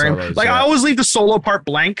 Yeah, I'm very I always leave the solo part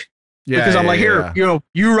blank. Yeah, because I'm like, here,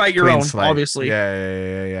 you write your own, slate. Obviously.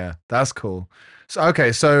 Yeah. That's cool. So,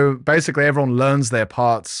 okay, so basically everyone learns their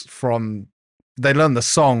parts they learn the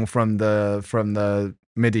song from the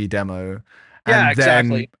MIDI demo. And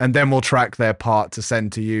exactly. And then we'll track their part to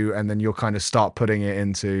send to you, and then you'll kind of start putting it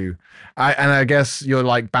into, I guess you're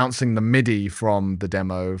like bouncing the MIDI from the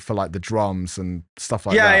demo for like the drums and stuff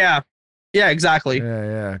like that. Yeah, exactly.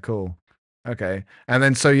 Yeah, cool. Okay. And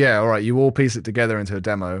then, all right, you all piece it together into a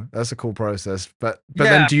demo. That's a cool process. But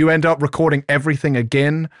then do you end up recording everything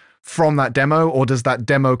again from that demo, or does that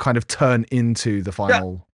demo kind of turn into the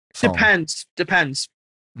final song? Depends.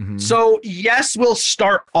 So yes, we'll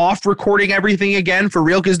start off recording everything again for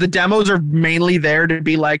real, because the demos are mainly there to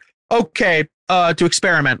be like, okay, to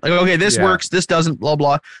experiment. Like, okay, this works, this doesn't, blah,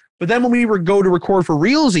 blah. But then when we go to record for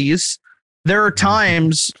realsies, there are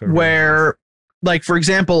times where, like, for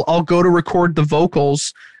example, I'll go to record the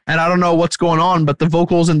vocals and I don't know what's going on, but the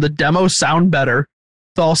vocals in the demo sound better.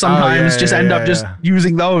 So I'll sometimes end up just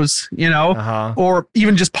using those, you know, or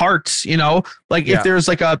even just parts, you know, like if there's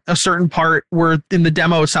like a certain part where in the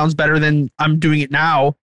demo it sounds better than I'm doing it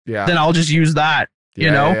now, then I'll just use that,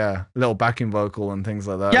 you know, little backing vocal and things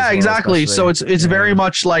like that. Yeah, exactly. So it's very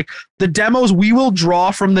much like the demos. We will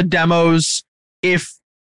draw from the demos if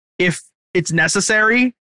it's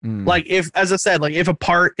necessary. Like if, as I said, like if a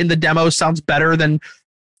part in the demo sounds better than,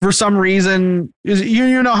 for some reason,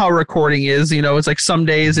 you know how recording is, you know, it's like some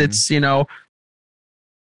days it's, you know,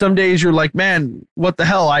 some days you're like, man, what the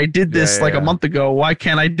hell? I did this a month ago. Why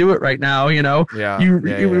can't I do it right now? You know,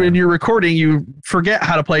 when you're recording, you forget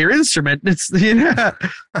how to play your instrument. It's, you know,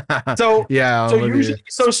 so usually,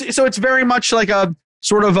 so it's very much like a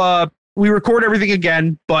sort of we record everything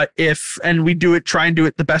again, but and we try and do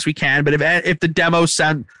it the best we can. But if the demo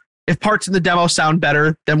if parts in the demo sound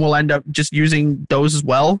better, then we'll end up just using those as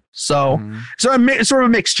well. So, sort of a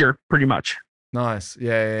mixture, pretty much. Nice.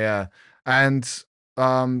 Yeah. And,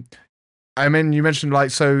 I mean, you mentioned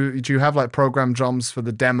like, so do you have like program drums for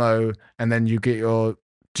the demo, and then you get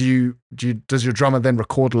does your drummer then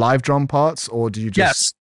record live drum parts, or do you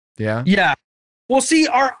just? Yes. Yeah. Well, see,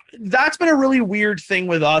 that's been a really weird thing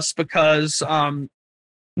with us, because,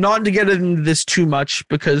 not to get into this too much,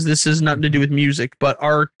 because this has nothing to do with music, but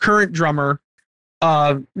our current drummer,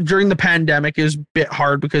 during the pandemic, is a bit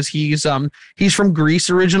hard because he's from Greece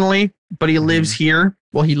originally, but he lives here.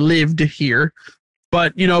 Well, he lived here,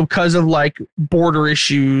 but you know, because of like border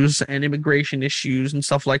issues and immigration issues and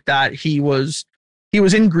stuff like that, he was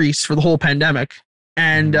in Greece for the whole pandemic,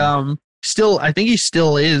 and I think he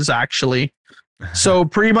still is actually. So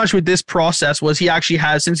pretty much with this process was he actually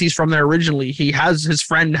has, since he's from there originally, his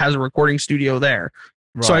friend has a recording studio there.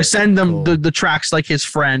 Right, so I send them the tracks like his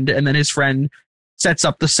friend, and then his friend sets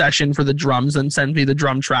up the session for the drums and sends me the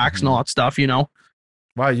drum tracks and all that stuff, you know.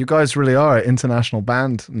 Wow, you guys really are an international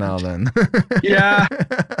band now then. Yeah.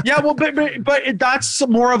 Well, but that's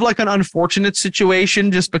more of like an unfortunate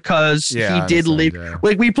situation, just because he did live,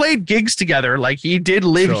 like we played gigs together, like he did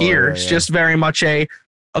live here. It's just very much a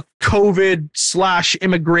COVID /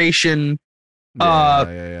 immigration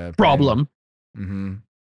problem.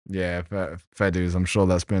 Yeah, fair dues. I'm sure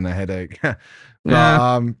that's been a headache.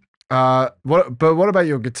 What about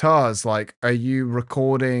your guitars? Like, are you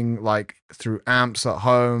recording like through amps at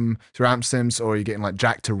home, through amp sims, or are you getting like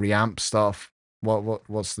jack to reamp stuff?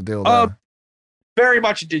 What's the deal there? Very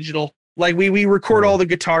much digital. Like we record all the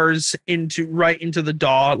guitars right into the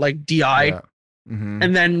DAW, like DI,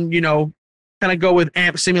 and then, you know, kind of go with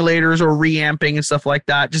amp simulators or reamping and stuff like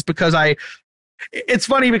that, just because it's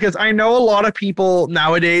funny because I know a lot of people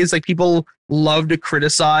nowadays, like people love to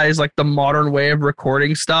criticize like the modern way of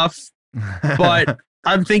recording stuff, but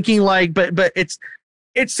I'm thinking like, but it's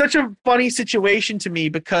such a funny situation to me,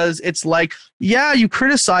 because it's like, yeah, you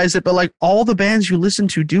criticize it, but like all the bands you listen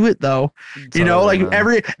to do it though, you know, like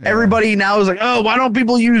everybody now is like, oh, why don't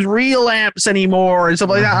people use real amps anymore and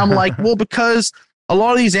stuff like that? I'm like, well, because a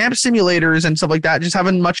lot of these amp simulators and stuff like that just have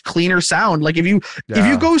a much cleaner sound. Like if you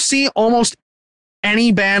go see almost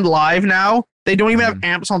any band live now, they don't even have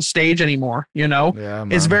amps on stage anymore, you know? Yeah,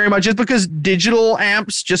 it's very much just because digital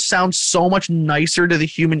amps just sound so much nicer to the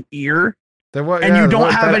human ear. You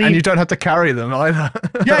don't have to carry them either.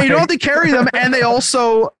 Yeah, you don't have to carry them, and they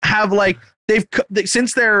also have like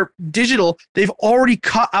since they're digital, they've already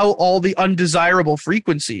cut out all the undesirable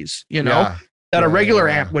frequencies, you know, that a regular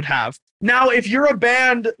amp would have. Now, if you're a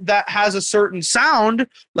band that has a certain sound,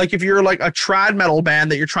 like if you're like a trad metal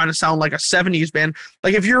band that you're trying to sound like a 70s band,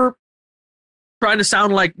 like if you're trying to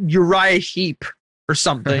sound like Uriah Heep or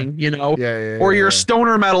something, you know, or you're a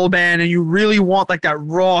stoner metal band and you really want like that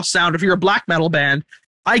raw sound. If you're a black metal band,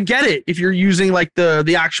 I get it if you're using like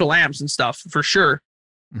the actual amps and stuff, for sure.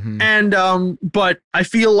 And but I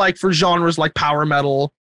feel like for genres like power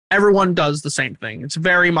metal, everyone does the same thing. It's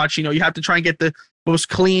very much, you know, you have to try and get the most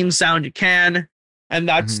clean sound you can, and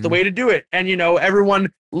that's the way to do it. And you know,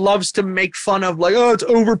 everyone loves to make fun of like, oh, it's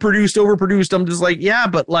overproduced. I'm just like, yeah,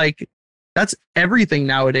 but like that's everything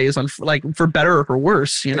nowadays, on like for better or for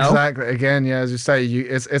worse, you know? Exactly. Again, yeah, as you say,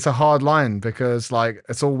 it's a hard line because like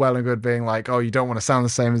it's all well and good being like, oh, you don't want to sound the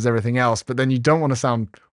same as everything else, but then you don't want to sound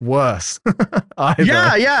worse either.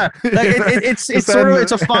 Yeah. Like it's sort of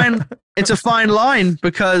it's a fine line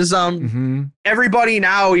because everybody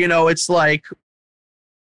now, you know, it's like,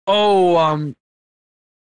 oh,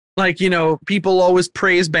 like, you know, people always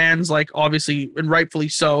praise bands like, obviously, and rightfully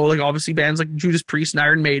so, like obviously bands like Judas Priest and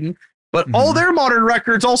Iron Maiden, but all their modern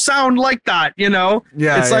records all sound like that, you know?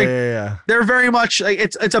 Yeah, it's like they're very much like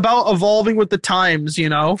it's about evolving with the times, you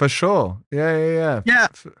know? For sure. Yeah.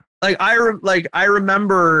 Like I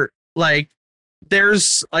remember like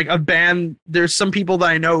there's like a band, there's some people that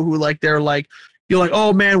I know who like they're like, you're like,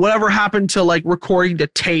 oh man, whatever happened to like recording to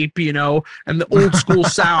tape, you know, and the old school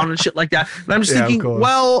sound and shit like that. And I'm just thinking,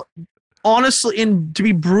 well, honestly, and to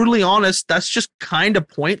be brutally honest, that's just kind of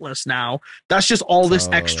pointless now. That's just all this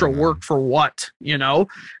extra work for what, you know?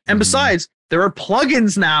 And besides, there are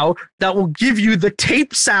plugins now that will give you the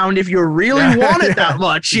tape sound if you really want it that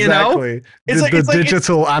much, you know? It's the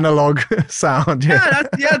digital analog sound.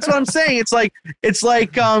 That's what I'm saying. It's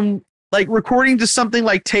like recording to something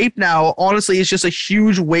like tape now, honestly, is just a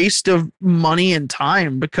huge waste of money and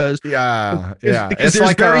time because it's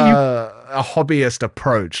like a hobbyist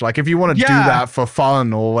approach. Like if you want to do that for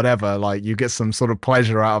fun or whatever, like you get some sort of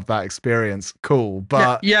pleasure out of that experience, cool,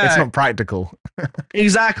 but it's not practical.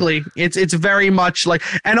 Exactly. It's very much like,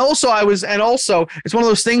 and also it's one of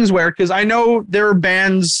those things where, because I know there are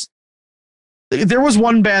bands, there was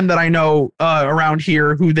one band that I know around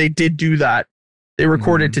here who they did do that. They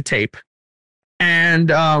recorded to tape,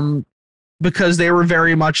 and because they were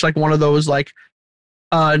very much like one of those like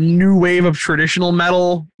new wave of traditional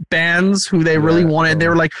metal bands who they really wanted.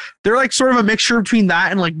 They're like sort of a mixture between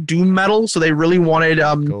that and like doom metal. So they really wanted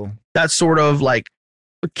that sort of like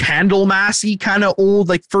Candlemassy kind of old,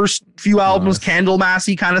 like first few albums,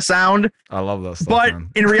 Candlemassy kind of sound. I love that stuff. But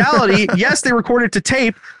in reality, yes, they recorded to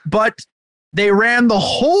tape, but they ran the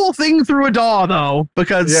whole thing through a DAW though,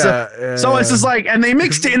 because so it's just like, and they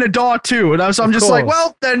mixed it in a DAW too. And so I'm just like,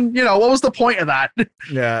 well, then, you know, what was the point of that?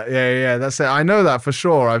 Yeah. That's it. I know that for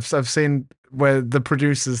sure. I've seen where the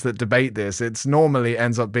producers that debate this, it's normally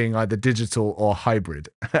ends up being either digital or hybrid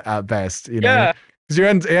at best, you know?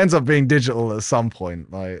 Because it ends up being digital at some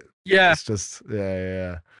point. Like, it's just,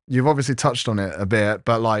 You've obviously touched on it a bit,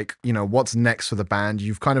 but like, you know, what's next for the band?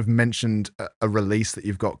 You've kind of mentioned a release that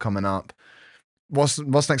you've got coming up. What's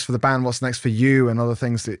next for the band? What's next for you and other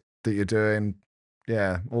things that you're doing?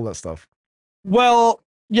 Yeah, all that stuff. Well,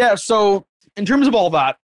 yeah. So in terms of all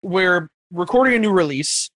that, we're recording a new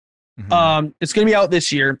release. It's going to be out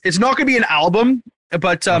this year. It's not going to be an album,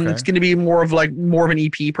 but it's going to be more of an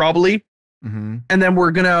EP probably. And then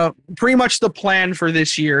we're going to pretty much the plan for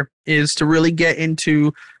this year is to really get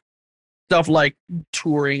into stuff like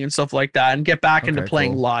touring and stuff like that and get back into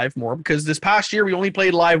playing live more, because this past year we only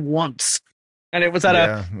played live once. And it was at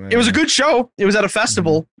it was a good show. It was at a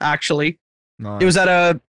festival, actually. Nice. It was at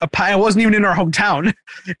it wasn't even in our hometown.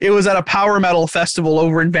 It was at a power metal festival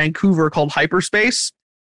over in Vancouver called Hyperspace.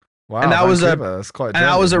 Wow, and that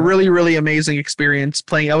Vancouver, was a really, really amazing experience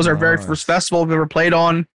playing. That was our very first festival we've ever played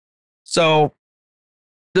on. So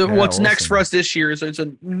what's next for us this year is it's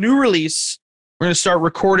a new release. We're going to start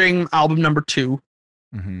recording album number 2.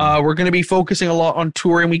 We're going to be focusing a lot on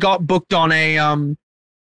touring. We got booked on a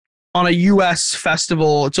US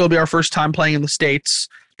festival. So it'll be our first time playing in the States.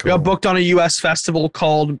 Cool. We got booked on a US festival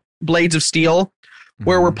called Blades of Steel,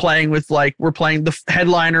 where we're playing the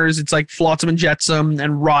headliners. It's like Flotsam and Jetsam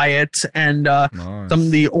and Riot and some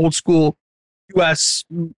of the old school US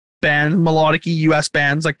band, melodic US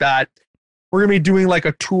bands like that. We're going to be doing like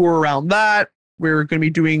a tour around that. We're going to be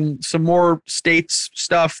doing some more States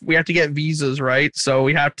stuff. We have to get visas, right? So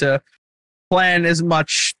we have to plan as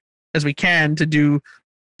much as we can to do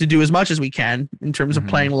as much as we can in terms of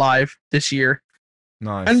playing live this year.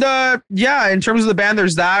 Nice. And in terms of the band,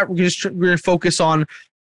 there's that. We're going to focus on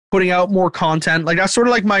putting out more content. Like that's sort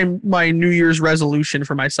of like my New Year's resolution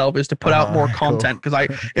for myself is to put out more content, because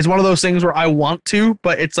it's one of those things where I want to,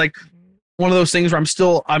 but it's like one of those things where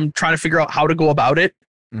I'm trying to figure out how to go about it.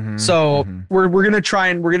 So we're going to try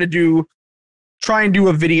and do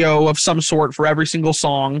a video of some sort for every single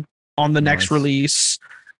song on the next release.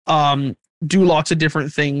 Do lots of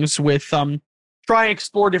different things with try and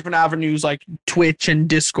explore different avenues like Twitch and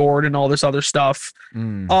Discord and all this other stuff.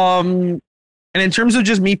 And in terms of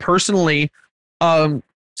just me personally,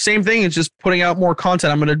 same thing. It's just putting out more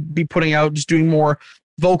content. I'm going to be putting out, just doing more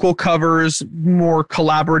vocal covers, more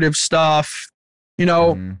collaborative stuff. You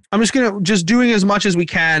know, I'm just doing as much as we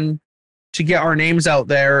can to get our names out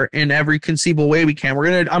there in every conceivable way we can.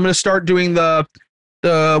 I'm gonna start doing the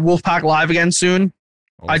Wolfpack Live again soon.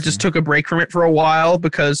 Awesome. I just took a break from it for a while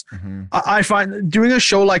because I find doing a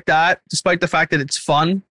show like that, despite the fact that it's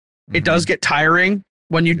fun, it does get tiring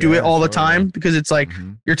when you do it all the time, because it's like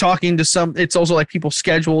you're talking to it's also like people's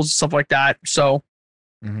schedules, stuff like that. So,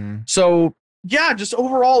 so yeah, just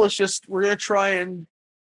overall, it's just, we're going to try and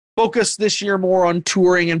focus this year more on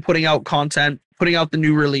touring and putting out content, putting out the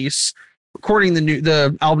new release, recording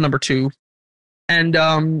the album number 2,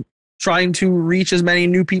 and trying to reach as many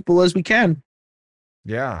new people as we can.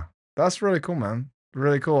 Yeah, that's really cool, man.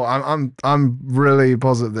 Really cool. I'm really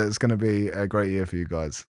positive that it's going to be a great year for you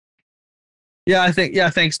guys. Yeah,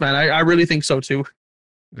 thanks, man. I really think so too.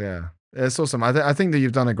 Yeah, it's awesome. I think that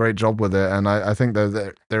you've done a great job with it, and I think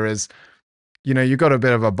that there is, you've got a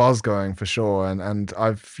bit of a buzz going for sure, and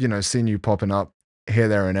I've seen you popping up here,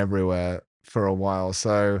 there, and everywhere for a while.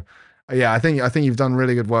 So yeah, I think you've done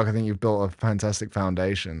really good work. I think you've built a fantastic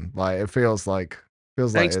foundation. Like it feels like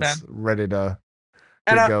Thanks, it's man. ready to.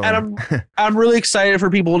 And I'm really excited for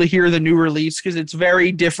people to hear the new release, because it's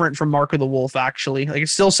very different from Mark of the Wolf. Actually, like it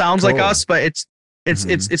still sounds like us, but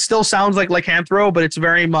it still sounds like Lycanthro, but it's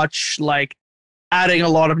very much like adding a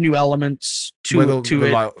lot of new elements to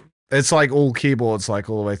it. Like, it's like all keyboards, like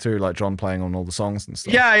all the way through, like John playing on all the songs and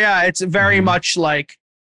stuff. Yeah, it's very much like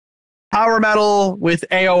power metal with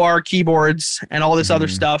AOR keyboards and all this other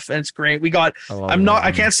stuff, and it's great. We got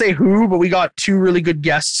I can't say who, but we got 2 really good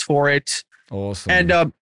guests for it. Awesome.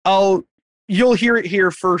 And you'll hear it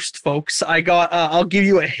here first, folks. I'll give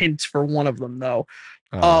you a hint for one of them though.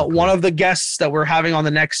 Cool. One of the guests that we're having on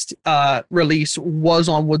the next release was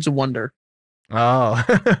on Woods of Wonder. Oh,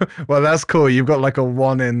 well, that's cool. You've got like a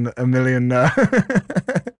 1 in a million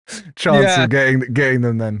chance of getting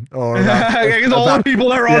them then. Or because all the people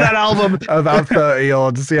that are on that album, about 30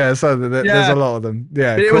 odds. Yeah, so there's a lot of them.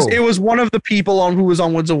 Yeah, it was one of the people who was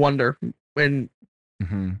on Woods of Wonder, and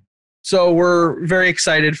so we're very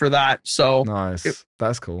excited for that. So nice.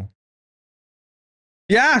 That's cool.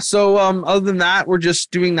 Yeah. So other than that, we're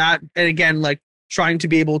just doing that, and again, like trying to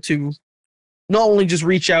be able to not only just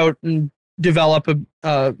reach out and develop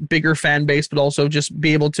a bigger fan base, but also just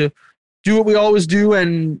be able to do what we always do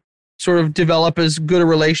and sort of develop as good a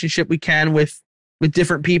relationship we can with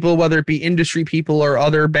different people, whether it be industry people or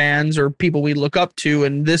other bands or people we look up to,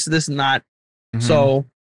 and this and that. So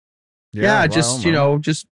just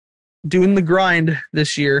just doing the grind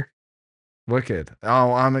this year. Wicked.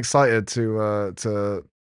 Oh, I'm excited to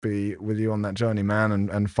be with you on that journey, man,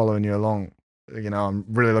 and following you along. I'm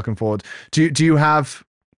really looking forward. Do you have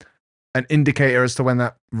an indicator as to when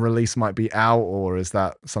that release might be out, or is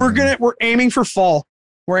that something? We're aiming for fall.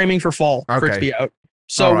 We're aiming for fall for it to be out.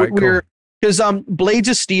 So right, we're because Blades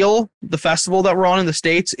of Steel, the festival that we're on in the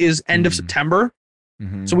States, is end of September.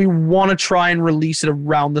 So we want to try and release it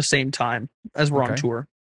around the same time as we're on tour.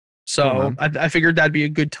 So I figured that'd be a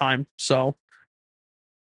good time. So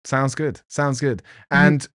sounds good.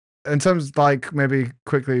 And in terms of like, maybe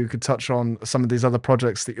quickly you could touch on some of these other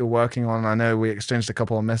projects that you're working on. I know we exchanged a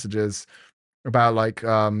couple of messages about like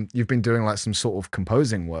you've been doing like some sort of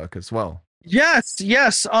composing work as well. Yes.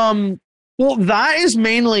 Well, that is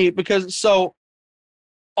mainly because, so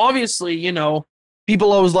obviously,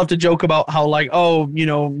 people always love to joke about how like,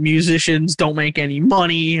 musicians don't make any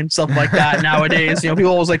money and stuff like that nowadays. People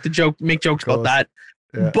always like to make jokes about that.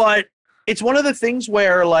 Yeah. But it's one of the things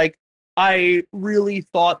where like I really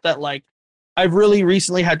thought that like I've really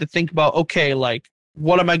recently had to think about, okay, like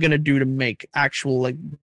what am I going to do to make actual like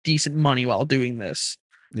decent money while doing this?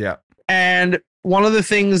 Yeah. And one of the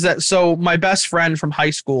things so my best friend from high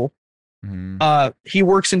school, he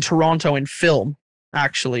works in Toronto in film,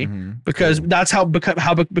 actually, because that's how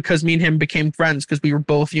because me and him became friends, because we were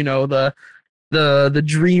both, the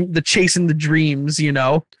chasing the dreams,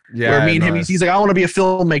 where me and him, he's like, I want to be a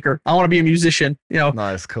filmmaker, I want to be a musician,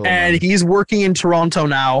 Nice, cool. And man. he's working in Toronto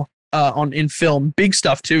now, in film, big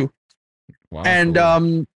stuff too. Wow, and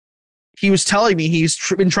cool. He was telling me he's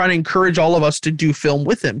been trying to encourage all of us to do film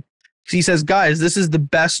with him. He says, guys, this is the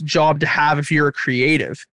best job to have if you're a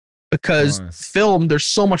creative, because film, there's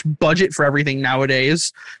so much budget for everything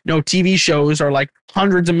nowadays. TV shows are like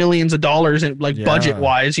hundreds of millions of dollars in like budget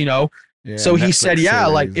wise, Yeah, so he said,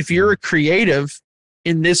 like if you're a creative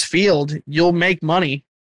in this field, you'll make money.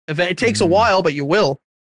 If it takes a while, but you will.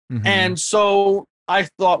 And so I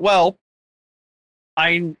thought, well,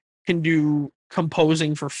 I can do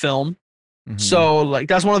composing for film. So like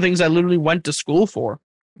that's one of the things I literally went to school for.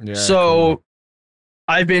 Yeah, so cool.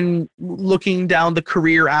 I've been looking down the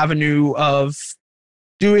career avenue of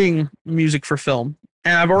doing music for film,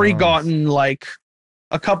 and I've already gotten like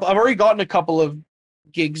I've already gotten a couple of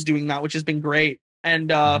gigs doing that, which has been great. And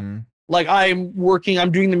like I'm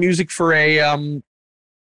doing the music for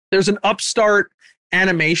there's an upstart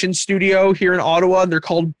animation studio here in Ottawa, and they're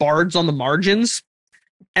called Bards on the Margins.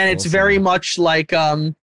 And it's very much like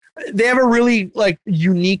they have a really like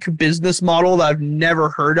unique business model that I've never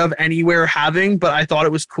heard of anywhere having, but I thought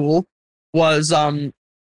it was cool. Was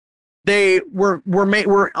they were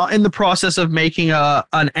in the process of making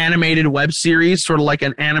an animated web series, sort of like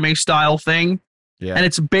an anime style thing. Yeah. And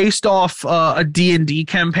it's based off a D&D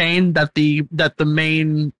campaign that the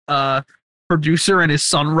main producer and his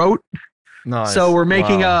son wrote. Nice. So we're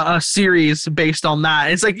making a series based on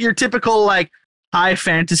that. It's like your typical like high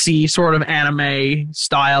fantasy sort of anime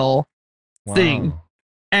style thing.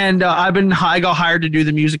 And I got hired to do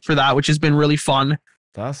the music for that, which has been really fun.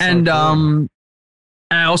 That's so cool.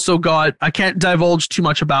 I also I can't divulge too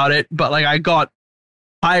much about it, but like I got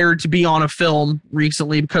hired to be on a film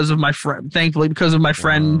recently because of my friend. Thankfully, because of my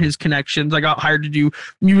friend, his connections, I got hired to do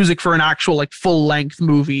music for an actual like full length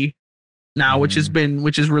movie now, which is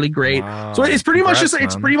really great. Wow. So it's pretty much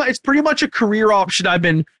it's pretty much a career option I've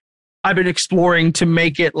been exploring to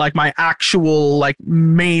make it like my actual like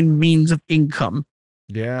main means of income.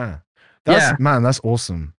 Yeah. That's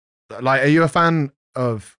awesome. Like, are you a fan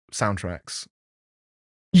of soundtracks?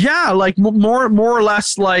 Yeah, like more or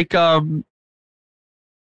less like more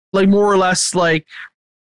or less like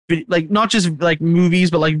not just like movies,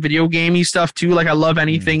 but like video gamey stuff too. Like I love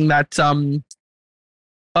anything that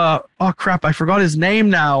oh crap, I forgot his name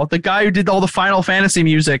now. The guy who did all the Final Fantasy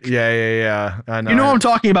music. Yeah. I know. You know what I'm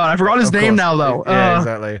talking about. I forgot his name now though. Yeah,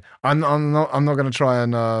 exactly. I'm not gonna try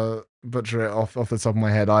and butcher it off the top of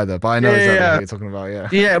my head either, but I know exactly what you're talking about. Yeah.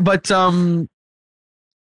 Yeah,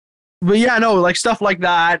 but yeah, no, like stuff like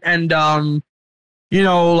that, and you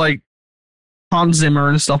know, like Hans Zimmer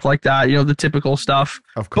and stuff like that. You know, the typical stuff.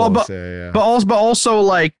 Of course, but also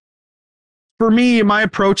like for me, my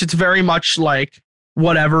approach, it's very much like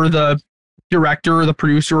whatever the director or the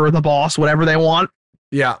producer or the boss, whatever they want.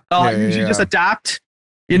 Yeah. Usually just adapt.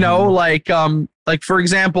 You know, like for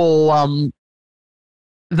example,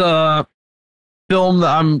 the film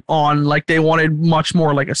that I'm on, like they wanted much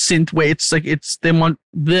more like a synth wave.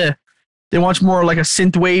 They want more like a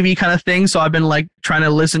synth wavy kind of thing. So I've been like trying to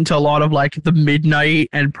listen to a lot of like the Midnight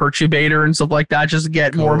and Perturbator and stuff like that, just to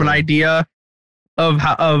get more of an idea of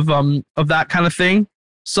that kind of thing.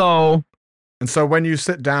 So when you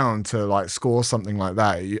sit down to like score something like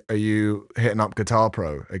that, are you hitting up Guitar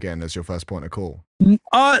Pro again as your first point of call?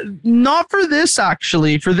 Not for this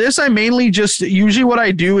actually. For this, I mainly just usually what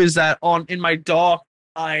I do is that in my DAW,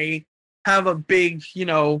 I have a big, you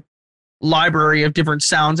know, library of different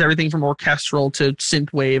sounds, everything from orchestral to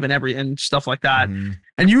synthwave and stuff like that.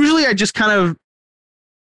 And usually I just kind of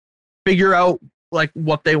figure out like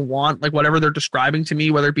what they want, like whatever they're describing to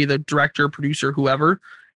me, whether it be the director, producer, whoever,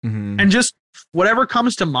 and just whatever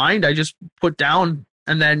comes to mind, I just put down.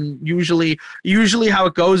 And then usually how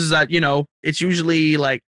it goes is that, you know, it's usually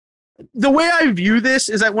like the way I view this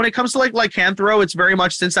is that when it comes to like Lycanthro, it's very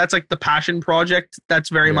much, since that's like the passion project, that's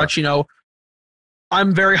very much, you know,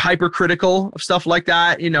 I'm very hypercritical of stuff like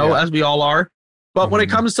that, you know, as we all are. But when it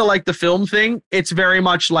comes to like the film thing, it's very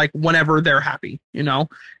much like whenever they're happy, you know,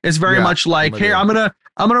 it's very much like, hey, I'm going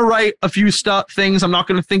to write a few things. I'm not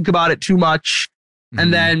going to think about it too much.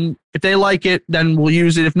 And then if they like it, then we'll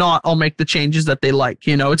use it. If not, I'll make the changes that they like.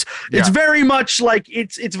 You know, it's very much like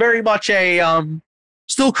it's very much a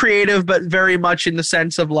still creative, but very much in the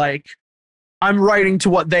sense of like I'm writing to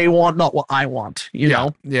what they want, not what I want. You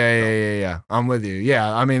know? Yeah. I'm with you.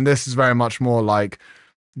 Yeah, I mean, this is very much more like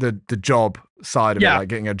the job side of it, like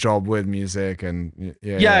getting a job with music and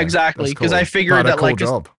exactly. Because I figured that like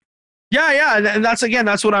job. And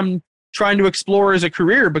that's what I'm trying to explore as a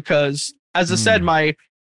career, because as I said,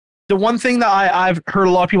 the one thing that I've heard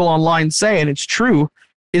a lot of people online say, and it's true,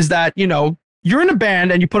 is that, you know, you're in a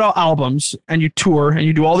band and you put out albums and you tour and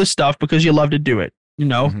you do all this stuff because you love to do it. You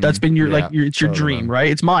know, that's been it's your dream, right?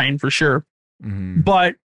 It's mine for sure.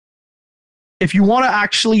 But if you want to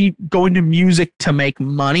actually go into music to make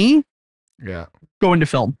money, go into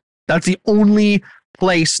film. That's the only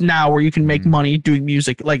place now where you can make money doing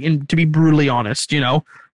music. Like, to be brutally honest, you know,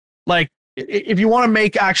 like, if you want to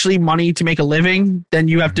make actually money to make a living, then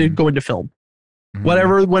you have to go into film. Whether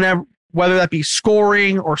that be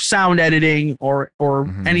scoring or sound editing or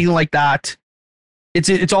anything like that,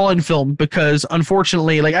 it's all in film, because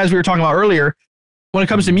unfortunately, like as we were talking about earlier, when it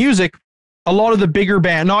comes to music, a lot of the bigger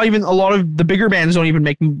bands don't even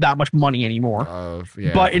make that much money anymore.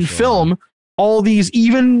 But in film, all these,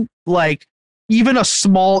 even a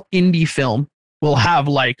small indie film will have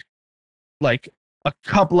like a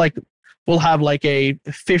couple like we'll have like a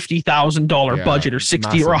 $50,000 budget or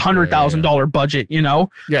 60 or $100,000 budget, you know?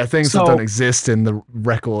 Yeah, things that don't exist in the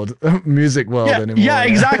record music world anymore. Yeah,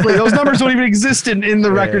 exactly. Those numbers don't even exist in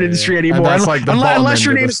the record industry anymore. And that's like the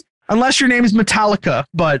unless your name is Metallica,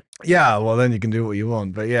 but yeah, well then you can do what you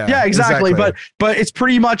want. But yeah, exactly. But it's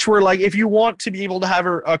pretty much where like if you want to be able to have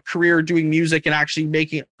a career doing music and actually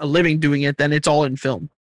making a living doing it, then it's all in film.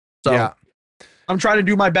 So yeah. I'm trying to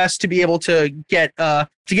do my best to be able to get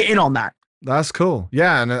in on that. That's cool.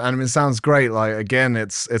 Yeah, and it sounds great. Like again,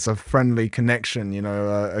 it's a friendly connection. You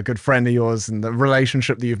know, a good friend of yours and the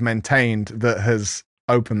relationship that you've maintained that has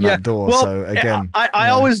opened that door. Well, so again, I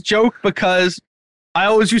always joke because I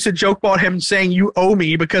always used to joke about him saying you owe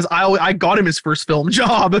me because I got him his first film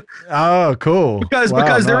job. Oh, cool. Because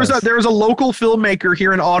there was a local filmmaker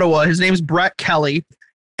here in Ottawa. His name's Brett Kelly,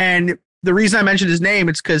 and the reason I mentioned his name,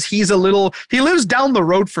 it's because he lives down the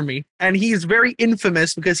road from me, and he's very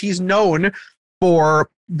infamous because he's known for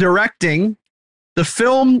directing the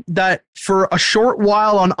film that for a short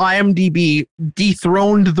while on IMDb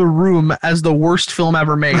dethroned The Room as the worst film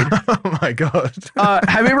ever made. Oh my God.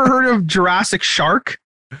 Have you ever heard of Jurassic Shark?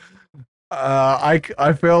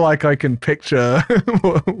 I feel like I can picture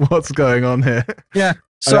what's going on here. Yeah.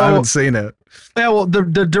 So I haven't seen it. Yeah, well, the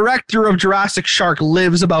director of Jurassic Shark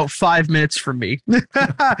lives about 5 minutes from me.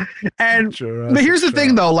 And but here's the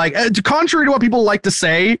thing, though, like contrary to what people like to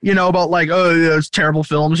say, you know, about like, oh, yeah, it's terrible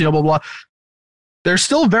films, you know, blah, blah. They're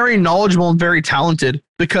still very knowledgeable and very talented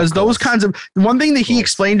because those kinds of one thing that he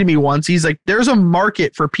explained to me once, he's like, there's a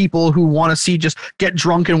market for people who want to see just get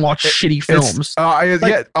drunk and watch shitty films.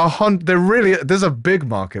 There's a big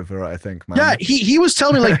market for it, I think, man. Yeah, he was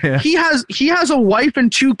telling me like he has a wife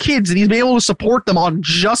and 2 kids and he's been able to support them on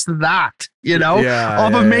just that, you know,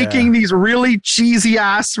 of making these really cheesy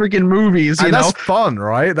ass freaking movies. You know, that's fun,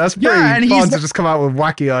 right? That's pretty fun to just come out with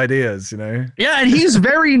wacky ideas, you know. Yeah, and he's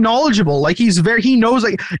very knowledgeable. Like he knows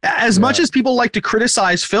like as much as people like to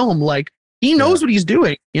criticize film, like he knows what he's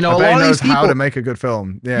doing. You know, a lot of these people how to make a good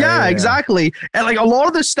film. Yeah, exactly. And like a lot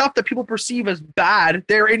of the stuff that people perceive as bad,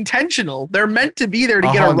 they're intentional. They're meant to be there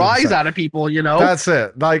to get a rise out of people. You know, that's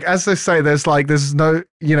it. Like as they say, there's no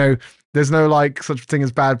like such a thing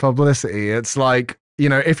as bad publicity. It's like, you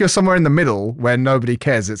know, if you're somewhere in the middle where nobody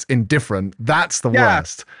cares, it's indifferent. That's the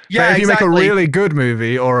worst. Yeah, but if you make a really good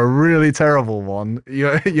movie or a really terrible one,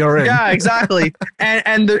 you're in. Yeah, exactly.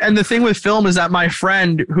 and the thing with film is that my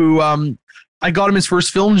friend who I got him his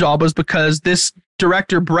first film job was because this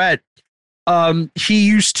director Brett, he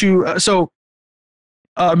used to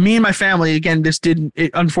me and my family, again,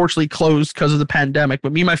 it unfortunately closed because of the pandemic,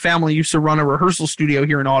 but me and my family used to run a rehearsal studio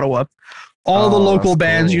here in Ottawa. All the local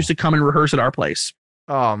bands used to come and rehearse at our place.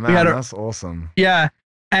 Oh man, that's awesome. Yeah.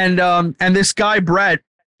 And this guy, Brett,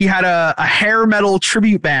 he had a hair metal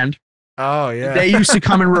tribute band. Oh yeah. They used to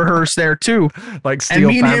come and rehearse there too. Like Steel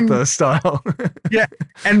Panther style. Yeah.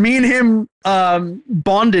 And me and him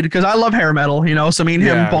bonded because I love hair metal, you know, so me and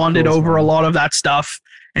him bonded over a lot of that stuff.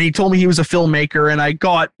 And he told me he was a filmmaker, and I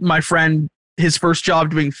got my friend his first job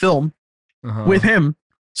doing film with him.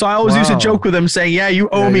 So I always used to joke with him saying, yeah, you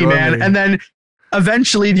owe me, man. And then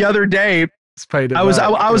eventually the other day, I was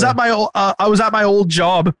at my old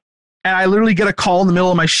job, and I literally get a call in the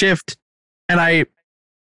middle of my shift, and I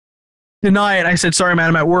deny it. I said, sorry, man,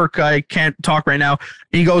 I'm at work. I can't talk right now.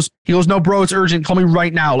 And he goes, no, bro, it's urgent. Call me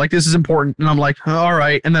right now. Like, this is important. And I'm like, all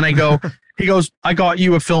right. And then I go, he goes, I got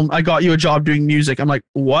you a job doing music. I'm like,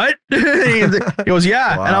 what? He goes,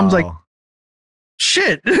 yeah. Wow. And I'm like,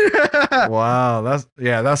 shit. Wow,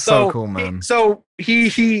 that's so cool, man.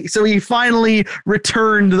 He finally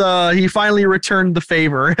returned the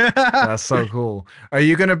favor. That's so cool. Are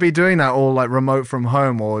you going to be doing that all like remote from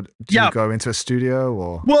home, or do you go into a studio?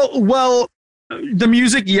 Or well, the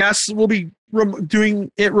music, yes, we'll be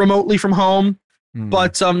doing it remotely from home.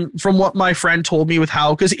 But from what my friend told me with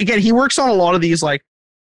how, because again, he works on a lot of these like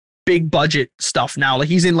big budget stuff now. Like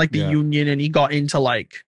he's in like the union, and he got into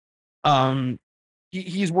like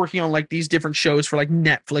he's working on like these different shows for like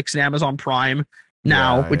Netflix and Amazon Prime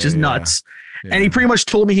now, which is nuts. Yeah. And he pretty much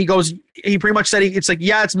told me, he pretty much said it's like,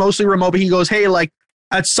 yeah, it's mostly remote, but he goes, hey, like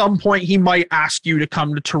at some point he might ask you to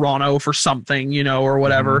come to Toronto for something, you know, or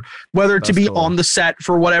whatever, whether to be on the set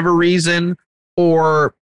for whatever reason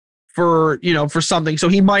or for, you know, for something. So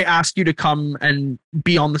he might ask you to come and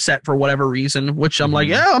be on the set for whatever reason, which I'm like,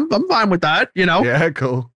 yeah, I'm fine with that, you know? Yeah,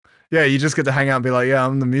 cool. Yeah, you just get to hang out and be like, yeah,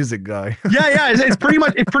 I'm the music guy. It's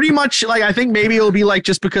pretty much like, I think maybe it'll be like,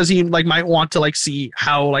 just because he like might want to like see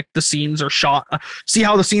how like the scenes are shot,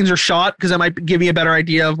 because it might give you a better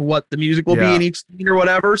idea of what the music will be in each scene or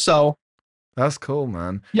whatever. So That's cool,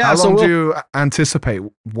 man. Yeah, How so long we'll- do you anticipate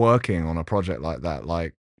working on a project like that?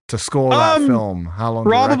 Like to score that film? How long?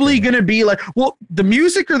 Probably do you reckon? gonna be like, well, the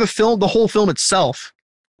music or the film, the whole film itself.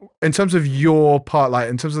 In terms of your part, like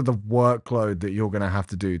in terms of the workload that you're gonna have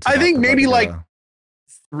to do. To I think put that maybe like together.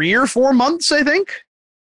 3 or 4 months. I think.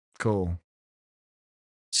 Cool.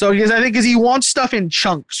 So because he wants stuff in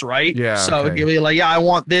chunks, right? Yeah, So okay. he'll be like, yeah, I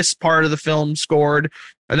want this part of the film scored,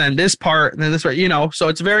 and then this part, and then this part. You know, so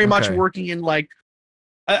it's very much Okay. working in like.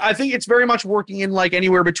 I think it's very much working in like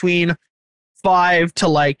anywhere between 5 to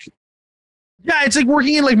like. Yeah, it's like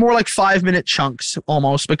working in like more like 5-minute chunks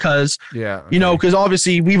almost because Yeah. you know okay. because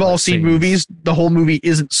obviously we've all Like seen scenes. movies. The whole movie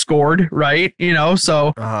isn't scored, right? You know,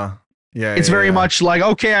 so. Yeah. It's very much like,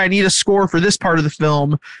 okay, I need a score for this part of the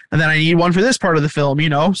film, and then I need one for this part of the film, you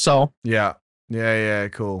know? So, Yeah.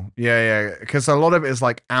 Cool. Yeah. Because a lot of it is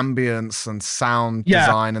like ambience and sound Yeah.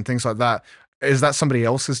 design and things like that. Is that somebody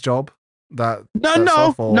else's job? That no.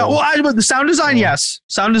 stuff, or- Well, but the sound design, or- yes.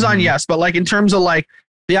 Sound design, Mhm. yes. But like in terms of like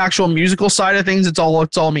the actual musical side of things, it's all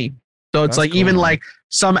me. So it's That's like cool, even man. like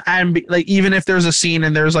some like even if there's a scene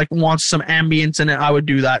and there's like wants some ambience in it, I would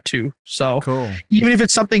do that too. So Cool. even if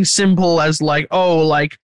it's something simple as like, oh,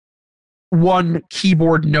 like one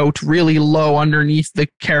keyboard note really low underneath the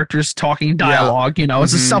characters talking dialogue, you know,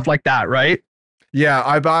 it's just Mhm. stuff like that, right? Yeah,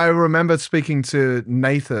 I remember speaking to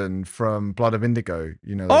Nathan from Blood of Indigo.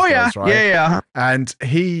 You know. Oh those yeah, guys, right? yeah. And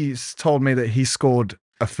he's told me that he scored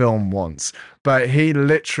a film once, but he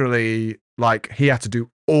literally like he had to do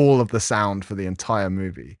all of the sound for the entire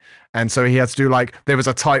movie. And so he had to do like there was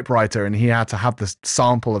a typewriter and he had to have the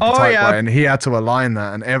sample of the Oh, typewriter yeah. and he had to align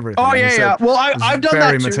that and everything. Oh And he yeah, said yeah. Well, it was I've done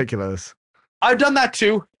very that too. meticulous. I've done that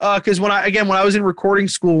too. Because when I was in recording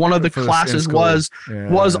school, one of the For in classes school. was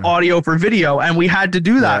Yeah. audio for video, and we had to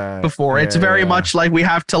do that Yeah, before. It's yeah, very yeah. much like we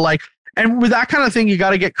have to like, and with that kind of thing, you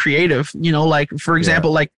got to get creative. You know, like for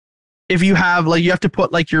example, like if you have like you have to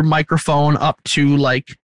put like your microphone up to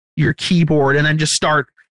like your keyboard and then just start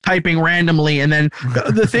typing randomly, and then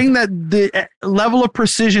the thing that the level of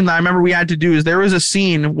precision that I remember we had to do is there was a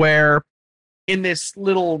scene where in this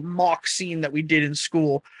little mock scene that we did in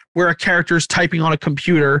school where a character's typing on a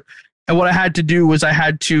computer, and what I had to do was I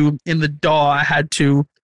had to in the DAW I had to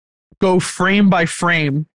go frame by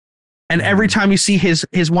frame, and every time you see his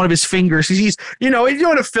one of his fingers, he's you know in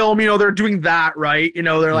a film, you know, they're doing that, right? You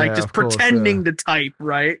know, they're like Yeah, just of course, pretending to type,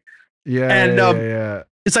 right? Yeah. And, yeah.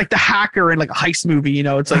 It's like the hacker in like a heist movie, you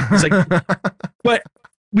know. It's like but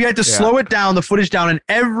we had to Yeah. slow it down, the footage down, and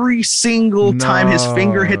every single time his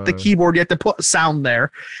finger hit the No. keyboard, you had to put a sound there.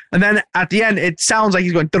 And then at the end, it sounds like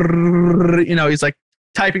he's going, "Drrrr," you know, he's like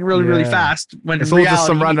typing really Yeah. fast. When It's in all just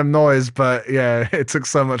some reality- random noise, but yeah, it took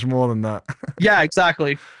so much more than that. Yeah,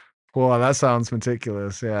 exactly. Wow, that sounds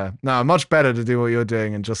meticulous. Yeah. No, much better to do what you're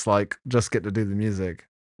doing and just get to do the music.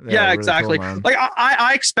 Yeah, really exactly. cool, man. Like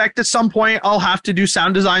I expect at some point I'll have to do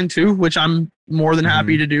sound design too, which I'm more than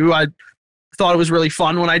happy to do. I thought it was really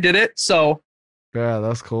fun when I did it. So Yeah,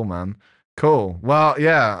 that's cool, man. Cool. Well,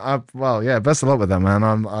 yeah. Best of luck with that, man.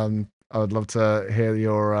 I would love to hear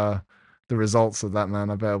your the results of that, man.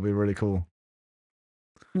 I bet it'll be really cool.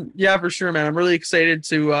 yeah, for sure, man. I'm really excited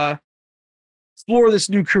to explore this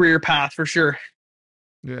new career path for sure.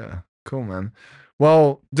 Yeah, cool, man.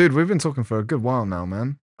 Well, dude, we've been talking for a good while now,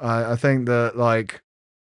 man. I think that like,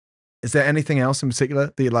 is there anything else in particular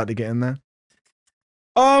that you'd like to get in there?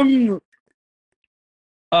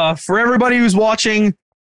 For everybody who's watching,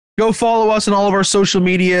 go follow us on all of our social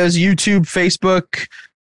medias, YouTube, Facebook,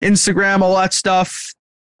 Instagram, all that stuff.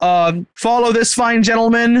 Follow this fine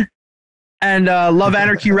gentleman and Love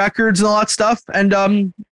Anarchy Records and all that stuff.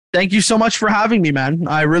 And thank you so much for having me, man.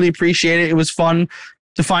 I really appreciate it. It was fun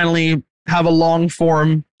to finally have a long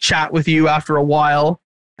form chat with you after a while.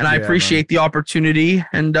 And I Yeah, appreciate the opportunity.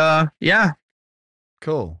 And yeah,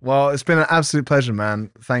 Cool. Well, it's been an absolute pleasure, man.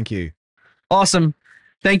 Thank you. awesome.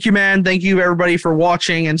 Thank you, man. Thank you, everybody, for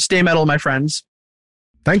watching, and stay metal, my friends.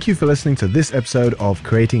 Thank you for listening to this episode of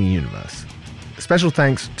Creating a Universe. Special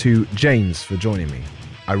thanks to James for joining me.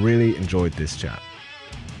 I really enjoyed this chat.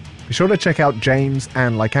 Be sure to check out James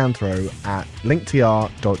and Lycanthro at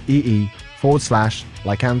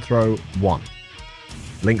linktr.ee/Lycanthro1.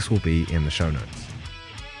 Links will be in the show notes.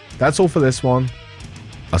 That's all for this one.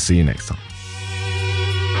 I'll see you next time.